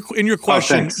 So in your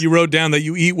question, you wrote down that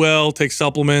you eat well, take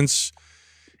supplements,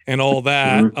 and all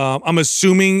that. Mm-hmm. I'm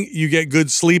assuming you get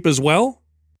good sleep as well?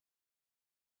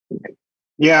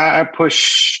 Yeah, I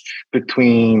push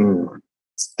between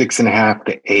 6.5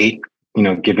 to 8,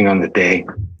 giving on the day.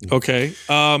 Okay.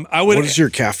 What does your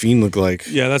caffeine look like?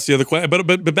 Yeah, that's the other question.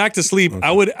 But back to sleep,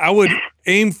 okay. I would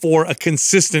aim for a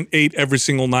consistent 8 every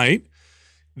single night.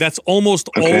 That's almost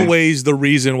always the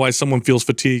reason why someone feels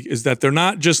fatigue, is that they're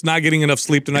not just not getting enough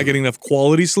sleep, they're not getting enough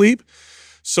quality sleep.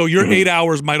 So your 8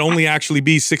 hours might only actually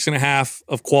be 6.5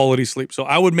 of quality sleep. So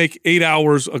I would make 8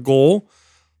 hours a goal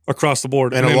across the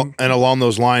board. And along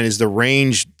those lines, is the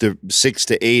range, the 6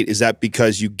 to 8, is that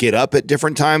because you get up at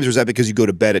different times, or is that because you go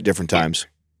to bed at different times?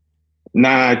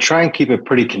 Nah, I try and keep it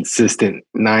pretty consistent.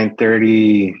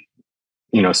 9:30,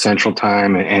 Central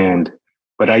Time,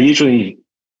 but I usually,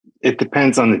 it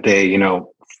depends on the day.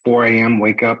 4 a.m.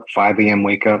 wake up, 5 a.m.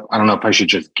 wake up. I don't know if I should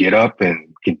just get up and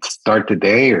start the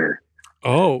day or.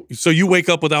 Oh, so you wake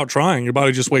up without trying? Your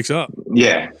body just wakes up?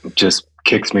 Yeah, it just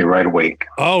kicks me right awake.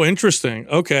 Oh, interesting.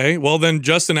 Okay. Well, then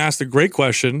Justin asked a great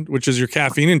question, which is your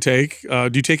caffeine intake. Do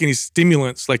you take any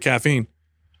stimulants like caffeine?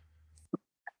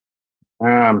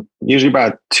 Usually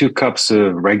about 2 cups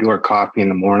of regular coffee in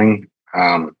the morning.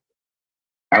 I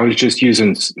was just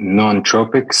using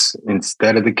nootropics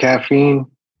instead of the caffeine.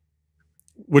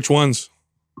 Which ones?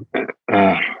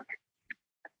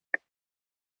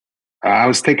 I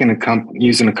was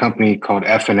using a company called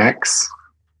FNX.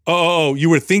 Oh,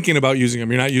 you were thinking about using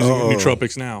them. You're not using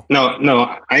nootropics now.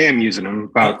 No, I am using them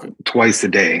about twice a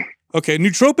day. Okay,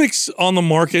 nootropics on the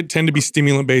market tend to be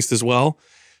stimulant based as well.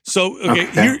 So,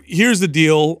 here's the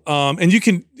deal. And you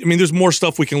can, there's more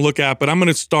stuff we can look at, but I'm going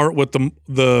to start with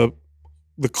the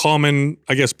common,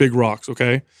 I guess, big rocks.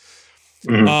 Okay.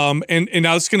 Mm-hmm. And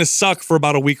now it's going to suck for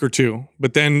about a week or two,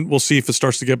 but then we'll see if it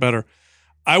starts to get better.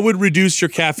 I would reduce your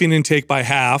caffeine intake by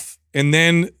half, and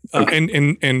then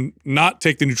and not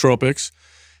take the nootropics.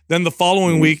 Then the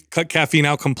following week, cut caffeine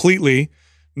out completely,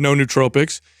 no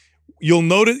nootropics.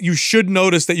 You should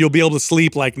notice that you'll be able to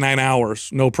sleep like 9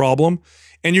 hours, no problem.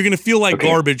 And you're going to feel like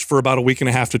garbage for about a week and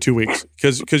a half to 2 weeks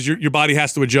because your body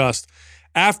has to adjust.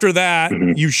 After that,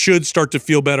 you should start to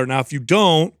feel better. Now, if you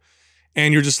don't,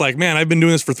 and you're just like, man, I've been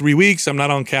doing this for 3 weeks, I'm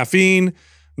not on caffeine,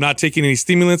 not taking any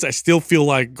stimulants, I still feel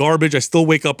like garbage, I still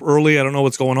wake up early, I don't know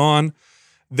what's going on,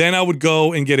 then I would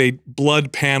go and get a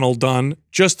blood panel done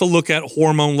just to look at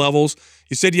hormone levels.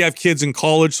 You said you have kids in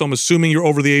college, so I'm assuming you're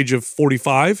over the age of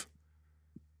 45?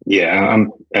 Yeah,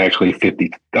 I'm actually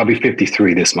 50. I'll be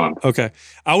 53 this month. Okay.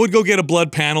 I would go get a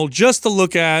blood panel just to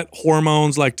look at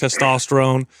hormones like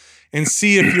testosterone and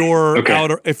see if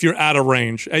you're out of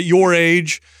range. At your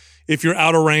age, if you're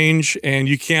out of range and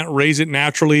you can't raise it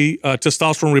naturally,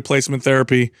 testosterone replacement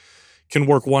therapy can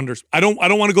work wonders. I don't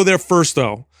want to go there first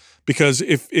though, because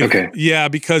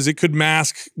because it could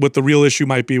mask what the real issue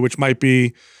might be, which might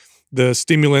be the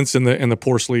stimulants and the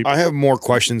poor sleep. I have more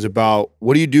questions about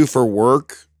what do you do for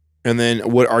work, and then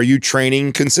what are you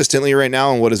training consistently right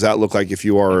now, and what does that look like if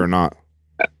you are or not?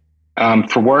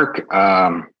 For work,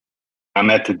 I'm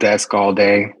at the desk all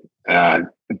day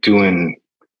doing.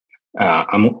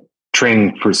 I'm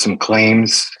training for some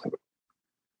claims.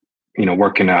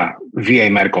 Working VA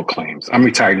medical claims. I'm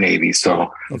retired Navy,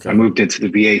 so I moved into the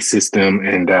VA system,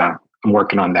 and I'm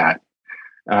working on that.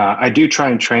 I do try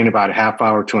and train about a half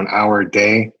hour to an hour a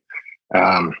day.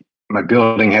 My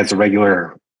building has a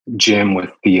regular gym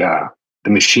with the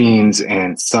machines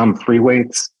and some free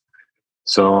weights.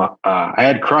 So I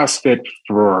had CrossFit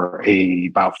for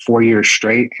about 4 years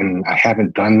straight, and I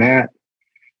haven't done that.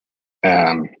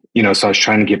 So I was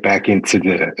trying to get back into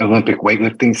the Olympic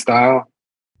weightlifting style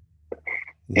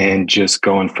and just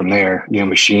going from there,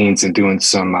 machines and doing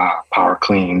some power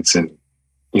cleans and,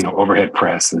 overhead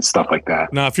press and stuff like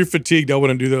that. Now, if you're fatigued, I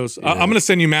wouldn't do those. Yeah. I'm going to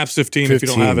send you MAPS 15 if you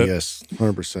don't have it. Yes,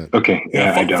 100%. Okay.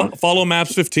 Yeah, I don't. Follow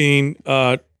MAPS 15.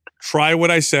 Try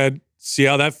what I said. See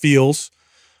how that feels.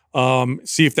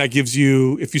 See if that gives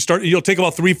you, you'll take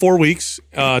about 3-4 weeks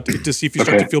to see if you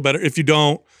start to feel better. If you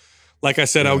don't, like I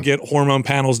said, I would get hormone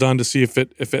panels done to see if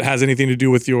it has anything to do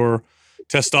with your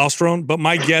testosterone. But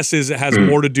my guess is it has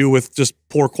more to do with just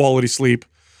poor quality sleep.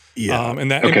 Yeah. And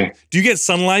do you get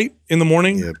sunlight in the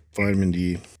morning? Yeah, vitamin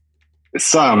D.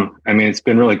 Some. I mean, it's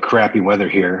been really crappy weather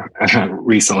here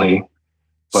recently,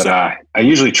 but I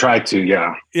usually try to.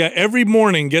 Yeah. Yeah. Every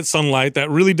morning, get sunlight. That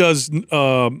really does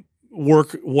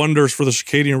work wonders for the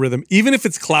circadian rhythm. Even if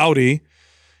it's cloudy,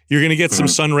 you're going to get some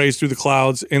sun rays through the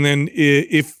clouds. And then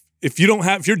if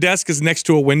your desk is next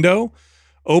to a window,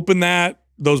 open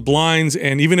those blinds,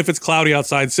 and even if it's cloudy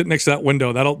outside, sit next to that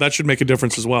window. That should make a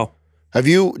difference as well.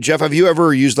 Jeff, have you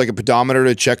ever used like a pedometer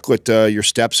to check what your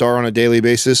steps are on a daily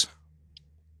basis?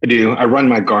 I do. I run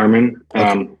my Garmin.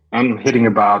 Okay. I'm hitting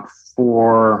about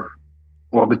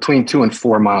between 2 and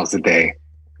 4 miles a day.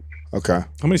 Okay.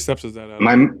 How many steps is that?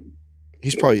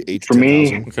 He's probably 8 for to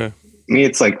 10,000. me. Okay. Me,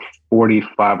 it's like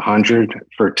 4,500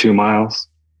 for 2 miles.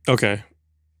 Okay.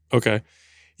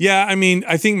 Yeah, I mean,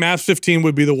 I think MAPS 15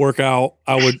 would be the workout.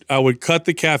 I would cut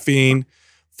the caffeine,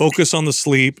 focus on the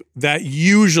sleep. That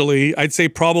usually, I'd say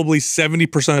probably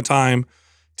 70% of the time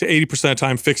to 80% of the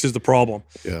time fixes the problem.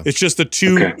 Yeah. It's just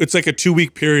it's like a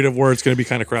 2-week period of where it's going to be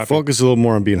kind of crappy. Focus a little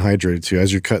more on being hydrated too.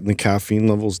 As you're cutting the caffeine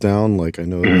levels down, like I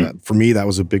know that for me, that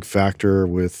was a big factor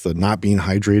with not being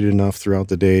hydrated enough throughout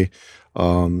the day.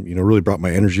 Really brought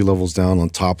my energy levels down on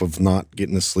top of not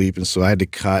getting to sleep. And so I had to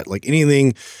cut like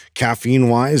anything caffeine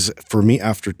wise for me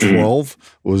after 12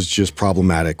 was just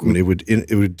problematic when it would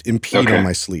impede on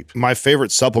my sleep. My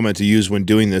favorite supplement to use when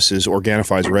doing this is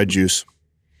Organifi's red juice.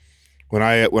 When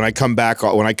I cut back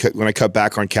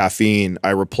on caffeine, I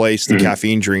replace the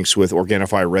caffeine drinks with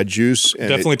Organifi red juice. And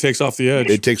definitely takes off the edge.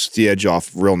 It takes the edge off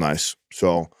real nice.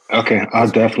 So okay, I'll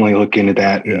definitely look into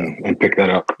that and pick that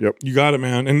up. Yep, you got it,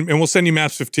 man. And we'll send you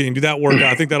MAPS 15. Do that workout.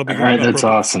 I think that'll be all right. That's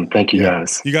awesome. Thank you,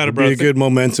 guys. You got it, bro. Be a good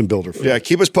momentum builder. For you.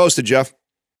 Keep us posted, Jeff.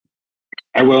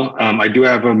 I will. I do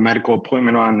have a medical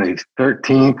appointment on the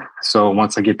 13th. So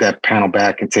once I get that panel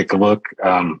back and take a look,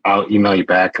 I'll email you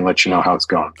back and let you know how it's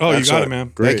going. Oh, you got it,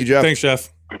 man. Great. Thank you, Jeff. Thanks, Jeff.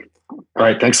 All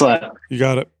right. Thanks a lot. You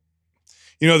got it.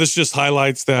 This just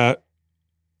highlights that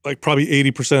like probably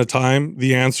 80% of the time,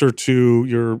 the answer to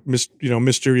your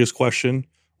mysterious question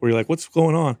where you're like, what's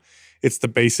going on? It's the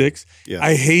basics. Yeah.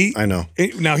 I know.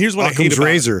 Now, here's what I hate about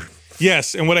razor. It.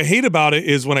 Yes. And what I hate about it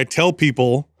is when I tell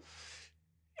people,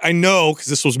 I know, because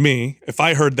this was me. If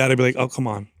I heard that, I'd be like, "Oh, come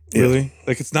on, really?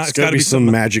 Like, it's not. It's got to be some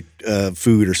magic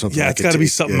food or something. Yeah, like it's got to be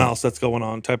something else that's going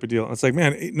on, type of deal." And it's like,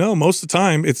 man, no. Most of the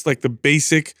time, it's like the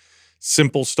basic,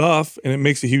 simple stuff, and it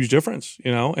makes a huge difference,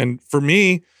 And for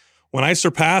me, when I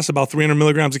surpass about 300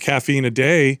 milligrams of caffeine a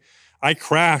day, I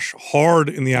crash hard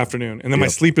in the afternoon, and then my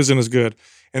sleep isn't as good,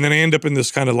 and then I end up in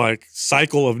this kind of like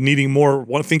cycle of needing more,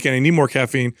 thinking I need more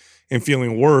caffeine, and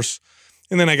feeling worse,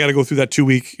 and then I got to go through that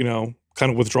 2-week, kind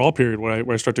of withdrawal period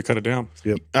where I start to cut it down.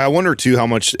 Yep. I wonder too how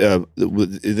much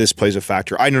this plays a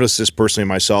factor. I noticed this personally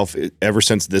myself ever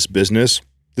since this business.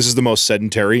 This is the most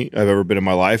sedentary I've ever been in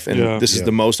my life, and this is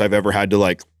the most I've ever had to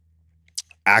like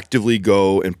actively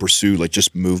go and pursue like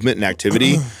just movement and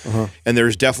activity. And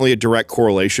there's definitely a direct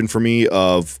correlation for me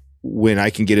of when I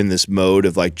can get in this mode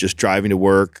of like just driving to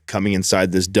work, coming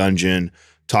inside this dungeon,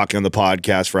 talking on the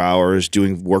podcast for hours,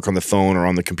 doing work on the phone or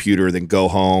on the computer, then go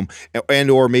home,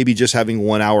 and or maybe just having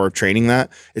 1 hour of training,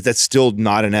 that's still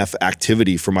not enough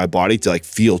activity for my body to like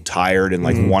feel tired and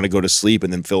like want to go to sleep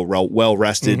and then feel well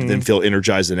rested, then feel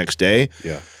energized the next day.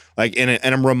 Yeah. Like, and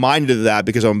I'm reminded of that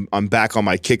because I'm back on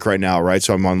my kick right now, right?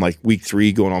 So I'm on like week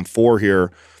 3 going on 4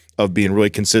 here of being really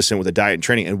consistent with the diet and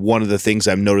training. And one of the things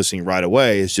I'm noticing right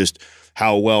away is just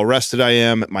how well rested I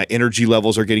am. My energy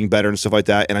levels are getting better and stuff like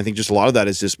that. And I think just a lot of that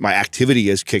is just my activity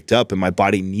has kicked up and my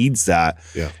body needs that.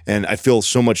 Yeah. And I feel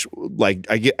so much like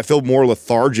I feel more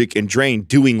lethargic and drained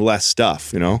doing less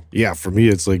stuff, you know? Yeah. For me,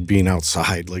 it's like being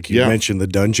outside. Like you mentioned the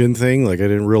dungeon thing. Like I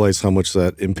didn't realize how much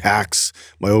that impacts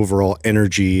my overall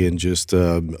energy and just,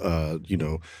 you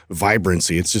know,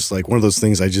 vibrancy. It's just like one of those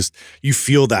things you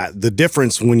feel that the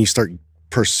difference when you start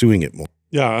pursuing it more.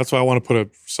 Yeah, that's why I want to put a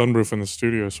sunroof in the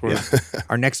studio, I swear. Yeah.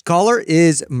 Our next caller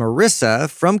is Marissa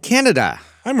from Canada.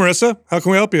 Hi, Marissa. How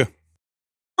can we help you?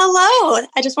 Hello.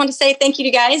 I just want to say thank you to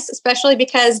you guys, especially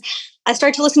because I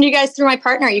started to listen to you guys through my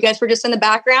partner. You guys were just in the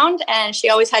background, and she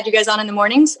always had you guys on in the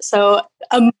mornings. So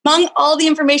among all the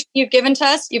information you've given to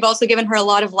us, you've also given her a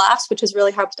lot of laughs, which has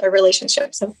really helped our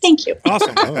relationship. So thank you.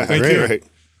 Awesome. Thank you. Right.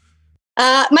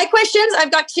 My questions,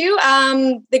 I've got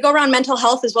 2. They go around mental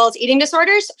health as well as eating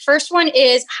disorders. First one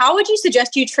is, how would you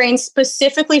suggest you train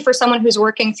specifically for someone who's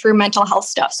working through mental health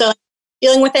stuff? So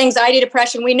dealing with anxiety,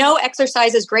 depression, we know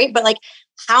exercise is great, but like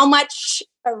how much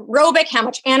aerobic, how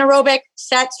much anaerobic,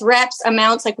 sets, reps,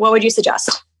 amounts, like what would you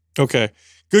suggest? Okay,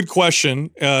 good question.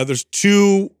 There's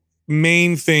 2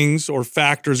 main things or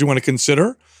factors you want to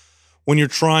consider when you're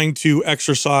trying to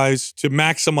exercise to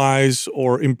maximize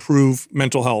or improve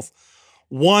mental health.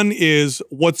 One is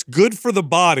what's good for the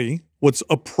body, what's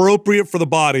appropriate for the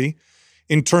body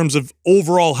in terms of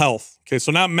overall health. Okay,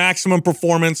 so not maximum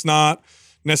performance, not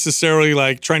necessarily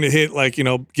like trying to hit like, you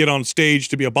know, get on stage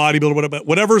to be a bodybuilder, whatever, but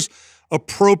whatever's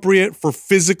appropriate for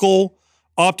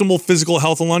optimal physical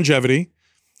health and longevity.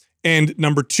 And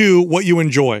number 2, what you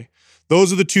enjoy.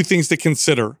 Those are the 2 things to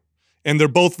consider. And they're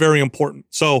both very important.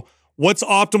 So what's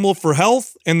optimal for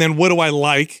health? And then what do I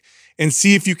like? And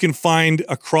see if you can find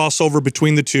a crossover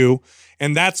between the 2.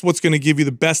 And that's what's going to give you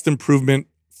the best improvement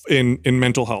in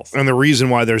mental health. And the reason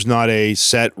why there's not a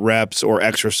set reps or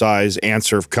exercise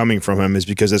answer coming from him is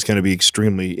because it's going to be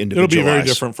extremely individualized. It'll be very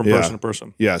different from person to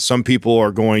person. Yeah. Some people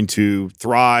are going to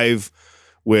thrive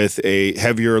with a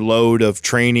heavier load of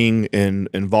training and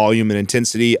volume and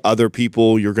intensity. Other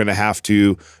people, you're going to have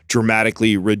to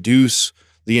dramatically reduce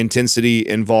the intensity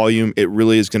and volume. It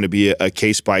really is going to be a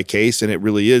case by case, and it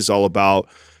really is all about,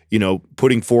 you know,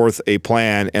 putting forth a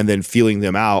plan and then feeling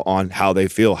them out on how they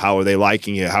feel, how are they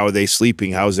liking it, how are they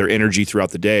sleeping, how is their energy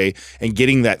throughout the day, and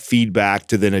getting that feedback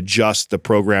to then adjust the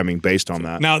programming based on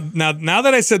that. Now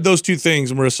that I said those 2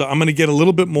 things, Marissa, I'm going to get a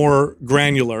little bit more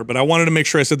granular, but I wanted to make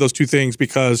sure I said those 2 things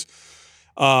because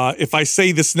if I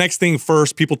say this next thing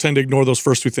first, people tend to ignore those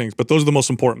first 2 things, but those are the most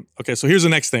important. Okay, so here's the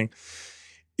next thing.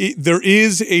 There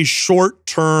is a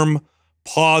short-term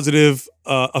positive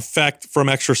effect from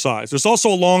exercise. There's also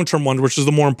a long-term one, which is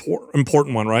the more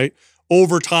important one, right?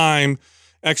 Over time,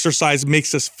 exercise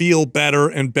makes us feel better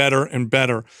and better and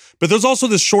better. But there's also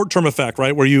this short-term effect,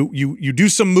 right? Where you do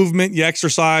some movement, you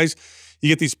exercise, you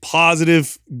get these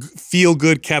positive,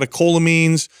 feel-good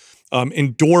catecholamines,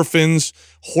 endorphins,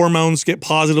 hormones get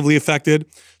positively affected.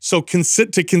 So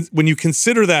when you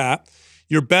consider that,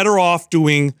 you're better off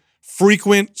doing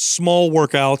frequent small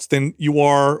workouts than you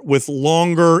are with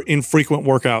longer infrequent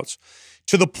workouts,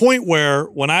 to the point where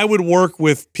when I would work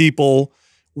with people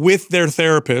with their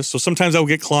therapists, so sometimes I would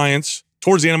get clients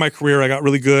towards the end of my career, I got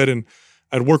really good, and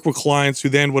I'd work with clients who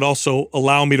then would also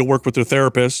allow me to work with their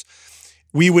therapists.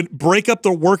 We would break up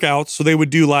their workouts, so they would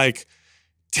do like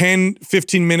 10,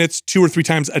 15 minutes, 2 or 3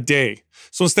 times a day.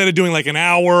 So instead of doing like an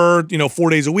hour, 4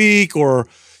 days a week, or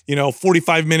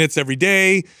 45 minutes every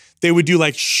day, they would do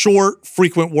like short,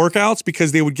 frequent workouts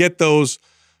because they would get those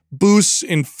boosts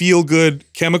in feel-good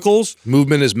chemicals.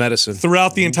 Movement is medicine.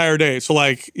 Throughout the entire day. So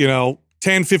like,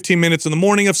 10, 15 minutes in the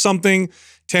morning of something,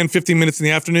 10, 15 minutes in the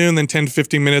afternoon, then 10 to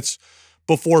 15 minutes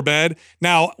before bed.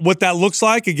 Now, what that looks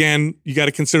like, again, you got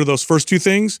to consider those first 2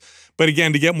 things. But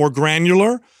again, to get more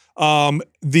granular, the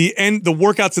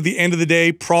workouts at the end of the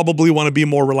day probably want to be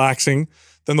more relaxing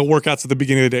than the workouts at the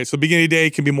beginning of the day. So the beginning of the day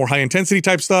can be more high intensity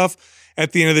type stuff.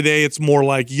 At the end of the day, it's more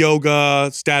like yoga,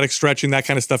 static stretching, that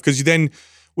kind of stuff. Because then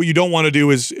what you don't want to do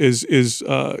is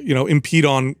impede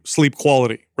on sleep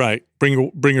quality, right?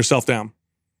 Bring yourself down.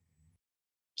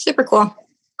 Super cool.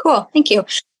 Cool. Thank you.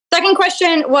 Second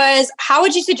question was, how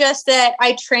would you suggest that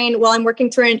I train while I'm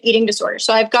working through an eating disorder?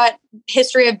 So I've got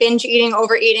history of binge eating,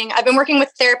 overeating. I've been working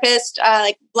with therapists.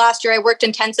 Like last year, I worked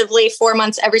intensively 4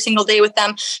 months every single day with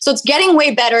them. So it's getting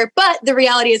way better, but the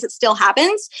reality is it still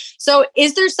happens. So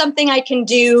is there something I can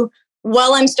do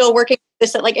while I'm still working with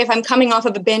this? Like if I'm coming off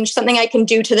of a binge, something I can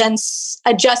do to then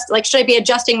adjust, like should I be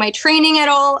adjusting my training at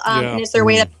all? And is there a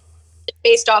way that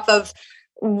based off of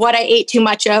what I ate too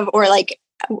much of, or like,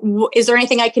 is there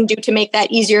anything I can do to make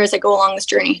that easier as I go along this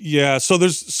journey? Yeah. So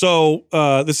this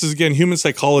is again, human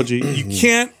psychology. You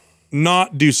can't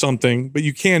not do something, but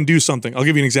you can do something. I'll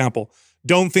give you an example.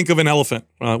 Don't think of an elephant.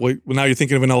 Well, now you're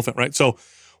thinking of an elephant, right? So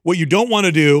what you don't want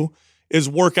to do is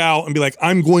work out and be like,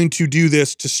 I'm going to do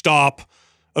this to stop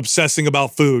obsessing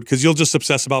about food, because you'll just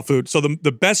obsess about food. So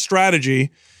the best strategy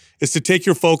is to take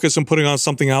your focus and put it on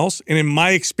something else. And in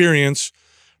my experience,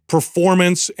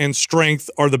 performance and strength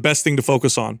are the best thing to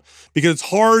focus on, because it's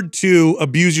hard to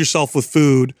abuse yourself with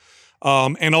food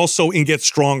and also get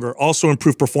stronger, also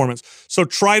improve performance. So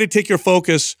try to take your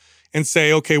focus and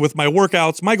say, okay, with my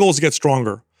workouts, my goal is to get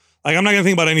stronger. Like I'm not gonna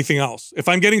think about anything else. If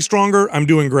I'm getting stronger, I'm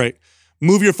doing great.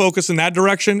 Move your focus in that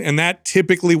direction, and that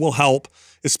typically will help,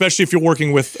 especially if you're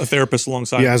working with a therapist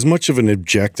alongside. Yeah, as much of an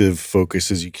objective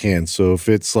focus as you can. So if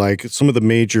it's like some of the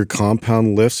major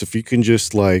compound lifts, if you can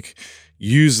just like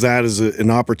use that as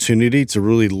an opportunity to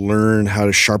really learn how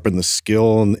to sharpen the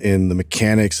skill and the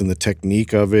mechanics and the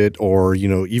technique of it, or, you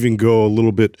know, even go a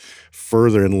little bit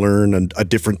further and learn a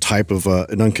different type of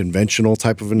an unconventional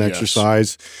type of an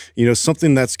exercise, you know,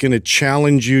 something that's going to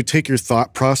challenge you, take your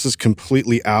thought process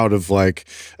completely out of like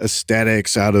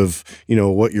aesthetics, out of, you know,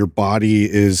 what your body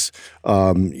is,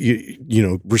 you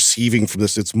know, receiving from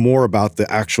this. It's more about the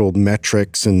actual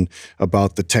metrics and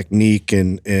about the technique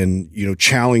and you know,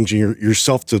 challenging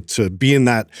yourself to be in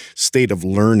that state of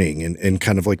learning and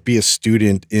kind of like be a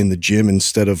student in the gym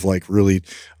instead of like really,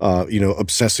 you know,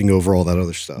 obsessing over all that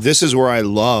other stuff. This is where I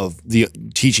love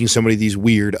teaching somebody these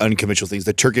weird unconventional things,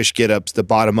 the Turkish get-ups, the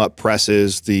bottom-up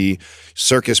presses, the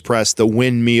circus press, the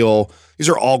windmill. These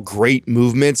are all great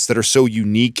movements that are so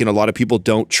unique, and a lot of people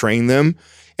don't train them.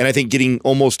 And I think getting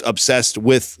almost obsessed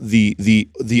with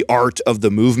the art of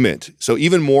the movement. So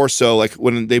even more so, like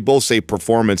when they both say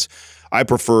performance, I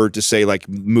prefer to say like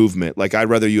movement. Like I'd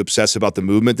rather you obsess about the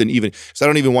movement than even, because I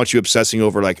don't even want you obsessing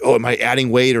over like, oh, am I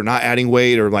adding weight or not adding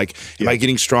weight, or like, am I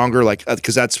getting stronger? Like,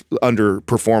 because that's under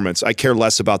performance. I care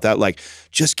less about that. Like,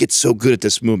 just get so good at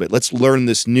this movement. Let's learn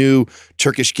this new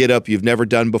Turkish get up you've never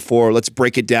done before. Let's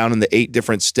break it down into 8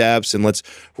 different steps, and let's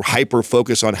hyper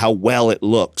focus on how well it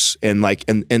looks and like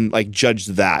judge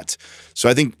that. So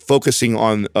I think focusing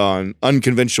on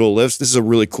unconventional lifts, this is a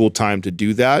really cool time to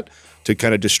do that, to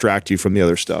kind of distract you from the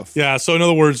other stuff. Yeah. So in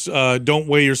other words, don't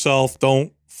weigh yourself.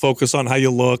 Don't focus on how you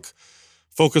look.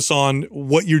 Focus on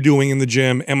what you're doing in the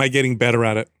gym. Am I getting better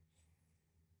at it?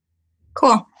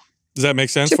 Cool. Does that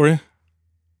make sense for you?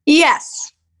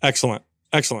 Yes. Excellent.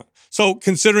 Excellent. So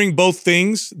considering both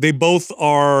things, they both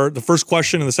are, the first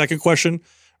question and the second question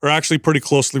are actually pretty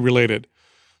closely related.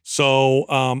 So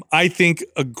I think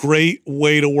a great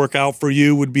way to work out for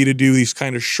you would be to do these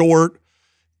kind of short,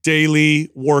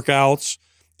 daily workouts.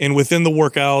 And within the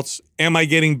workouts, am I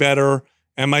getting better?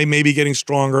 Am I maybe getting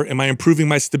stronger? Am I improving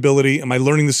my stability? Am I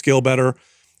learning the skill better?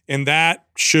 And that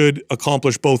should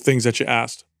accomplish both things that you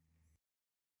asked.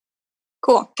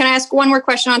 Cool. Can I ask one more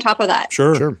question on top of that?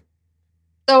 Sure.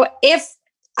 So if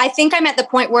I think I'm at the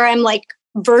point where I'm like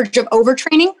verge of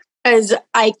overtraining, because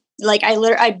I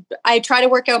try to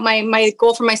work out, my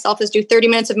goal for myself is do 30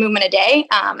 minutes of movement a day.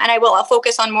 And I'll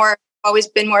focus on more. Always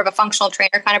been more of a functional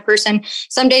trainer kind of person.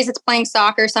 Some days it's playing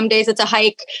soccer, some days it's a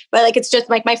hike, but like, it's just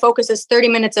like my focus is 30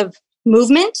 minutes of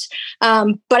movement.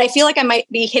 But I feel like I might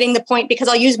be hitting the point, because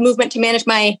I'll use movement to manage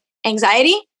my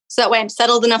anxiety. So that way I'm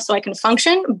settled enough so I can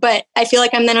function. But I feel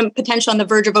like I'm then potentially on the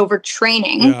verge of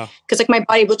overtraining, because like my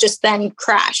body will just then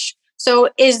crash. So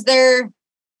is there,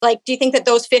 like, do you think that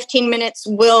those 15 minutes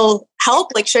will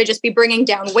help? Like, should I just be bringing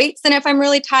down weights then if I'm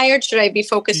really tired? Should I be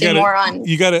focusing more on?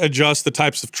 You got to adjust the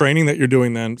types of training that you're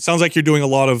doing then. Sounds like you're doing a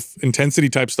lot of intensity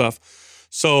type stuff.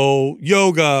 So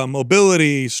yoga,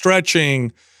 mobility,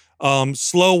 stretching,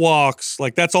 slow walks,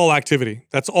 like that's all activity.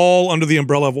 That's all under the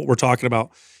umbrella of what we're talking about.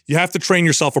 You have to train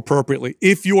yourself appropriately.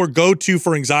 If your go-to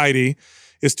for anxiety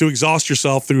is to exhaust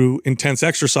yourself through intense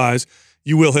exercise,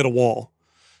 you will hit a wall.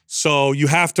 So you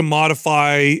have to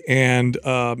modify and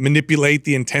manipulate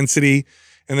the intensity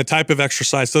and the type of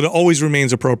exercise so that it always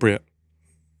remains appropriate.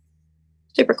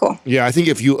 Super cool. Yeah, I think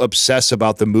if you obsess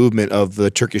about the movement of the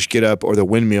Turkish get up or the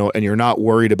windmill and you're not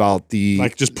worried about the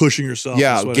like just pushing yourself.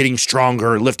 Yeah, getting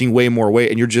stronger, lifting way more weight,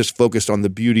 and you're just focused on the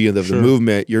beauty of the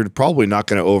movement, you're probably not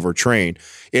going to overtrain.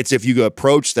 It's if you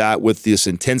approach that with this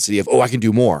intensity of, oh, I can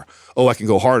do more. Oh, I can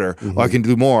go harder. Oh, I can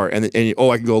do more. And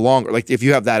oh, I can go longer. Like if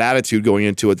you have that attitude going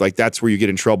into it, like that's where you get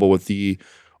in trouble with the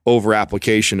over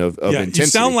application of intensity. You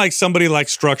sound like somebody like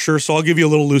structure, so I'll give you a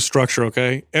little loose structure,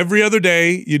 okay? Every other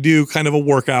day you do kind of a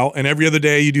workout, and every other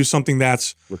day you do something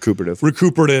that's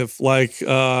recuperative, like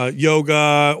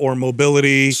yoga or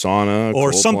mobility, sauna,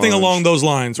 or something along those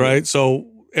lines, right? So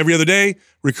every other day,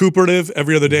 recuperative,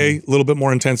 every other day, a little bit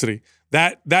more intensity.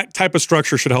 That type of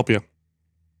structure should help you.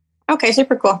 Okay,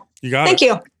 super cool. You got it. Thank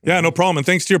you. Yeah, no problem. And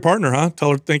thanks to your partner, huh? Tell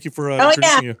her thank you for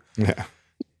introducing you.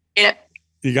 Yeah.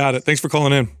 You got it. Thanks for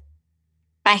calling in.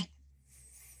 Bye.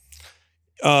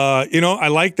 I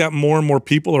like that more and more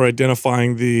people are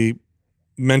identifying the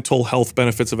mental health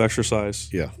benefits of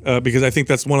exercise. Yeah. Because I think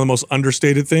that's one of the most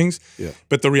understated things. Yeah.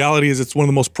 But the reality is it's one of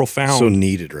the most profound. So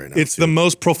needed right now. It's the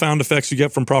most profound effects you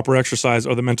get from proper exercise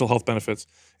are the mental health benefits.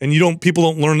 And people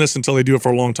don't learn this until they do it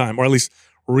for a long time, or at least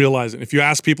realize it. If you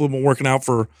ask people who've been working out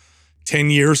for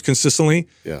 10 years consistently,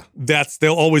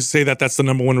 they'll always say that's the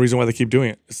number one reason why they keep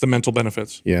doing it. It's the mental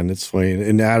benefits. Yeah, and it's funny.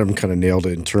 And Adam kind of nailed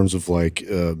it in terms of like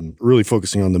really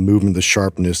focusing on the movement, the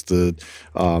sharpness, the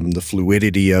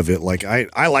fluidity of it. Like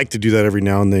I like to do that every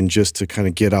now and then just to kind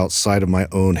of get outside of my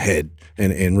own head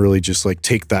and really just like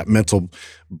take that mental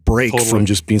break from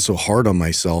just being so hard on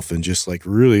myself and just like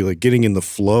really like getting in the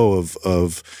flow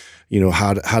of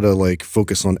how to like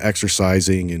focus on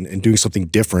exercising and doing something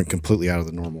different completely out of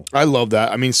the normal. I love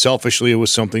that. I mean, selfishly, it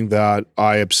was something that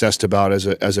I obsessed about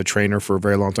as a trainer for a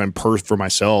very long time, for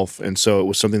myself. And so it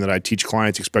was something that I teach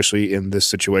clients, especially in this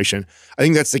situation. I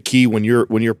think that's the key when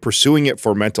you're pursuing it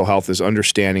for mental health is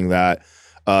understanding that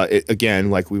again,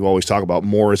 like we've always talked about,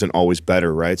 more isn't always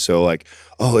better, right? So like,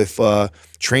 if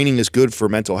training is good for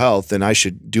mental health, then I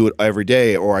should do it every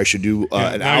day, or I should do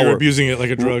an hour. You're abusing it like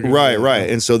a drug. Right.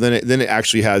 And so then it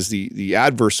actually has the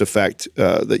adverse effect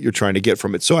that you're trying to get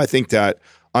from it. So I think that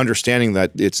understanding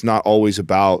that it's not always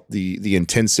about the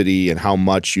intensity and how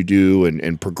much you do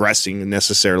and progressing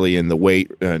necessarily in the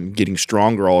weight and getting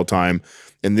stronger all the time.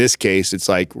 In this case, it's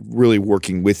like really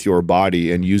working with your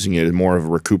body and using it as more of a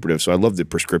recuperative. So I love the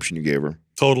prescription you gave her.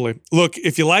 Totally. Look,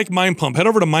 if you like Mind Pump, head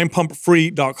over to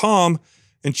mindpumpfree.com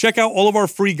and check out all of our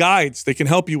free guides. They can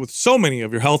help you with so many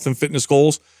of your health and fitness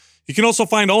goals. You can also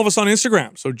find all of us on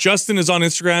Instagram. So Justin is on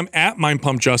Instagram at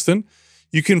mindpumpjustin.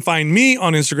 You can find me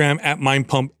on Instagram at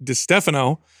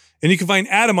mindpumpdestefano. And you can find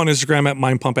Adam on Instagram at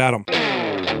mindpumpadam.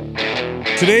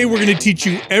 Today, we're going to teach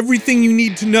you everything you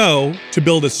need to know to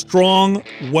build a strong,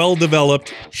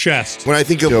 well-developed chest. When I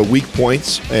think of weak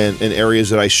points and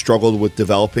areas that I struggled with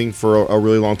developing for a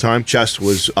really long time, chest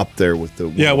was up there with the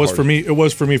it was for me. It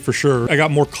was for me for sure. I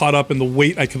got more caught up in the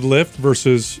weight I could lift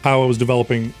versus how I was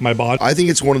developing my body. I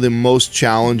think it's one of the most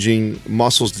challenging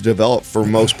muscles to develop for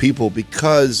most people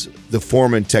because the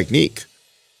form and technique.